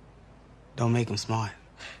 Don't make him smart.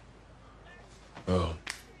 Oh.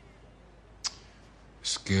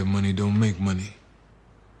 Scared money don't make money.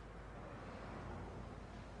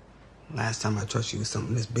 Last time I trusted you with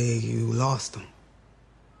something this big, you lost him.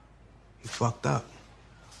 You fucked up.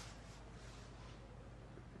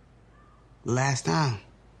 Last time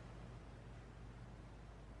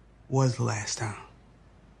was the last time.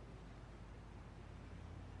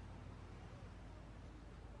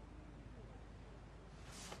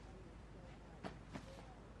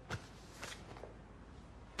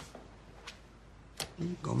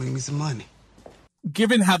 Go make me some money.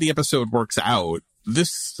 Given how the episode works out,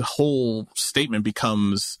 this whole exchange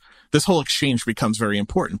becomes very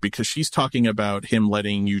important, because she's talking about him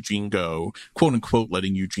letting Eugene go, quote unquote,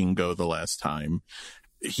 letting Eugene go the last time.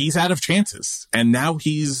 He's out of chances, and now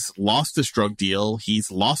he's lost this drug deal.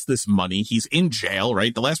 He's lost this money. He's in jail,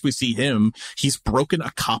 right? The last we see him, he's broken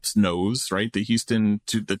a cop's nose, right? The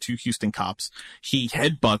two Houston cops. He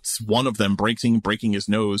headbutts one of them, breaking his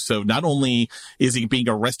nose. So not only is he being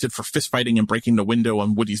arrested for fistfighting and breaking the window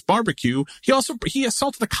on Woody's barbecue, he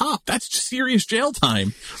assaulted a cop. That's serious jail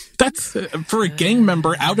time. That's for a gang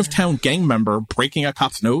member, out of town gang member, breaking a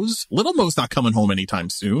cop's nose. Little Mo's not coming home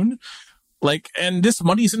anytime soon. And this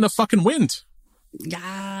money's in the fucking wind.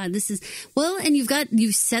 Yeah, and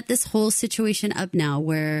you've set this whole situation up now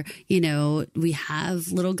where, we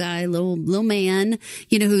have little guy, little man,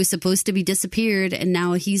 who's supposed to be disappeared, and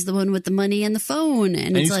now he's the one with the money and the phone.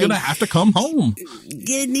 And he's going to have to come home.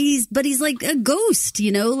 And he's like a ghost,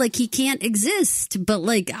 he can't exist, but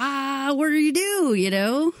what do you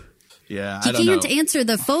do, Yeah, he can't answer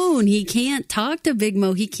the phone. He can't talk to Big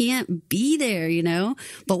Mo. He can't be there,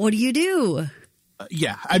 But what do you do?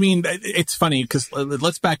 Yeah, I mean, it's funny because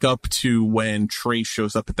let's back up to when Trey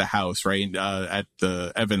shows up at the house, right? At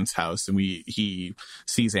the Evans house, and he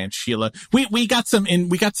sees Aunt Sheila. We got some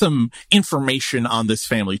information on this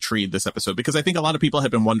family tree this episode, because I think a lot of people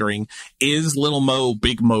have been wondering, is Little Mo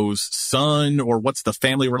Big Mo's son, or what's the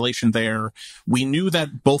family relation there? We knew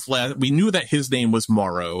that his name was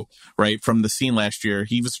Morrow, right? From the scene last year,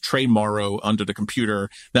 he was Trey Morrow under the computer.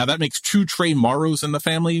 Now that makes two Trey Morrows in the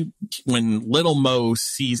family. When Little Mo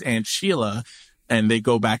sees Aunt Sheila and they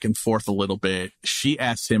go back and forth a little bit, she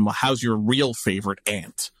asks him, well, how's your real favorite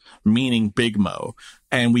aunt? Meaning Big Mo.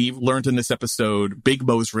 And we learned in this episode, Big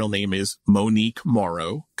Mo's real name is Monique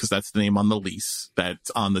Morrow, because that's the name on the lease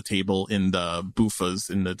that's on the table in the Bufas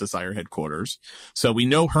in the Desire headquarters. So we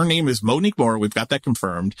know her name is Monique Morrow. We've got that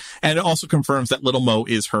confirmed. And it also confirms that Little Mo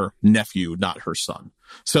is her nephew, not her son.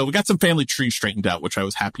 So we got some family tree straightened out, which I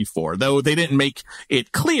was happy for. Though they didn't make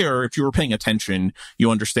it clear, if you were paying attention,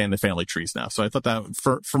 you understand the family trees now. So I thought that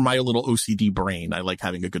for my little OCD brain, I like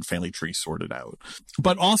having a good family tree sorted out.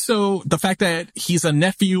 But also the fact that he's a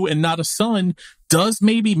nephew and not a son does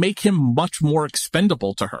maybe make him much more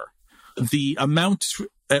expendable to her. The amount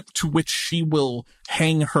to which she will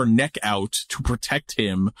hang her neck out to protect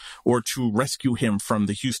him or to rescue him from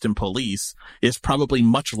the Houston police is probably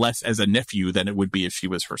much less as a nephew than it would be if she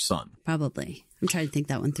was her son. Probably. I'm trying to think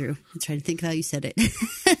that one through. I'm trying to think how you said it.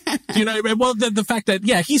 You know, well, the fact that,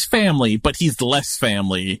 yeah, he's family, but he's less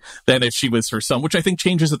family than if she was her son, which I think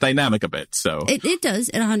changes the dynamic a bit. So it does.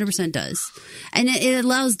 It 100% does. And it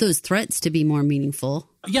allows those threats to be more meaningful.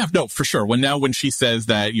 Yeah, no, for sure. When she says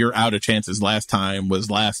that you're out of chances, last time was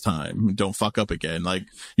last time, don't fuck up again. Like,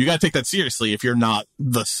 you got to take that seriously if you're not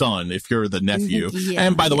the son, if you're the nephew. Yeah,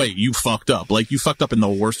 and by the way, you fucked up. Like, you fucked up in the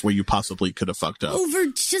worst way you possibly could have fucked up. Over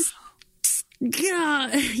just,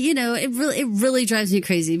 God, you know, it really drives me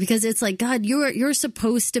crazy because it's like, God, you're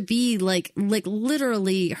supposed to be like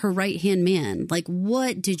literally her right-hand man. Like,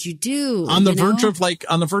 what did you do? On the verge of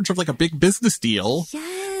like a big business deal.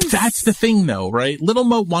 Yes. That's the thing though, right? Little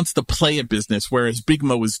Mo wants to play a business, whereas Big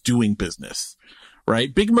Mo is doing business.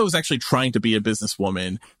 Right? Big Mo is actually trying to be a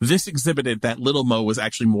businesswoman. This exhibited that Little Mo was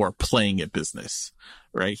actually more playing at business.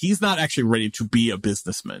 Right? He's not actually ready to be a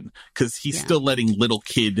businessman because he's still letting little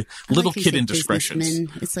kid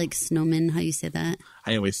indiscretions. It's like snowman. How you say that?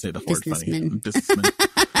 I always say the word funny.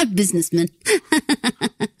 Businessman.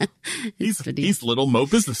 He's Little Mo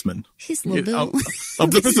businessman. He's Little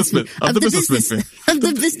of the businessman of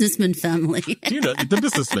the businessman family. You know, the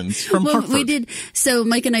businessmen from Hartford. We did. So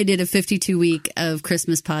Mike and I did a 52-week of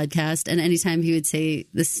Christmas podcast, and anytime he would say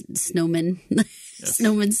the snowman. Yes.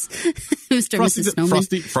 Snowman's Mr. and Mrs. Snowman.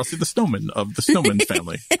 Frosty the Snowman of the Snowman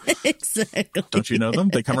family. Exactly. Don't you know them?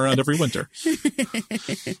 They come around every winter.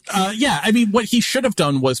 Yeah, I mean, what he should have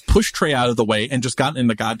done was push Trey out of the way and just gotten in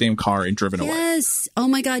the goddamn car and driven away. Yes. Oh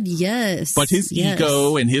my God, yes. But his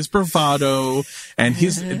ego and his bravado and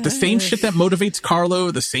the same shit that motivates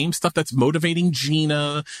Carlo, the same stuff that's motivating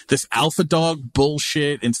Gina, this alpha dog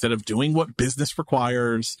bullshit instead of doing what business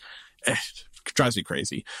requires. Drives me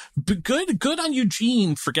crazy. But good on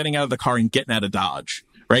Eugene for getting out of the car and getting out of Dodge,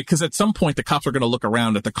 right? Because at some point the cops are going to look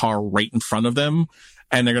around at the car right in front of them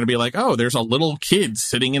and they're going to be like, oh, there's a little kid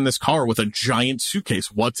sitting in this car with a giant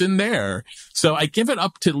suitcase. What's in there? So I give it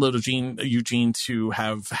up to little Eugene to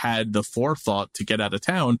have had the forethought to get out of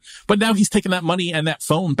town. But now he's taking that money and that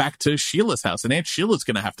phone back to Sheila's house, and Aunt Sheila's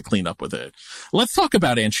going to have to clean up with it. Let's talk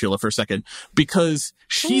about Aunt Sheila for a second, because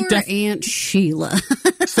Aunt Sheila.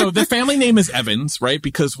 So the family name is Evans, right?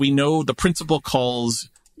 Because we know the principal calls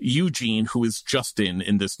Eugene, who is Justin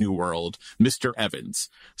in this new world, Mr. Evans.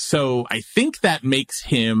 So I think that makes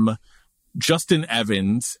him Justin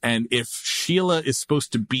Evans. And if Sheila is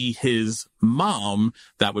supposed to be his mom,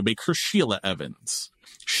 that would make her Sheila Evans.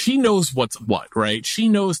 She knows what's what, right? She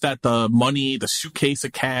knows that the money, the suitcase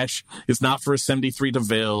of cash is not for a 73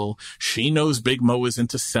 DeVille. She knows Big Mo is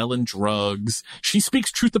into selling drugs. She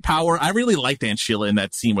speaks truth to power. I really liked Aunt Sheila in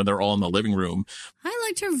that scene when they're all in the living room. I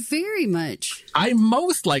liked her very much. I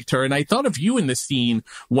most liked her. And I thought of you in this scene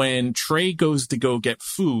when Trey goes to go get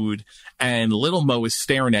food and Little Mo is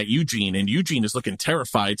staring at Eugene, and Eugene is looking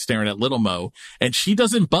terrified staring at Little Mo, and she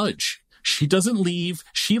doesn't budge. She doesn't leave.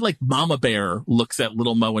 She, like Mama Bear, looks at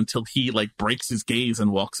Little Mo until he like breaks his gaze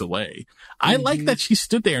and walks away. I like that she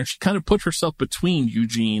stood there and she kind of put herself between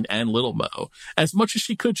Eugene and Little Mo. As much as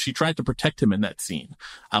she could, she tried to protect him in that scene.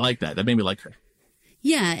 I like that. That made me like her.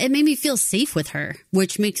 Yeah, it made me feel safe with her,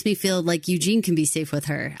 which makes me feel like Eugene can be safe with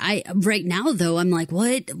her. Right now, though, I'm like,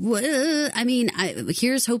 what? I mean,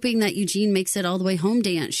 here's hoping that Eugene makes it all the way home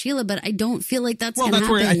to Aunt Sheila, but I don't feel like that's going to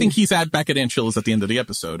happen. Where I think he's back at Aunt Sheila's at the end of the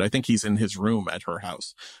episode. I think he's in his room at her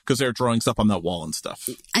house because they're drawing stuff on that wall and stuff.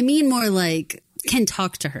 I mean, more like can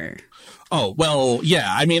talk to her. Oh, well, yeah.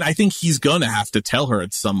 I mean, I think he's going to have to tell her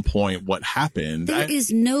at some point what happened. There is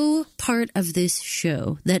no part of this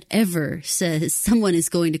show that ever says someone is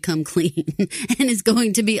going to come clean and is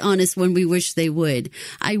going to be honest when we wish they would.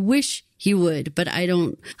 I wish he would, but I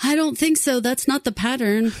don't think so. That's not the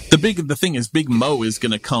pattern. The thing is, Big Mo is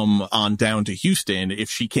going to come on down to Houston if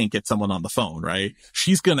she can't get someone on the phone, right?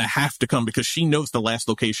 She's going to have to come because she knows the last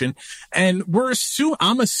location. And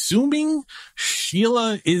I'm assuming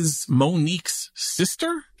Sheila is Monique's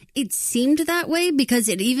sister. It seemed that way because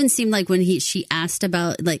it even seemed like when she asked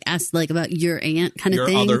about your aunt kind of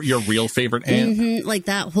thing. Your real favorite aunt. Mm-hmm, like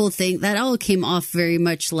that whole thing, that all came off very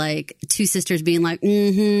much like two sisters being like,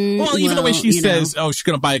 mm-hmm. Well, even the way she says, oh, she's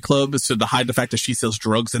going to buy a club so to hide the fact that she sells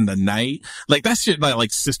drugs in the night. Like that's shit that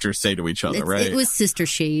like sisters say to each other, right? It was sister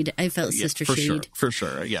shade. I felt sister shade. For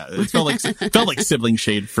sure. Yeah. It felt like sibling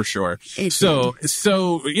shade for sure. So,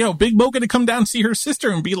 Big Mo going to come down and see her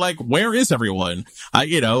sister and be like, where is everyone?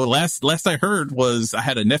 Last I heard was I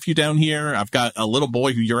had a nephew down here. I've got a little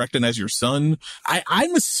boy who you're acting as your son.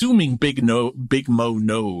 I'm assuming Big Mo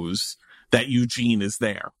knows that Eugene is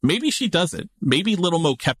there. Maybe she doesn't. Maybe Little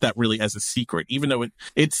Mo kept that really as a secret, even though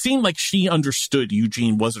it seemed like she understood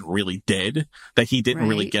Eugene wasn't really dead, that he didn't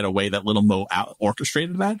really get away, that Little Mo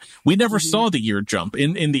orchestrated that. We never saw the year jump.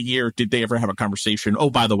 In the year, did they ever have a conversation? Oh,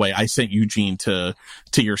 by the way, I sent Eugene to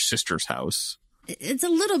your sister's house. It's a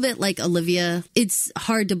little bit like Olivia. It's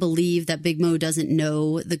hard to believe that Big Mo doesn't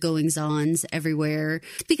know the goings-ons everywhere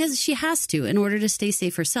because she has to in order to stay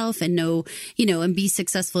safe herself and know, and be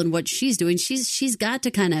successful in what she's doing. She's got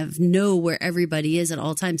to kind of know where everybody is at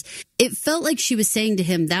all times. It felt like she was saying to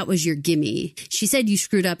him, that was your gimme. She said you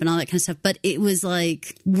screwed up and all that kind of stuff, but it was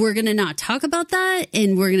like, we're going to not talk about that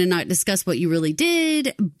and we're going to not discuss what you really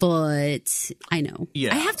did, but I know.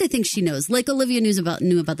 Yeah. I have to think she knows, like Olivia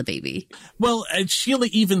knew about the baby. Well, and Sheila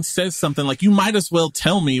even says something like, you might as well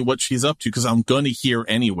tell me what she's up to because I'm going to hear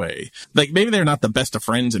anyway. Like maybe they're not the best of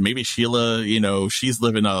friends and maybe Sheila, she's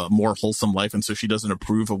living a more wholesome life and so she doesn't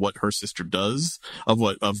approve of what her sister does, of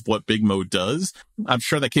what Big Mo does. I'm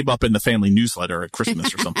sure that came up in the family newsletter at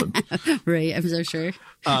Christmas or something. Right, I'm so sure.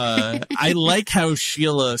 I like how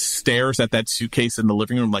Sheila stares at that suitcase in the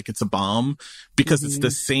living room like it's a bomb because it's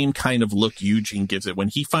the same kind of look Eugene gives it when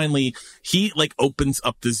he opens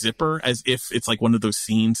up the zipper as if it's like one of those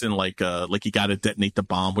scenes in like you got to detonate the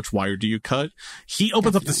bomb. Which wire do you cut? He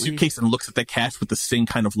opens up the suitcase and looks at the cash with the same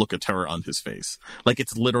kind of look of terror on his face. Like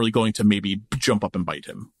it's literally going to maybe jump up and bite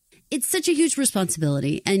him. It's such a huge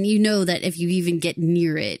responsibility, and that if you even get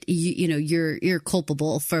near it, you're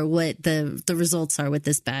culpable for what the results are with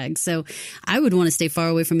this bag. So I would want to stay far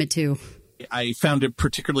away from it too. I found it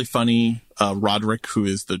particularly funny, Roderick, who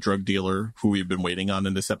is the drug dealer who we've been waiting on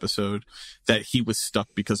in this episode, that he was stuck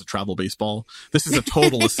because of travel baseball. This is a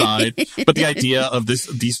total aside, but the idea of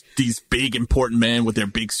these big important men with their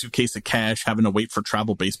big suitcase of cash having to wait for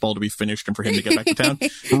travel baseball to be finished and for him to get back to town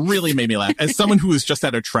really made me laugh. As someone who was just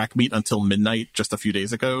at a track meet until midnight just a few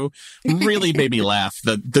days ago, really made me laugh.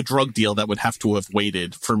 The drug deal that would have to have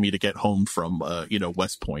waited for me to get home from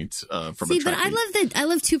West Point from a track meet. I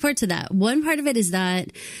love two parts of that. One part of it is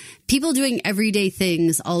that people doing everyday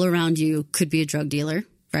things all around you could be a drug dealer,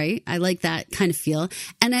 right? I like that kind of feel.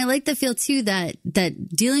 And I like the feel too that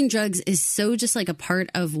dealing drugs is so just like a part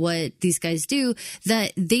of what these guys do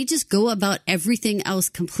that they just go about everything else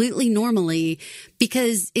completely normally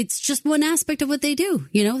because it's just one aspect of what they do.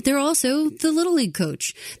 They're also the Little League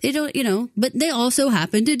coach. They don't, but they also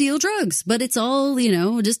happen to deal drugs, but it's all,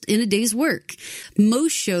 just in a day's work.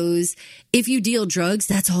 Most shows, if you deal drugs,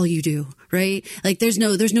 that's all you do, right? Like there's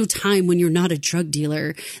no time when you're not a drug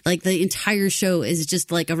dealer. Like the entire show is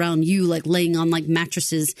just like around you, like laying on like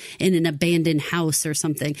mattresses in an abandoned house or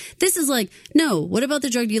something. This is like, no, what about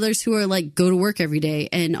the drug dealers who are like go to work every day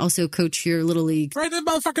and also coach your Little League? Right, that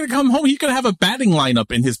motherfucker to come home, he's gonna have a batting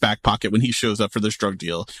lineup in his back pocket when he shows up for this drug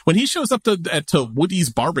deal. When he shows up to Woody's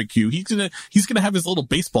barbecue, he's gonna have his little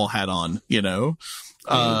baseball hat on,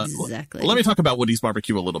 Exactly. Let me talk about Woody's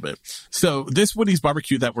Barbecue a little bit. So this Woody's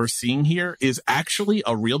Barbecue that we're seeing here is actually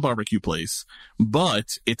a real barbecue place,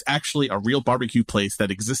 but it's actually a real barbecue place that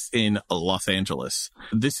exists in Los Angeles.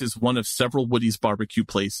 This is one of several Woody's Barbecue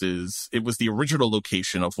places. It was the original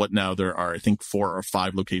location of what now there are, I think, 4 or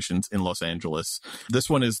 5 locations in Los Angeles. This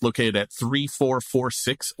one is located at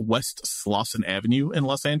 3446 West Slauson Avenue in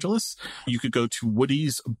Los Angeles. You could go to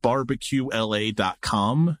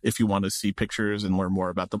woodysbarbecuela.com if you want to see pictures and learn more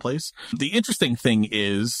about the place. The interesting thing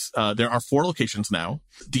is there are 4 locations now.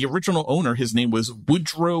 The original owner, his name was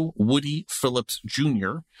Woodrow Woody Phillips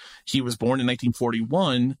Jr. He was born in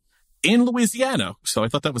 1941 in Louisiana. So I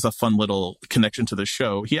thought that was a fun little connection to the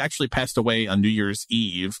show. He actually passed away on New Year's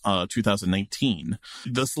Eve, 2019.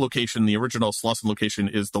 This location, the original Slauson location,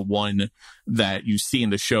 is the one that you see in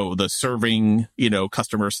the show, the serving,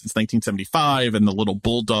 customers since 1975 and the little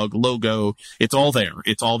bulldog logo. It's all there.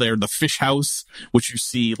 It's all there. The fish house, which you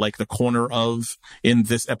see like the corner of in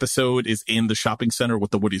this episode, is in the shopping center with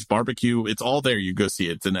the Woody's Barbecue. It's all there. You go see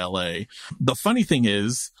it. It's in LA. The funny thing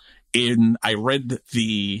is, I read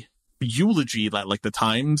the eulogy that like the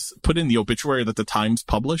Times put in, the obituary that the Times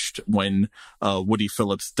published when Woody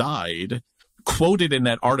Phillips died, quoted in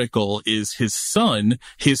that article is his son.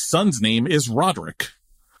 His son's name is Roderick.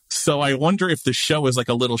 So I wonder if the show is like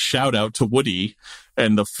a little shout out to Woody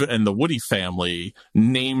and the Woody family,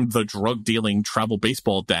 named the drug dealing travel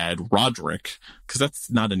baseball dad Roderick, because that's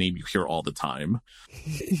not a name you hear all the time.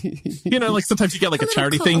 You know, like sometimes you get like a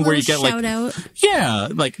charity thing where you get like, yeah,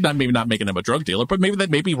 like not making him a drug dealer, but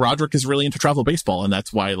maybe Roderick is really into travel baseball, and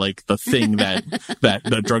that's why like the thing that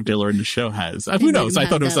the drug dealer in the show has. Who knows? I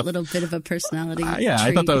thought it was a little bit of a personality.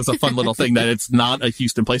 I thought that was a fun little thing that it's not a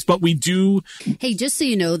Houston place, but we do. Hey, just so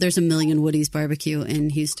you know, there's a million Woody's barbecue in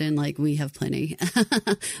Houston. Like we have plenty.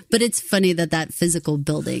 But it's funny that physical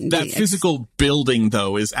building. Physical building,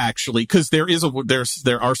 though, is actually, because there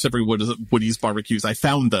are several Woody's barbecues. I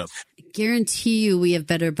found them. Guarantee you we have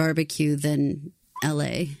better barbecue than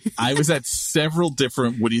LA. I was at several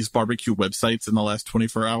different Woody's barbecue websites in the last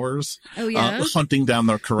 24 hours. Oh, yeah? Hunting down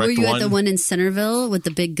the correct one. Were you at the one in Centerville with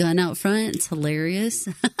the big gun out front? It's hilarious.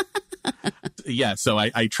 Yeah, so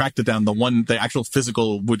I tracked it down. The actual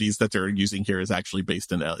physical Woody's that they're using here is actually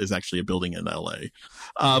a building in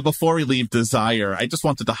LA. Before we leave Desire, I just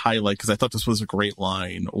wanted to highlight, because I thought this was a great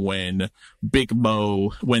line, when Big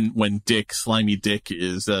Mo, when Slimy Dick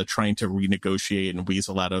is trying to renegotiate and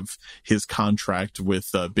weasel out of his contract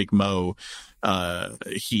with Big Mo.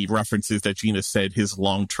 He references that Gina said his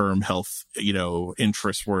long-term health,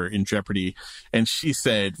 interests were in jeopardy. And she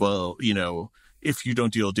said, well, if you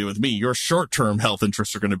don't deal with me, your short-term health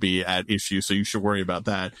interests are going to be at issue, so you should worry about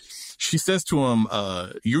that. She says to him,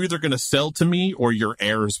 you're either going to sell to me or your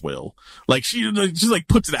heirs will. Like, she just like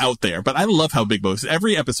puts it out there. But I love how Big Mo is.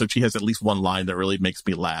 Every episode, she has at least one line that really makes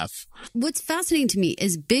me laugh. What's fascinating to me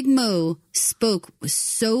is Big Mo spoke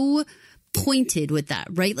so pointed with that,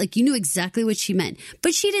 right? Like you knew exactly what she meant,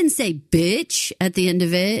 but she didn't say bitch at the end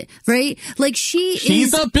of it, right? Like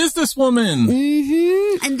she's a businesswoman.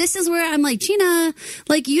 Mm-hmm. And this is where I'm like, Gina,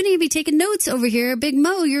 like you need to be taking notes over here. Big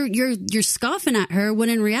Mo, you're scoffing at her when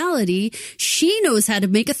in reality, she knows how to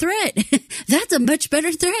make a threat. That's a much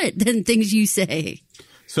better threat than things you say.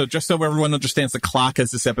 So just so everyone understands the clock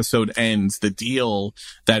as this episode ends, the deal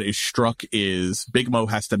that is struck is Big Mo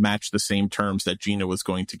has to match the same terms that Gina was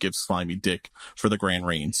going to give Slimy Dick for the Grand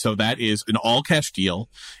Reign. So that is an all-cash deal,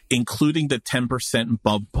 including the 10%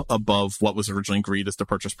 above what was originally agreed as the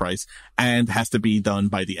purchase price, and has to be done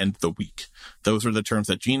by the end of the week. Those are the terms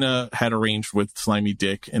that Gina had arranged with Slimy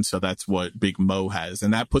Dick, and so that's what Big Mo has.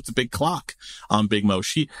 And that puts a big clock on Big Mo.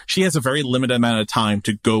 She has a very limited amount of time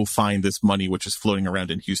to go find this money, which is floating around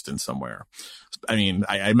in Houston somewhere. I mean,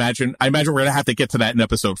 I imagine we're going to have to get to that in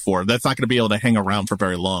episode 4. That's not going to be able to hang around for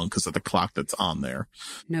very long because of the clock that's on there.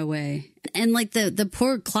 No way. And like the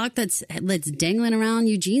poor clock that's dangling around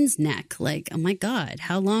Eugene's neck. Like, oh my God,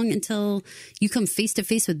 how long until you come face to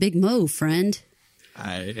face with Big Mo, friend?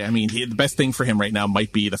 I mean, the best thing for him right now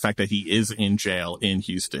might be the fact that he is in jail in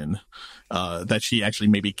Houston, that she actually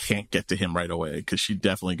maybe can't get to him right away because she's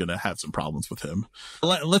definitely going to have some problems with him.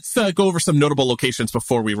 Let's go over some notable locations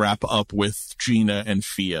before we wrap up with Gina and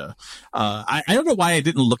Fia. I don't know why I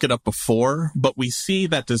didn't look it up before, but we see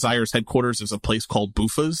that Desire's headquarters is a place called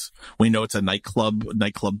Buffa's. We know it's a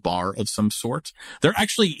nightclub bar of some sort. There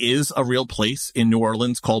actually is a real place in New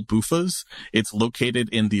Orleans called Buffa's. It's located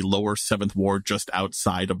in the lower 7th Ward, just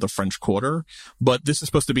outside of the French Quarter, but this is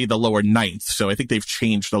supposed to be the lower 9th, so I think they've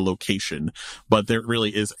changed the location, but there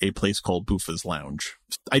really is a place called Buffa's Lounge.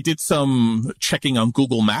 I did some checking on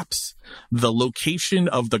Google Maps. The location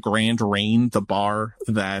of the Grand Reign, the bar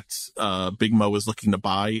that Big Mo is looking to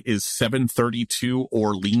buy, is 732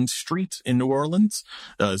 Orleans Street in New Orleans.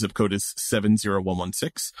 Zip code is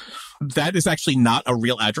 70116. That is actually not a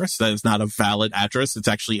real address. That is not a valid address. It's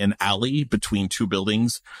actually an alley between two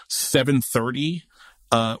buildings. 730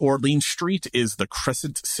 Orleans Street is the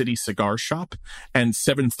Crescent City Cigar Shop, and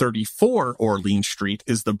 734 Orleans Street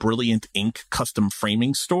is the Brilliant Ink Custom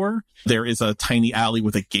Framing Store. There is a tiny alley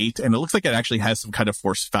with a gate, and it looks like it actually has some kind of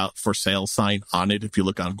for sale sign on it if you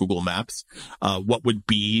look on Google Maps. What would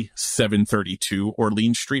be 732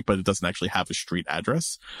 Orleans Street, but it doesn't actually have a street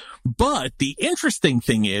address. But the interesting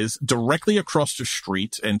thing is, directly across the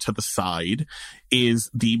street and to the side is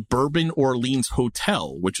the Bourbon Orleans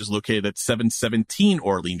Hotel, which is located at 717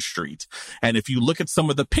 Orleans Street. And if you look at some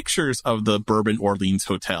of the pictures of the Bourbon Orleans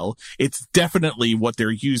Hotel, it's definitely what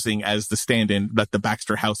they're using as the stand-in, that the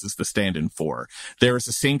Baxter House is the stand-in for. There is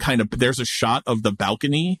the same there's a shot of the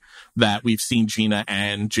balcony that we've seen Gina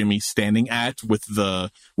and Jimmy standing at with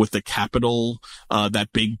the Capitol, that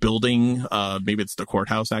big building, maybe it's the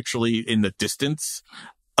courthouse actually, in the distance.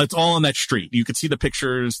 It's all on that street. You could see the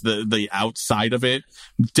pictures, the outside of it.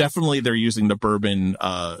 Definitely they're using the Bourbon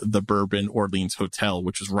Orleans Hotel,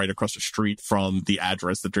 which is right across the street from the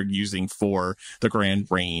address that they're using for the Grand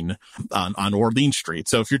Reign on Orleans Street.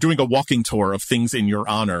 So if you're doing a walking tour of things in your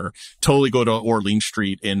honor, totally go to Orleans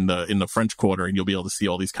Street in the French Quarter, and you'll be able to see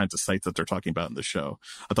all these kinds of sites that they're talking about in the show.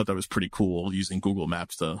 I thought that was pretty cool using Google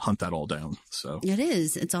Maps to hunt that all down. So it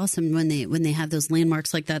is. It's awesome when they have those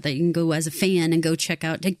landmarks like that you can go as a fan and go check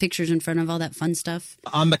out, take pictures in front of, all that fun stuff.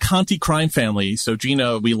 On the Conti crime family, so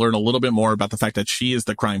Gina, we learn a little bit more about the fact that she is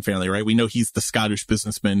the crime family, right? We know he's the Scottish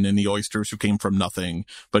businessman in the oysters who came from nothing,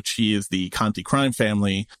 but she is the Conti crime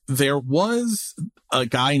family. There was a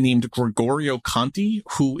guy named Gregorio Conti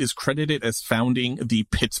who is credited as founding the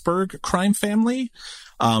Pittsburgh crime family.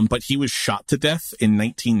 But he was shot to death in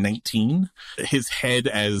 1919. His head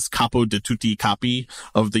as capo di tutti capi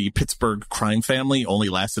of the Pittsburgh crime family only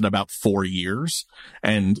lasted about 4 years.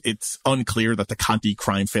 And it's unclear that the Conti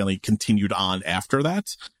crime family continued on after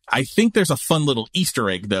that. I think there's a fun little Easter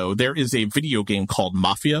egg, though. There is a video game called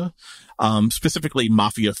Mafia. Specifically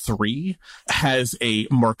Mafia 3 has a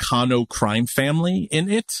Marcano crime family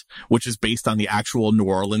in it, which is based on the actual New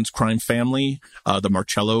Orleans crime family, the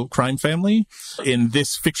Marcello crime family. In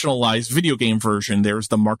this fictionalized video game version, there's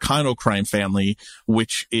the Marcano crime family,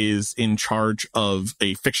 which is in charge of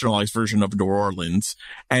a fictionalized version of New Orleans.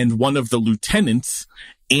 And one of the lieutenants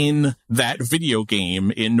in that video game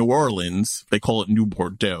in New Orleans, they call it New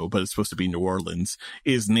Bordeaux, but it's supposed to be New Orleans,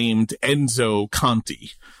 is named Enzo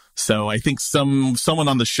Conti. So I think someone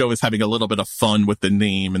on the show is having a little bit of fun with the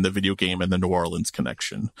name and the video game and the New Orleans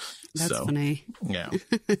connection. That's funny. Yeah.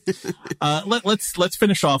 Let's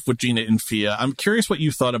finish off with Gina and Fia. I'm curious what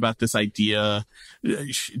you thought about this idea.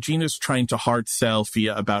 Gina's trying to hard sell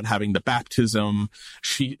Fia about having the baptism.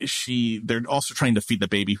 They're also trying to feed the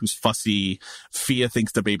baby who's fussy. Fia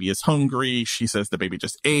thinks the baby is hungry. She says the baby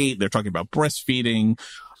just ate. They're talking about breastfeeding.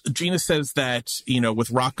 Gina says that, with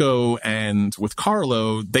Rocco and with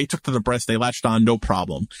Carlo, they took to the breast, they latched on, no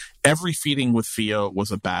problem. Every feeding with Fia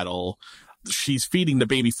was a battle. She's feeding the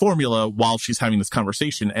baby formula while she's having this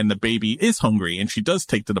conversation, and the baby is hungry, and she does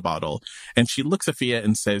take to the bottle. And she looks at Fia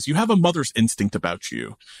and says, "You have a mother's instinct about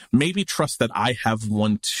you. Maybe trust that I have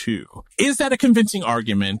one too." Is that a convincing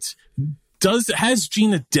argument? Has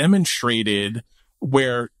Gina demonstrated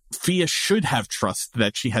where Fia should have trust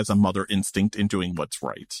that she has a mother instinct in doing what's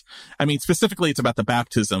right? I mean, specifically, it's about the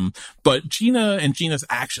baptism, but Gina and Gina's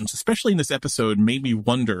actions, especially in this episode, made me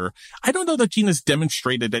wonder. I don't know that Gina's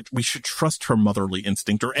demonstrated that we should trust her motherly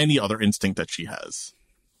instinct or any other instinct that she has.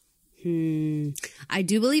 I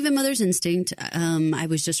do believe in mother's instinct. I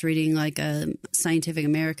was just reading like a Scientific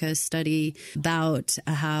America study about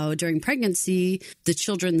how during pregnancy, the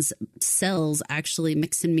children's cells actually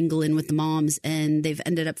mix and mingle in with the mom's, and they've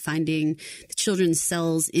ended up finding the children's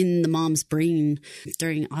cells in the mom's brain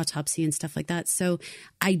during autopsy and stuff like that. So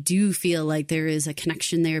I do feel like there is a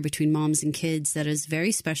connection there between moms and kids that is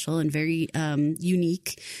very special and very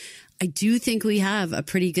unique. I do think we have a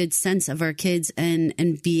pretty good sense of our kids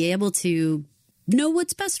and be able to know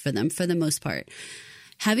what's best for them for the most part.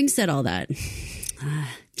 Having said all that,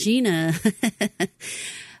 Gina,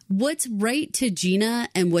 what's right to Gina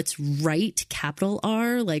and what's right, capital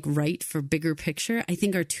R, like right for bigger picture, I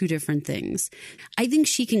think are two different things. I think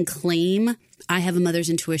she can claim, I have a mother's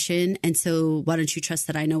intuition, and so why don't you trust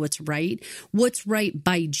that I know what's right? What's right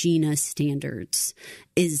by Gina's standards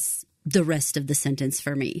is the rest of the sentence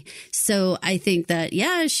for me. So I think that,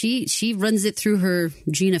 yeah, she runs it through her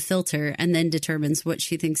Gina filter and then determines what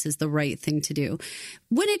she thinks is the right thing to do.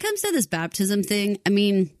 When it comes to this baptism thing, I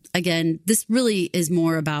mean, again, this really is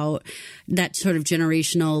more about that sort of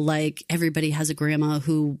generational, like everybody has a grandma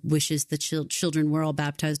who wishes the children were all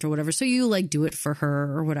baptized or whatever. So you like do it for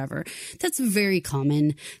her or whatever. That's a very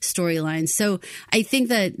common storyline. So I think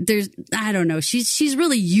that I don't know, she's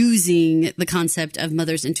really using the concept of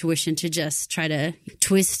mother's intuition to just try to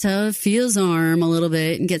twist Fia's arm a little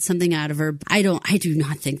bit and get something out of her. I do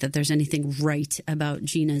not think that there's anything right about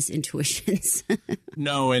Gina's intuitions.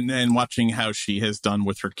 No, and watching how she has done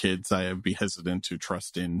with her kids, I would be hesitant to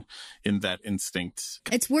trust in that instinct.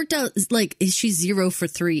 It's worked out like she's 0 for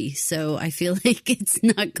 3, so I feel like it's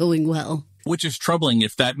not going well. Which is troubling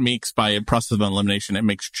if that makes, by a process of elimination, it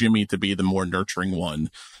makes Jimmy to be the more nurturing one.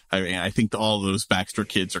 I mean, I think all those Baxter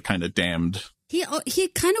kids are kind of damned. He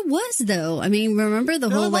kind of was, though. I mean, remember the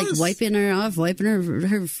whole like wiping her off, wiping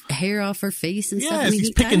her hair off her face and stuff. I mean,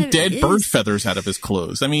 he's picking dead bird feathers out of his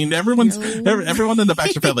clothes. I mean, everyone in the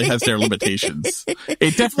Baxter family has their limitations.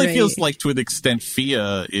 It definitely feels like, to an extent,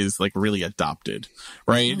 Fia is like really adopted,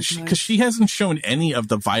 right? Because she hasn't shown any of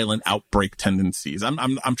the violent outbreak tendencies.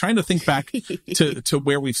 I'm trying to think back to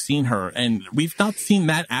where we've seen her, and we've not seen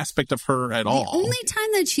that aspect of her at all. The only time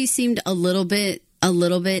that she seemed a little bit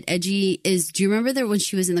edgy is, do you remember that when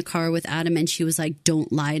she was in the car with Adam and she was like,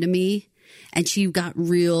 "Don't lie to me," and she got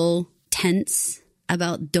real tense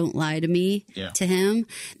about "don't lie to me" to him?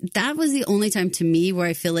 That was the only time to me where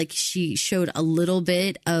I feel like she showed a little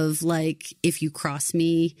bit of like, if you cross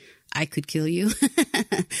me, I could kill you.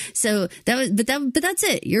 So but that's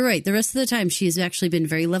it. You're right. The rest of the time, she has actually been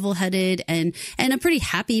very level-headed and a pretty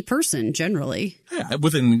happy person generally. Yeah,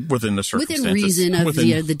 within the circumstances, within reason of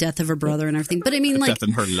the death of her brother and everything. But I mean, like, death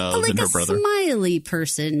and her love and her brother, smiley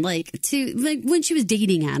person. Like when she was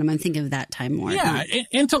dating Adam, I'm thinking of that time more. Yeah,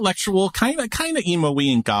 intellectual, kind of emo-y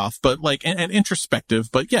and goth, but like and introspective.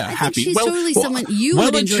 But yeah, I happy. think she's totally someone you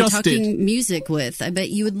would enjoy talking music with. I bet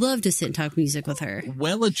you would love to sit and talk music with her.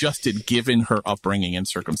 Well-adjusted, given her upbringing and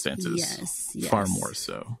circumstances. Yes. Far more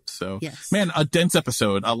so. So, man, a dense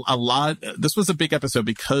episode. A lot. This was a big episode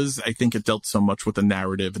because I think it dealt so much with the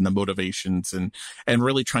narrative and the motivations and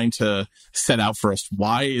really trying to set out for us,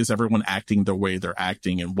 why is everyone acting the way they're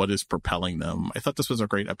acting and what is propelling them. I thought this was a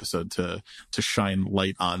great episode to shine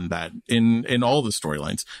light on that in all the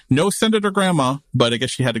storylines. No Senator Grandma, but I guess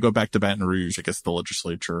she had to go back to Baton Rouge. I guess the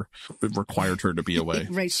legislature required her to be away.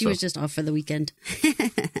 Right. She was just off for the weekend.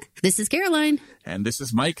 This is Caroline. And this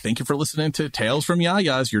is Mike. Thank you for listening to Tales from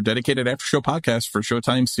Yaya's, your dedicated after show podcast for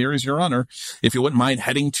Showtime series Your Honor. If you wouldn't mind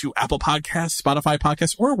heading to Apple Podcasts, Spotify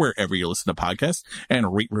Podcasts, or wherever you listen to podcasts,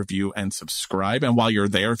 and rate, review, and subscribe. And while you're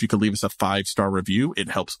there, if you could leave us a 5-star review, it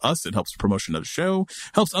helps us. It helps the promotion of the show,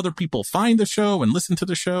 helps other people find the show and listen to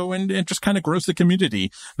the show, and it just kind of grows the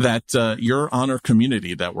community, that Your Honor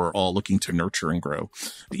community that we're all looking to nurture and grow.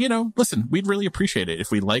 Listen, we'd really appreciate it.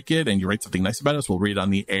 If we like it and you write something nice about us, we'll read it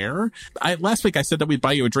on the air. Last week I said that we'd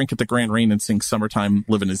buy you a drink at the Grand Rain and sing Summertime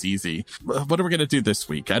Living is Easy. What are we going to do this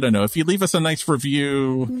week? I don't know. If you leave us a nice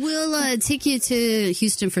review, we'll take you to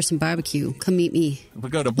Houston for some barbecue. Come meet me. We'll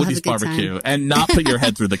go to Woody's Barbecue and not put your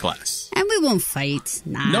head through the glass. And we won't fight.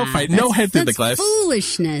 Nah, no fight. No head through the glass.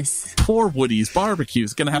 Foolishness. Poor Woody's Barbecue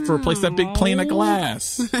is going to have to replace that big plane of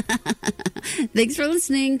glass. Thanks for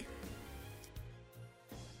listening.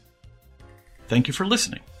 Thank you for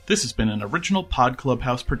listening. This has been an original Pod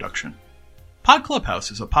Clubhouse production. Pod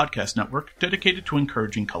Clubhouse is a podcast network dedicated to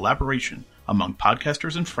encouraging collaboration among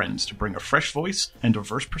podcasters and friends to bring a fresh voice and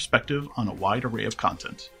diverse perspective on a wide array of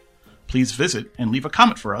content. Please visit and leave a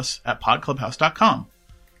comment for us at podclubhouse.com.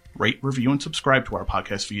 Rate, review, and subscribe to our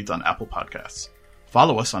podcast feeds on Apple Podcasts.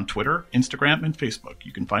 Follow us on Twitter, Instagram, and Facebook.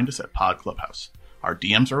 You can find us at Pod Clubhouse. Our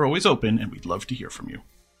DMs are always open, and we'd love to hear from you.